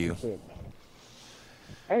blush. Thank you.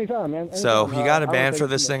 Anytime, man. So Anytime. you got a I don't band think for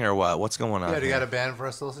this you- thing or what? What's going on? Yeah, do you here? got a band for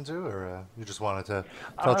us to listen to, or you just wanted to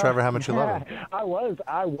tell Trevor how much you love him? I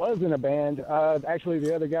was in a band. Actually,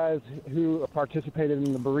 the other guys who participated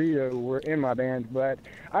in the burrito were in my band, but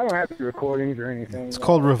I don't have to do recordings or anything. It's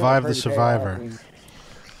called Revive the Crazy Survivor. chaos,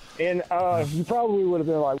 and you probably would have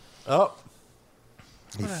been like, oh,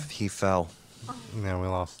 he fell. Yeah, we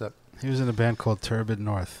lost it. He was in a band called Turbid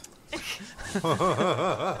North.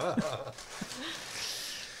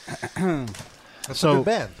 That's a good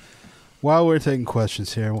band. While we're taking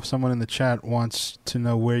questions here, someone in the chat wants to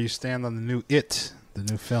know where you stand on the new It, the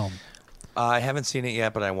new film. I haven't seen it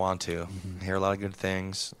yet, but I want to. Mm-hmm. I hear a lot of good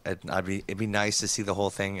things. It'd be nice to see the whole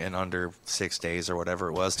thing in under 6 days or whatever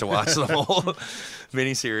it was to watch the whole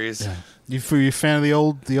miniseries. Yeah. You a fan of the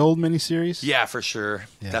old miniseries? Yeah, for sure.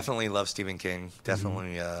 Yeah. Definitely love Stephen King.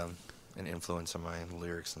 Definitely an influence on my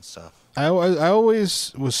lyrics and stuff. I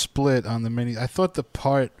always was split on the mini. I thought the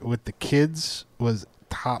part with the kids was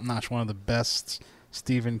top notch, one of the best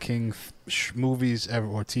Stephen King movies ever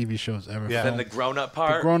or TV shows ever. Yeah. Then the grown-up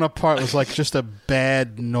part? The grown-up part was like just a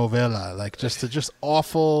bad novella, like just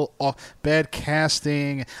awful, bad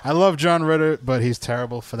casting. I love John Ritter, but he's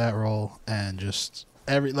terrible for that role, and just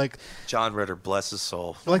John Ritter, bless his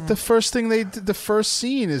soul. like the first thing they did, the first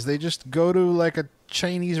scene is they just go to like a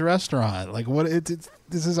Chinese restaurant. Like what?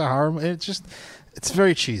 This is a horror. It's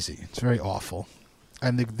very cheesy. It's very awful.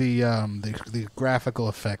 And the graphical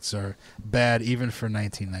effects are bad even for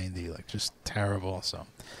 1990, like just terrible. So,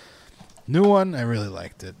 new one, I really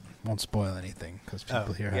liked it. Won't spoil anything because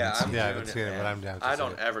people here haven't seen it. I haven't seen it, but I'm down to I see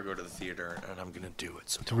don't it. ever go to the theater, and I'm gonna do it.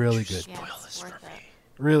 So It's don't really you good. Spoil this for me.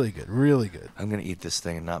 Really good, really good. I'm gonna eat this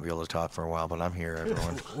thing and not be able to talk for a while, but I'm here,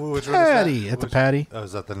 everyone. Which one Patty is that? at the Patty. Oh,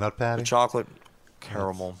 is that the Nut Patty? The chocolate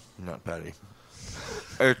caramel nut patty.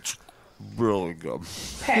 It's really good.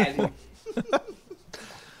 Patty.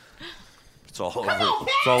 It's all over.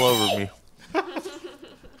 It's all over me.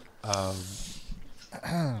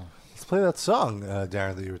 Let's play that song,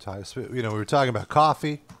 Darren, that you were talking. We were talking about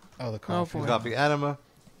coffee. Oh, the coffee. The coffee enema.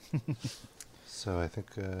 So I think.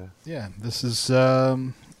 Yeah, this is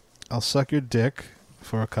I'll Suck Your Dick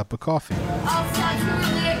for a cup of coffee.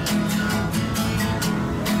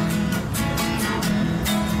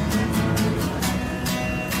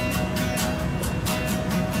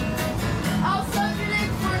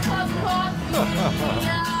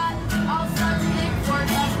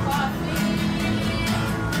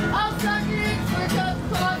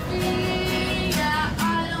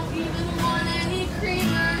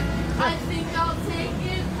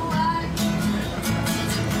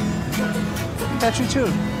 Catchy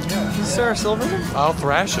tune. Sarah Silverman? I'll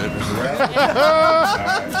thrash it.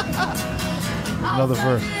 Another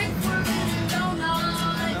verse.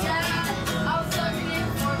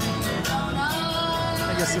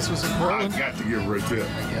 I guess this was in Portland. I got to give her a tip.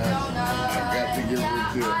 I got to give her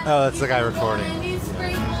a tip. Oh, that's the guy recording.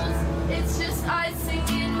 It's just icing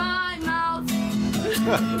in my mouth.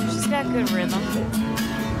 She's got good rhythm.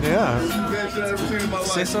 Yeah.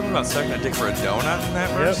 Say something about sucking a dick for a donut in that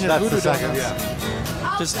verse? Yep, that's the second.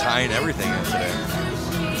 Yeah. Just tying everything in today.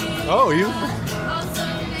 Oh, you.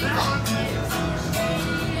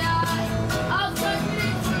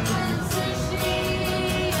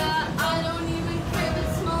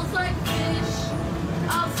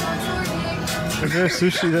 Is there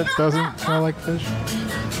sushi that doesn't smell like fish?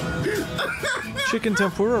 Chicken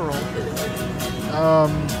tempura roll.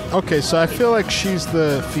 Okay, so I feel like she's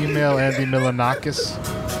the female Andy Milonakis,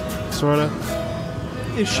 sort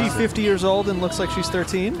of. Is she 50 years old and looks like she's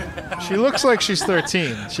 13? She looks like she's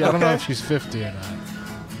 13. I don't know if she's 50 or not.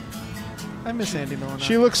 I miss Andy Milonakis.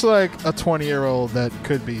 She looks like a 20-year-old that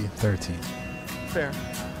could be 13. Fair.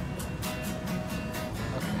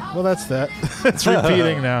 Well, that's that. It's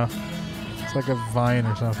repeating now. It's like a vine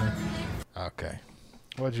or something. Okay.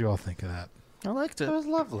 What'd you all think of that? I liked it. It was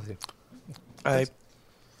lovely. I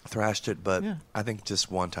thrashed it, but Yeah. I think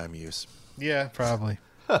just one-time use. Yeah, probably.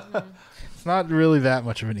 It's not really that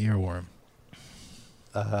much of an earworm.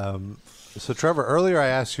 So, Trevor, earlier I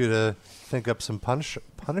asked you to think up some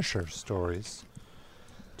Punisher stories.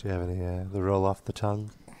 Do you have any that roll off the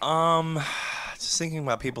tongue? Just thinking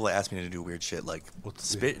about people that ask me to do weird shit, like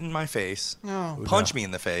spit in my face, No. punch me in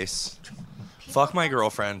the face, fuck my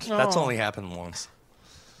girlfriend. That's No. only happened once.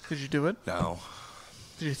 Did you do it? No.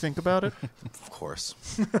 Did you think about it? Of course.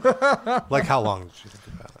 Like, how long did you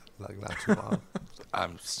think about it? Like, not too long.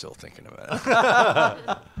 I'm still thinking about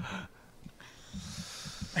it.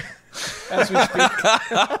 As we speak.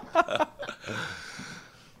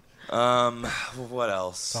 What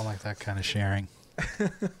else? Don't like that kind of sharing.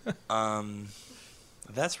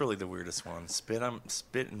 That's really the weirdest one. Spit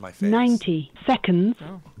in my face. 90 seconds.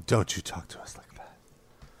 Don't you talk to us like that.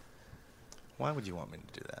 Why would you want me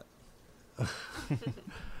to do that?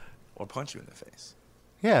 Or punch you in the face?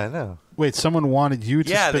 Yeah, I know. Wait, someone wanted you to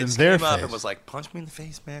Yeah, spit they in their came up face. and was like, punch me in the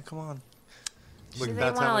face, man. Come on. Do they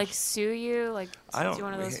want to like sue you? Like, I don't. do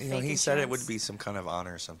one of those You know, fake he said it insurance? would be some kind of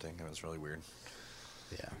honor or something. It was really weird.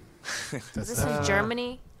 Yeah. Is this in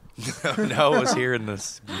Germany? No, it was here in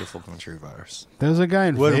this beautiful country of ours. There's a guy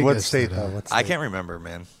in Vegas. What state, that, though? What I state? can't remember,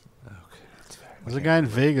 man. There's a guy in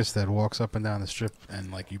Vegas that walks up and down the strip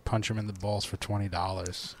and like you punch him in the balls for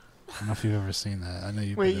 $20. I don't know if you've ever seen that. I know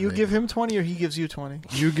you. Wait, you give him 20 or he gives you 20?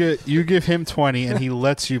 You give him 20 and he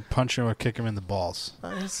lets you punch him or kick him in the balls.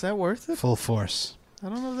 Is that worth it? Full force. I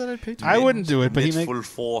don't know that I'd pay. I wouldn't do it, but he full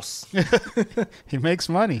force. he makes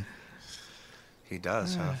money. He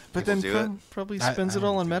does, huh? But People then do it. probably spends it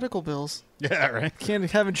all on medical bills. Yeah, right. Can't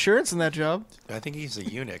have insurance in that job. I think he's a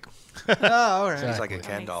eunuch. Oh, all right. He's like a That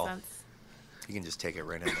Ken makes doll. sense. You can just take it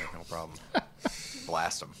right in there, no problem.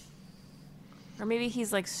 Blast him. Or maybe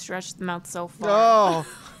he's like stretched them out so far.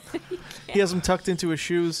 Oh. He has them tucked into his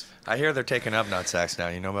shoes. I hear they're taking up nutsacks now.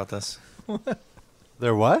 You know about this?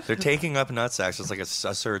 They're what? They're taking up nutsacks. It's like a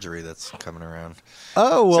surgery that's coming around.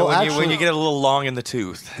 Oh, well, so when actually, you get a little long in the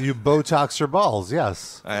tooth, you Botox your balls,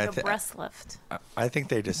 yes. Like a breast lift I think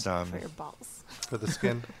they just for your balls. For the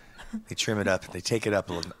skin. they trim it up. They take it up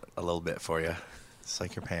a little bit for you. It's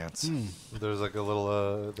like your pants. There's like a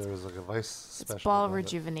little, there's like a Vice special. It's ball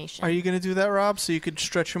rejuvenation. Are you going to do that, Rob, so you could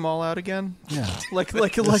stretch them all out again? Yeah. like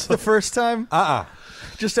the first time?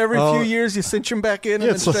 Just every few years you cinch them back in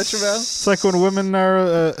and then stretch them out? It's like when women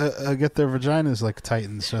are get their vaginas like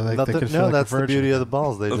tightened, so they can feel like that's a the virgin. beauty of the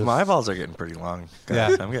balls. They just, My balls are getting pretty long. Yeah.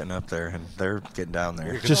 Guys. I'm getting up there, and they're getting down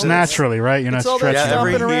there. Just naturally, right? You're not It's all that stretching.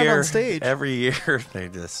 stomping every around year, on stage. Every year they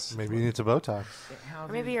just. Maybe you need to Botox. Or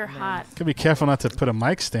maybe you're hot. Gotta be careful not to put a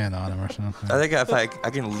mic stand on him or something. I think if I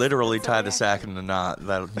can literally tie the sack in the knot,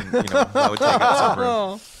 that would take up some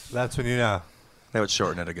room. That's when you know. That would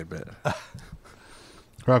shorten it a good bit.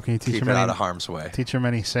 Rob, can you teach keep him it any, out of harm's way. Teach him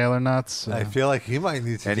any sailor knots? I feel like he might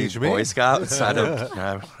need to Any teach me. Boy Scouts? I don't.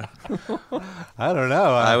 I don't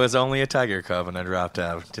know. I was only a tiger cub and I dropped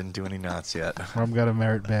out. Didn't do any knots yet. Rob got a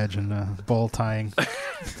merit badge in ball tying.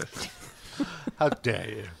 How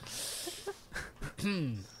dare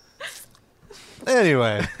you?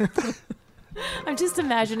 Anyway. I'm just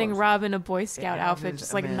imagining Rob in a Boy Scout outfit,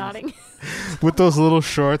 just like nodding. With those little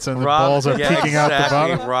shorts and the balls are peeking out the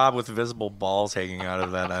bottom. Rob with visible balls hanging out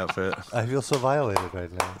of that outfit. I feel so violated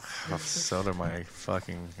right now. Oh, so do my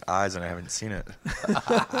fucking eyes, and I haven't seen it.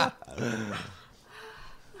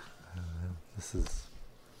 This is.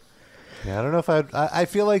 Yeah, I don't know if I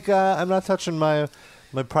feel like I'm not touching my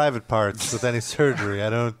private parts with any surgery. I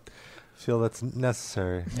don't feel that's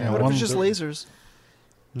necessary. Yeah, what if it's just lasers?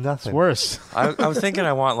 Nothing. It's worse. I was thinking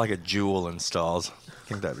I want like a jewel installed. I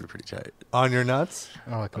think that'd be pretty tight. On your nuts?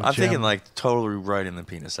 Oh, like a I'm gem. thinking like totally right in the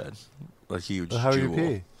penis head. A huge How jewel. would you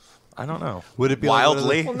pee? I don't know. Would it be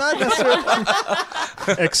wildly? Like well, not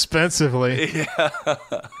necessarily. Expensively. Yeah.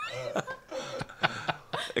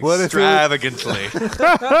 What if it Extravagantly.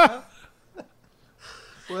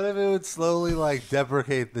 What if it would slowly like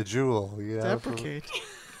deprecate the jewel? You know, Deprecate.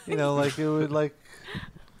 You know, like it would like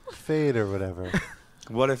fade or whatever.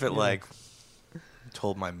 What if it like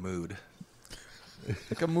told my mood?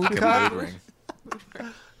 Like a mood Like card? a mood ring.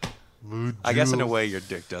 Mood I guess in a jewel. way your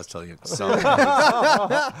dick does tell you something.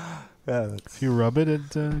 If you rub it, it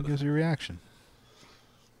gives you a reaction.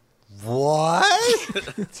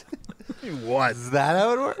 What? What? Is that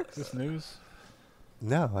how it works? This news?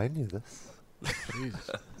 No, I knew this. Jesus.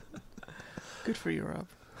 Good for you, Rob.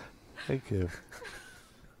 Thank you.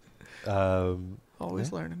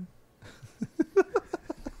 Always learning.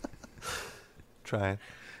 I'm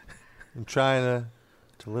trying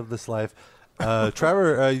to live this life.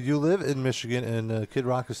 Trevor, you live in Michigan, and Kid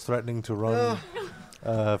Rock is threatening to run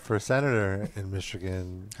for senator in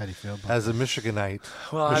Michigan. How do you feel about as a Michiganite?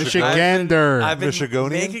 Well, Michigander. I've been Michigonian?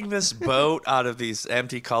 making this boat out of these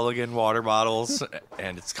empty Culligan water bottles,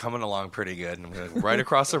 and it's coming along pretty good. And I'm going to right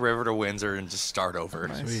across the river to Windsor and just start over.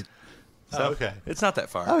 Sweet. So okay. It's not that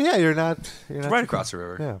far. Oh yeah, you're not It's right across the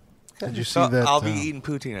river. Yeah. Did you see So that? I'll be eating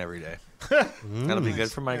poutine every day. That'll be good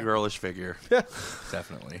for my girlish figure.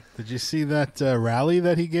 Definitely. Did you see that rally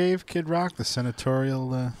that he gave, Kid Rock, the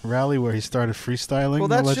senatorial rally where he started freestyling? Well,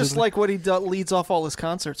 that's allegedly? just like what he leads off all his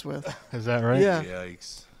concerts with. Is that right? Yeah.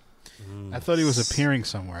 Yikes. I thought he was appearing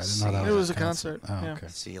somewhere. I didn't know that It was was a concert. Oh, Yeah. okay.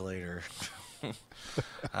 See you later.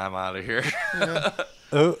 I'm out of here.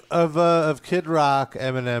 Of Kid Rock,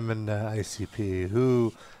 Eminem, and ICP,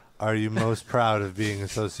 who are you most proud of being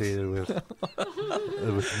associated with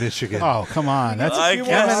Michigan? Oh, come on. That's I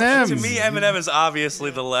guess Eminem. to me, Eminem is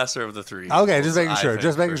obviously the lesser of the three. Okay, just making I sure. think,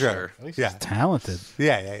 Just making for sure. At least Yeah. he's talented.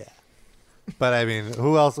 Yeah. But I mean,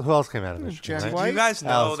 who else came out of Michigan? Jack right? White? Do you guys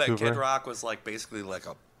know Alice that Cooper. Kid Rock was like basically like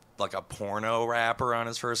a porno rapper on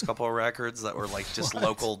his first couple of records that were like just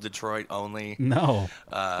local Detroit only? No.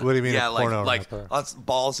 What do you mean Yeah, a porno like rapper?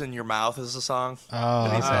 "Balls in Your Mouth" is a song. Oh,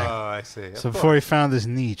 that he sang. I see. So before he found his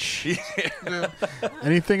niche.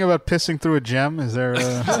 Anything about pissing through a gem? Is there is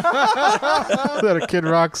that a Kid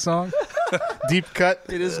Rock song? Deep cut?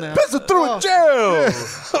 It is now. Pissing through a jail.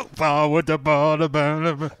 Ball with the ball,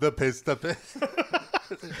 the piss.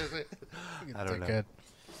 I don't know. Good.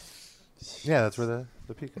 Yeah, that's where the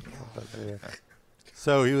peak is. Yeah.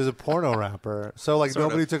 So he was a porno rapper. So like Sort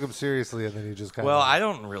nobody of. took him seriously, and then he just kind Well, of. I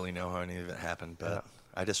don't really know how any of it happened, but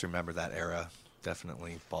I just remember that era.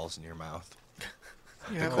 Definitely "Balls in Your Mouth."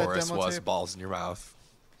 You The have that chorus demo was tape? "Balls in Your Mouth."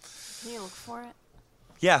 Can you look for it?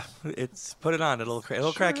 Yeah, put it on. It'll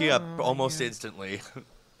crack you up almost instantly.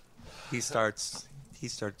 He starts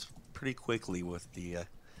pretty quickly with the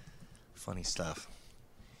funny stuff.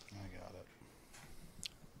 I got it.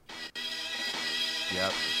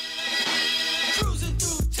 Yep. Cruising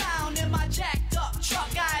through town in my jacked up truck,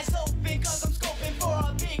 eyes open 'cause I'm scoping for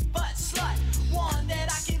a big butt slut, one that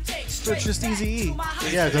I can take So it's just Eazy-E.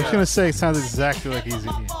 Yeah, I was going to say it sounds exactly like Easy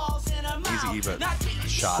E. Easy, but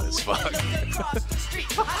shot as fuck. It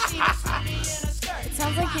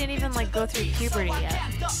sounds like he didn't even like go through puberty yet.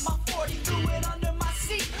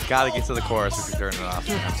 Gotta get to the chorus if you turn it off.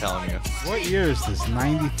 I'm telling you. What year is this?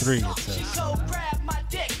 93, it says.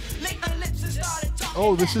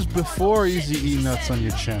 Oh, this is before Easy E Nuts on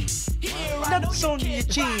Your Chin. Nuts on your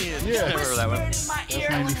chin. Yeah. I remember that one. That's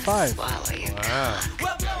 95. Wow.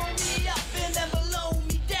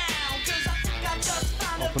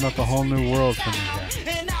 Open up a whole new world for me here.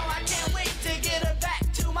 And now I can't wait to get her back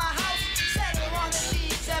to my house. Set her on the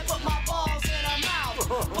knees and put my balls in her mouth.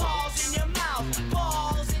 Balls in your mouth.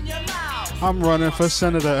 Balls in your mouth. I'm running for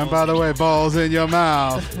senator, and by the way, balls in your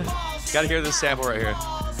mouth. Gotta hear this sample right here.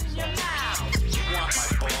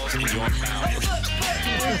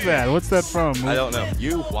 What's that? What's that from? I don't know.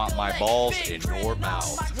 You want my balls in your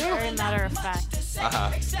mouth. Very matter of fact.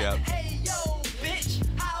 Yep.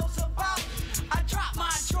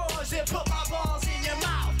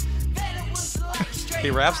 He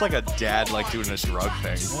raps like a dad, like doing a drug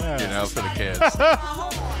thing, you know, for the kids.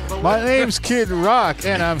 My name's Kid Rock,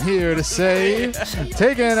 and I'm here to say,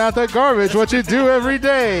 taking out the garbage, what you do every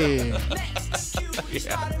day.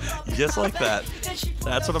 Yeah, just like that.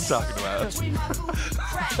 That's what I'm talking about.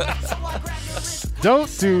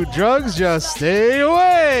 Don't do drugs, just stay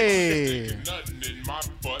away.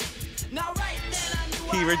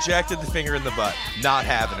 He rejected the finger in the butt. Not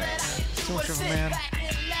having it. So much of a man.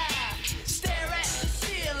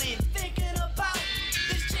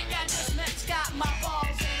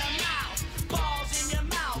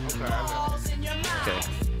 Okay.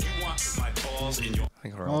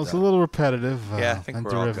 Well, it's a little repetitive. Yeah, I think and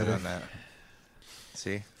we're all good derivative. on that.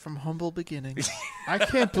 See? From humble beginnings. I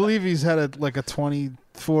can't believe he's had a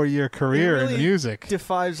 24-year career It really in music.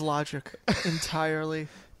 Defies logic entirely.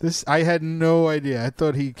 This I had no idea. I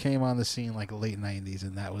thought he came on the scene like late 90s,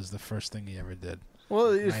 and that was the first thing he ever did.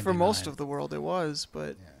 Well, for 99. most of the world it was,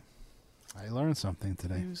 but I learned something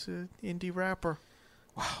today. he was an indie rapper.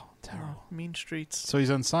 Wow, terrible. Mean Streets. So he's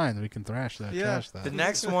unsigned. We can trash that. The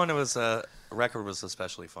next one was record was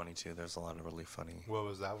especially funny too. There's a lot of really funny. What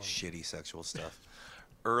was that one? Shitty sexual stuff.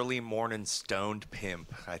 Early Morning Stoned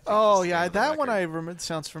Pimp. I think Oh is the yeah, name of the that one record. I remember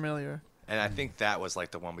sounds familiar. And I think that was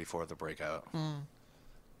like the one before the breakout. Mm.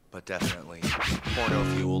 But definitely porno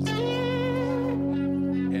fueled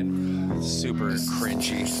and super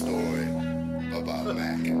cringy. Story about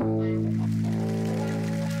Mac.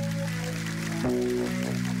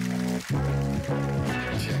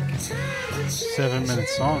 7-minute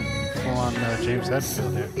song. Full on James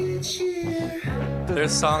Hetfield here.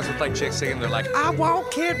 There's songs with like chicks singing. They're like, I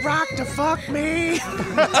want Kid Rock to fuck me.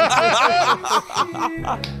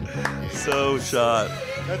 So shot.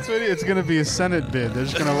 That's what it's going to be, a Senate bid. They're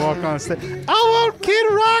just going to walk on stage. I want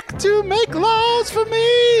Kid Rock to make laws for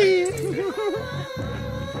me.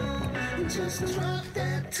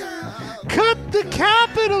 Cut the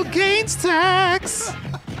capital gains tax.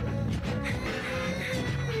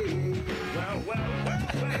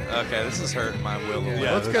 Okay, this is hurting my will.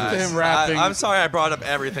 Yeah, let's get to him rapping. I'm sorry I brought up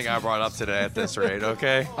everything I brought up today at this rate,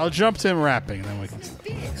 okay? I'll jump to him rapping, and then we can...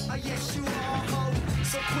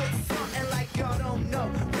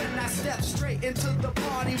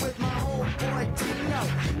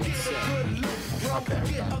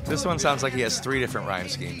 This one sounds like he has 3 different rhyme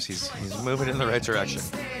schemes. He's moving in the right direction.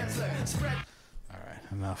 All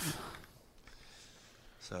right, enough.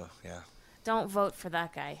 So, yeah. Don't vote for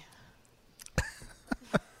that guy.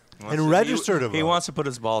 And register to vote. He wants to put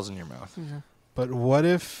his balls in your mouth. But what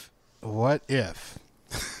if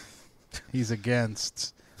he's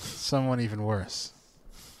against someone even worse?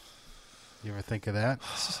 You ever think of that?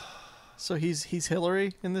 So he's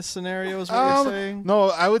Hillary in this scenario, is what you're saying? No,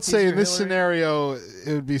 I would say He's in this your Hillary? scenario,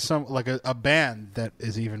 it would be like a band that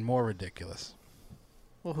is even more ridiculous.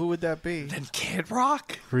 Well, who would that be? Then Kid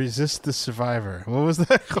Rock. Resist the Survivor. What was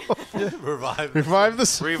that called? Revive the Revive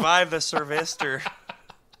the Servister.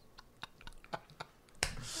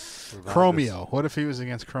 Chromeo. What if he was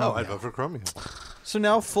against Chromeo? Oh, I'd vote for Chromeo. So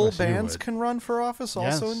now full Yes, you bands would. can run for office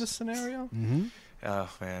also Yes. in this scenario? Mm-hmm. Oh,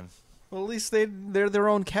 man. Well, at least they're their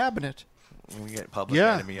own cabinet. We get Public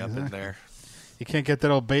Yeah, Enemy up in exactly. there. You can't get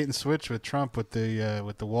that old bait and switch with Trump with the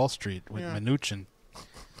Wall Street with Yeah. Mnuchin.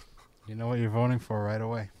 You know what you're voting for right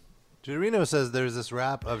away. Jurino says there's this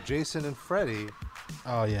rap of Jason and Freddie.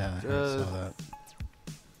 Oh yeah, I saw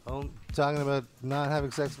that. Talking about not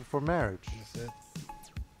having sex before marriage. That's it.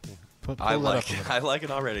 I pull that like up a it. little. I like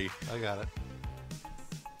it already. I got it.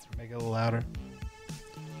 Make it a little louder.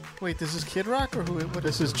 Wait, this is Kid Rock or who? What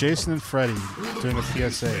This is Jason and Freddie doing a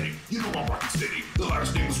PSA. You know I'm rockin' steady. The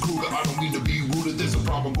last name is Kruger. I don't mean to be rude. There's a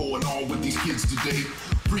problem going on with these kids today.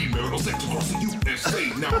 Premarital sex across the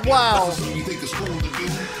USA. Now, Wow. that's something you think is cool to do.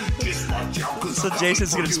 Just watch out, 'cause So I'm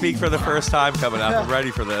Jason's going for to you. speak for the first time coming up. I'm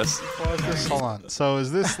ready for this. Hold on. So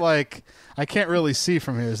is this like? I can't really see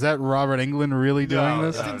from here. Is that Robert Englund really doing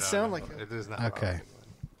this? It didn't sound like it. It is not. Okay.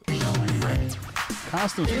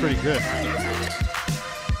 Costume's pretty good.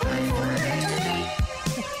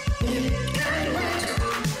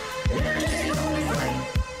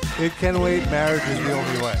 It can wait. Marriage is the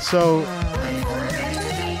only way. So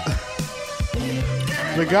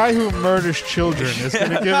the guy who murders children is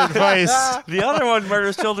going to give advice. The other one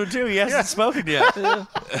murders children too. He hasn't spoken yet.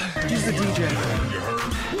 He's the DJ.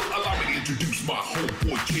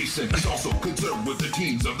 boy Jason is also concerned with the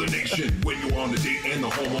teens of the nation. When you're on a date and the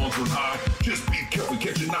hormones run high, just be careful,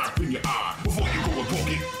 catch a knife in your eye. Before you go and poke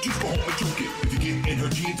it, just go home and choke it. If you get in her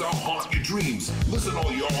jeans, I'll haunt your dreams. Listen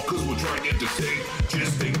all y'all, cause we're trying to say,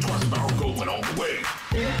 just think twice about going all the way.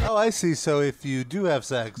 Oh, I see. So if you do have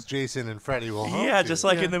sex, Jason and Freddy will haunt Yeah, you. just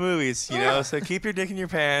like in the movies, you know. So keep your dick in your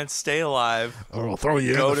pants, stay alive, or we'll throw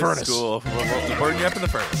you go in the to furnace. school. We'll burn you up in the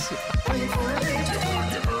furnace.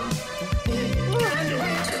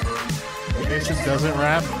 Jason doesn't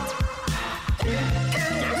rap.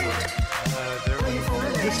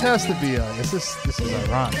 This has to be. This is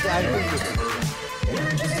ironic.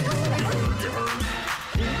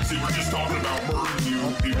 See, we're just talking about murdering you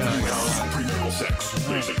if you have premarital sex.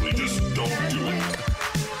 Basically, just don't do it.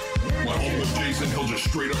 My homeboy Jason, he'll just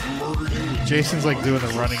straight up murder you. Jason's like doing the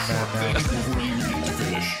Running Man now. Before you get to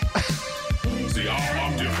finish. See,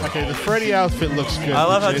 I'm different. Okay, the Freddy outfit looks good. I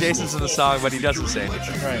love how Jason- Jason's in the song, but he doesn't say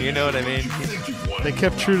anything. Right. You know what I mean? They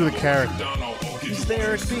kept true to the character. He's the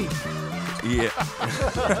Eric B. Yeah.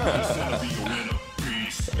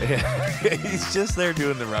 Yeah. He's just there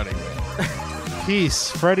doing the running. Peace.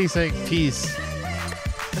 Freddy saying peace.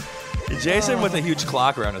 Jason with a huge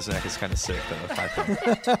clock around his neck is kind of sick, though. I think.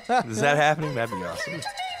 Is that happening? That'd be awesome.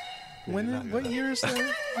 What year is that?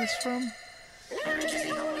 This from?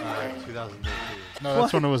 2013. No,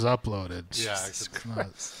 that's when it was uploaded. Yeah,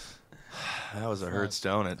 That was a hurt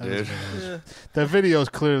stone it, That dude. was bad. The video is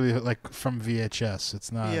clearly like from VHS.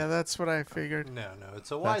 It's not. Yeah, that's what I figured. No,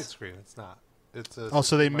 it's a That's- widescreen. It's not. It's a. Oh,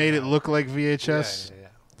 so they made it look like VHS? Yeah.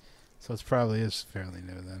 So it probably is fairly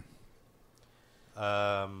new then.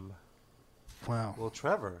 Wow. Well,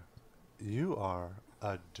 Trevor, you are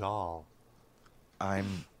a doll.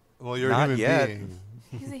 I'm. Well, you're a not human yet. being.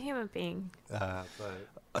 He's a human being. But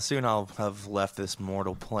Soon I'll have left this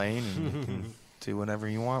mortal plane and you can do whatever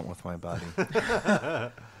you want with my body.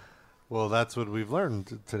 Well, that's what we've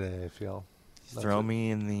learned today, I feel. Throw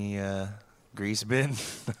me in the grease bin.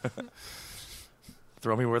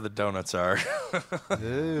 Throw me where the donuts are.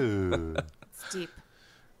 Ooh. It's deep.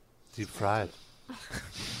 Deep fried.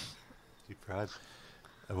 Deep fried.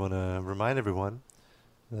 I want to remind everyone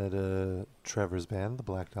that Trevor's band, the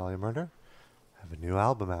Black Dahlia Murder, have a new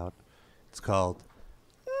album out. It's called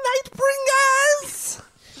Nightbringers!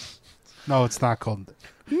 No, it's not called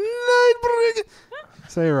Nightbringers.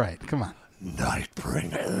 Say it right. Come on.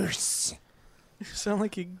 Nightbringers. You sound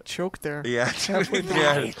like you choked there. Yeah. Halfway through.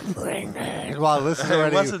 Yeah. Wow, this is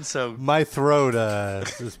already. It wasn't so. My throat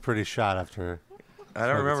is pretty shot after. I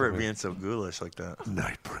don't remember it being so ghoulish like that.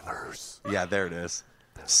 Nightbringers. Yeah, there it is.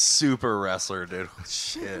 Super wrestler, dude.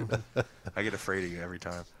 Shit. I get afraid of you every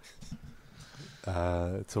time.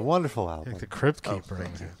 It's a wonderful album. Like the Crypt Keeper.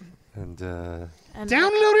 thank you. And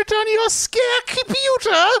download it on your scare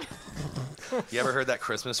computer. You ever heard that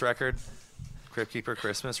Christmas record? Crypt Keeper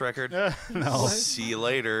Christmas record? No. See you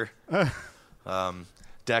later.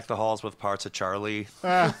 Deck the halls with parts of Charlie.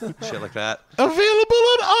 Shit like that. Available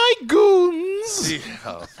on iTunes.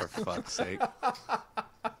 Oh, for fuck's sake.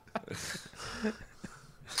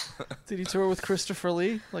 Did he tour with Christopher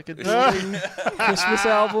Lee? Like a doing Christmas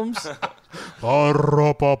albums?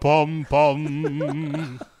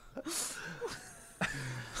 Ba-ra-pa-pum-pum.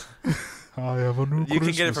 I have a new You can get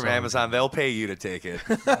it Christmas from album. Amazon. They'll pay you to take it.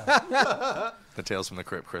 The Tales from the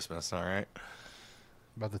Crypt Christmas, all right?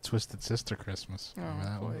 About the Twisted Sister Christmas. Remember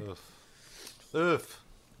that way? Oof.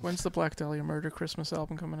 When's the Black Dahlia Murder Christmas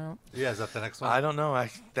album coming out? Yeah, is that the next one? I don't know.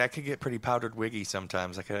 That could get pretty powdered wiggy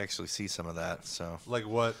sometimes. I could actually see some of that. So Like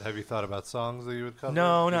what? Have you thought about songs that you would cover?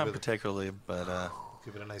 No, Give not it- particularly, but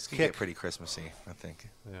Give it a nice could kick. get pretty Christmassy, I think.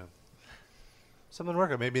 Yeah. Something to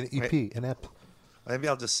work on. Maybe an EP, an EP. Maybe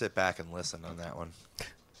I'll just sit back and listen on that one.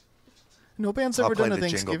 No band's I'll ever play done a the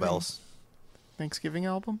Jingle Thanksgiving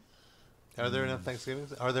Bells. album. Are there enough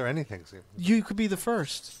Thanksgivings? Are there any Thanksgivings? You could be the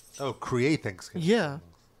first. Oh, create Thanksgiving. Yeah.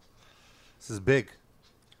 This is big.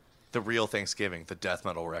 The real Thanksgiving, the death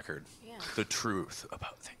metal record. Yeah. The truth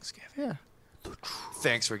about Thanksgiving. Yeah.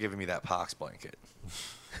 Thanks for giving me that pox blanket.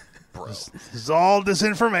 Bro. This is all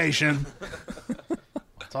disinformation.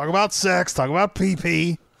 Talk about sex. Talk about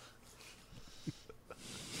pee-pee.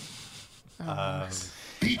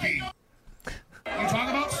 Pee-pee. You talk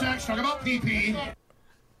about sex, talk about pee-pee.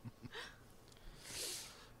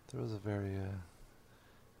 There was a very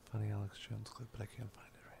funny Alex Jones clip, but I can't find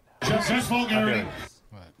it right now. Successful, Gary.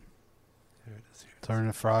 What? Here it is. Turning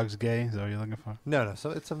the frogs gay? Is that what you're looking for? No, so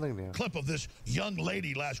it's something new. Clip of this young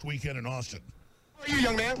lady last weekend in Austin. How are you,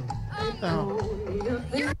 young man?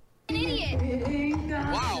 You're an idiot.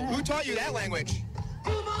 Wow, who taught you that language?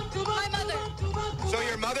 My mother. So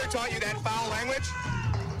your mother taught you that foul language?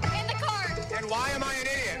 In the car. And why am I an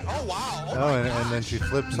idiot? Oh, wow. Oh, and then she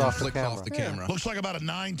flips off the camera. Looks like about a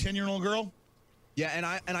 9, 10-year-old girl. Yeah,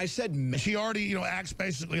 and I said she already acts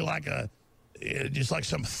basically like just like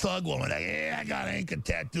some thug woman. Like, yeah, I got ink and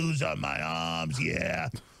tattoos on my arms. Yeah,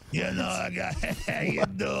 I got. How you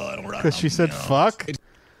doing? Because she said fuck.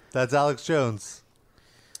 That's Alex Jones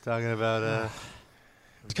talking about.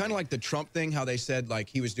 It's kind of like the Trump thing, how they said like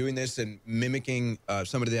he was doing this and mimicking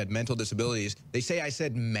somebody that had mental disabilities. They say I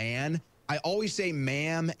said man. I always say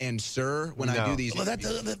ma'am and sir when I do these. Well,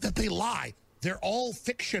 that they lie. They're all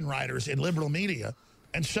fiction writers in liberal media,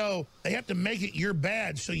 and so they have to make it your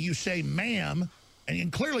bad. So you say ma'am,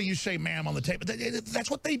 and clearly you say ma'am on the tape. But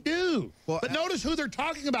that's what they do. Well, but notice who they're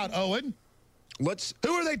talking about, Owen. Who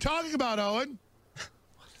are they talking about, Owen?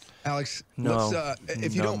 Alex, No. let's,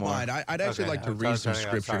 if you No don't more. mind, I'd actually like to read some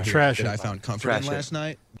scripture here Trash that it. I found comfort Trash in it. last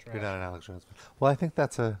night. You're not an Alex Jones. Well, I think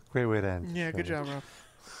that's a great way to end. Yeah, good job, Rob.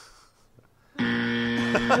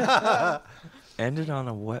 Ended on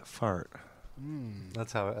a wet fart.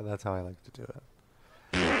 That's how I like to do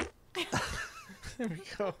it. There we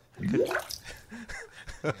go.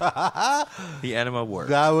 The enema worked.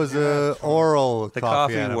 That was a oral. The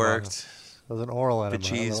coffee coffee enema. worked. That was an oral The enema.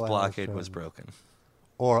 cheese Alex blockade Jones. was broken.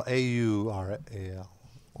 Or A-U-R-A-L.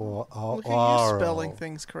 Or Look at you spelling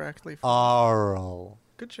things correctly. Oral.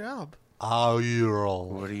 Good job. Oral.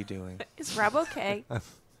 What are you doing? Is Rob okay?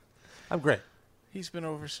 I'm great. He's been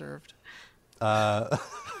overserved.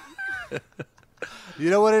 You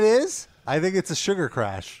know what it is? I think it's a sugar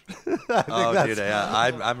crash. Oh, dude,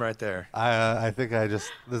 I'm right there. I think this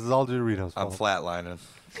is all due to Reno's fault. I'm flatlining.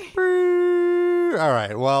 All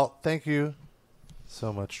right. Well, thank you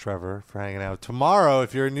so much, Trevor, for hanging out. Tomorrow,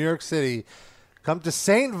 if you're in New York City, come to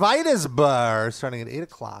St. Vitus Bar starting at 8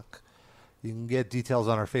 o'clock. You can get details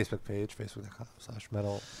on our Facebook page,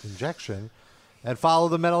 facebook.com/Metal Injection. And follow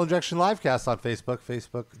the Metal Injection Livecast on Facebook,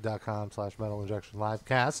 facebook.com/Metal Injection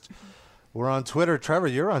Livecast. We're on Twitter. Trevor,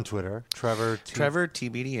 you're on Twitter. Trevor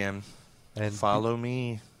TBDM. And follow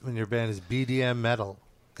me. And your band is BDM Metal.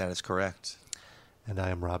 That is correct. And I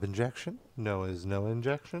am Rob Injection. Noah is Noah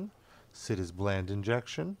Injection. Sid is Bland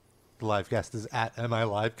Injection. The Livecast is at MI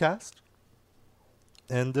Livecast.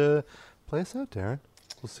 And play us out, Darren.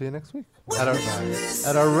 We'll see you next week. At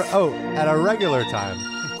a regular time.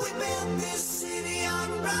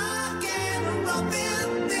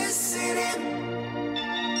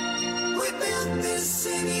 This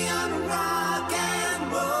city on rock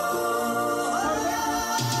and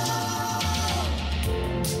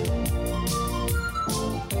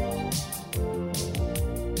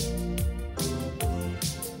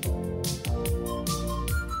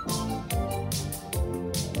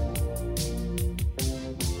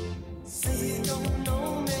Say you don't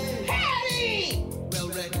know me. Patty! Well,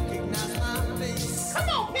 recognize my face. Come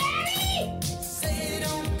on, Patty! Say you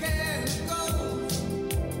don't care who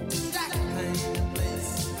goes to that kind of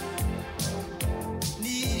place.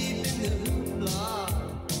 Knee deep in the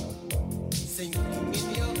hoopla, sinking in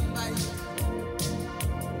your fight.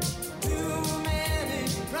 Too many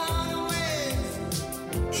runaways,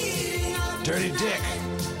 eating up Dirty Dick.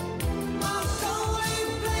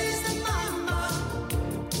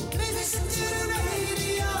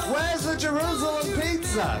 Where's the Jerusalem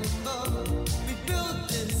pizza? We built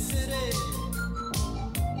this city.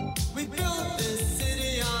 We built this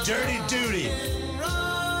city on Dirty Duty.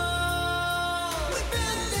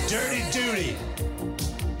 Dirty Duty.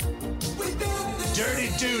 Dirty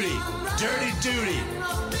Duty. Dirty Duty.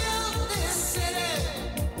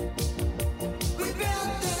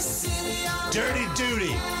 Dirty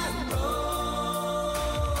Duty.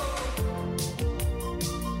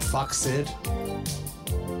 Fuck Sid.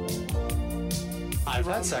 I've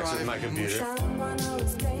had sex with my computer.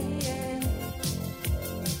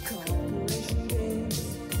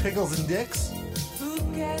 Pickles and dicks? Ew,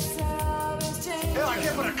 I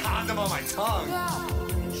can't put a condom on my tongue.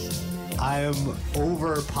 I am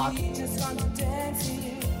over pot.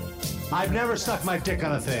 I've never stuck my dick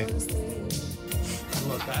on a thing.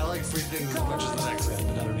 Look, I like free things as much as the next guy,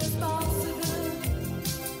 but I don't need it.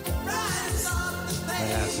 My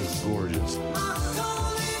ass is gorgeous.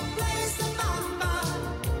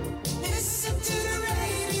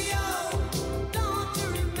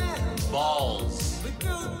 Balls.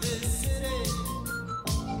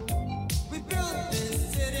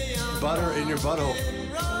 Butter in your butthole.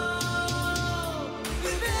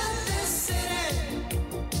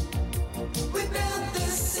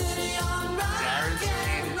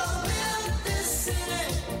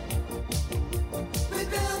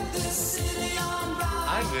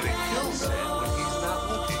 I'm gonna kill Sid when he's not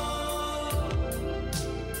looking.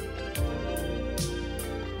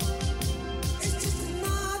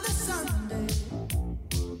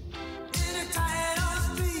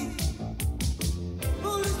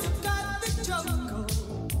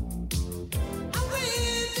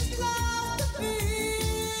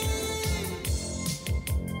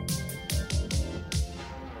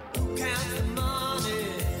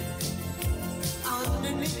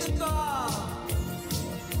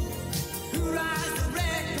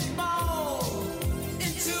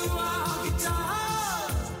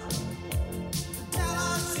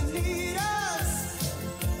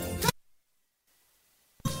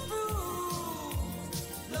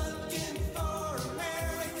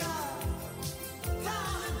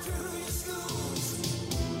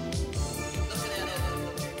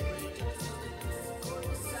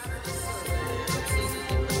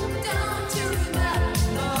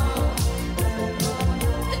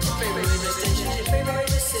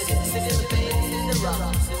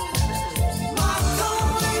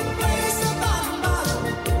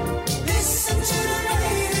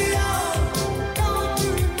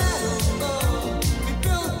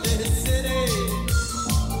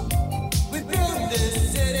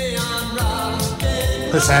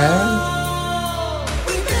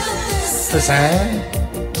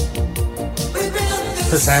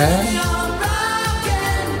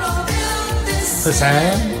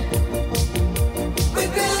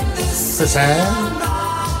 Hassan?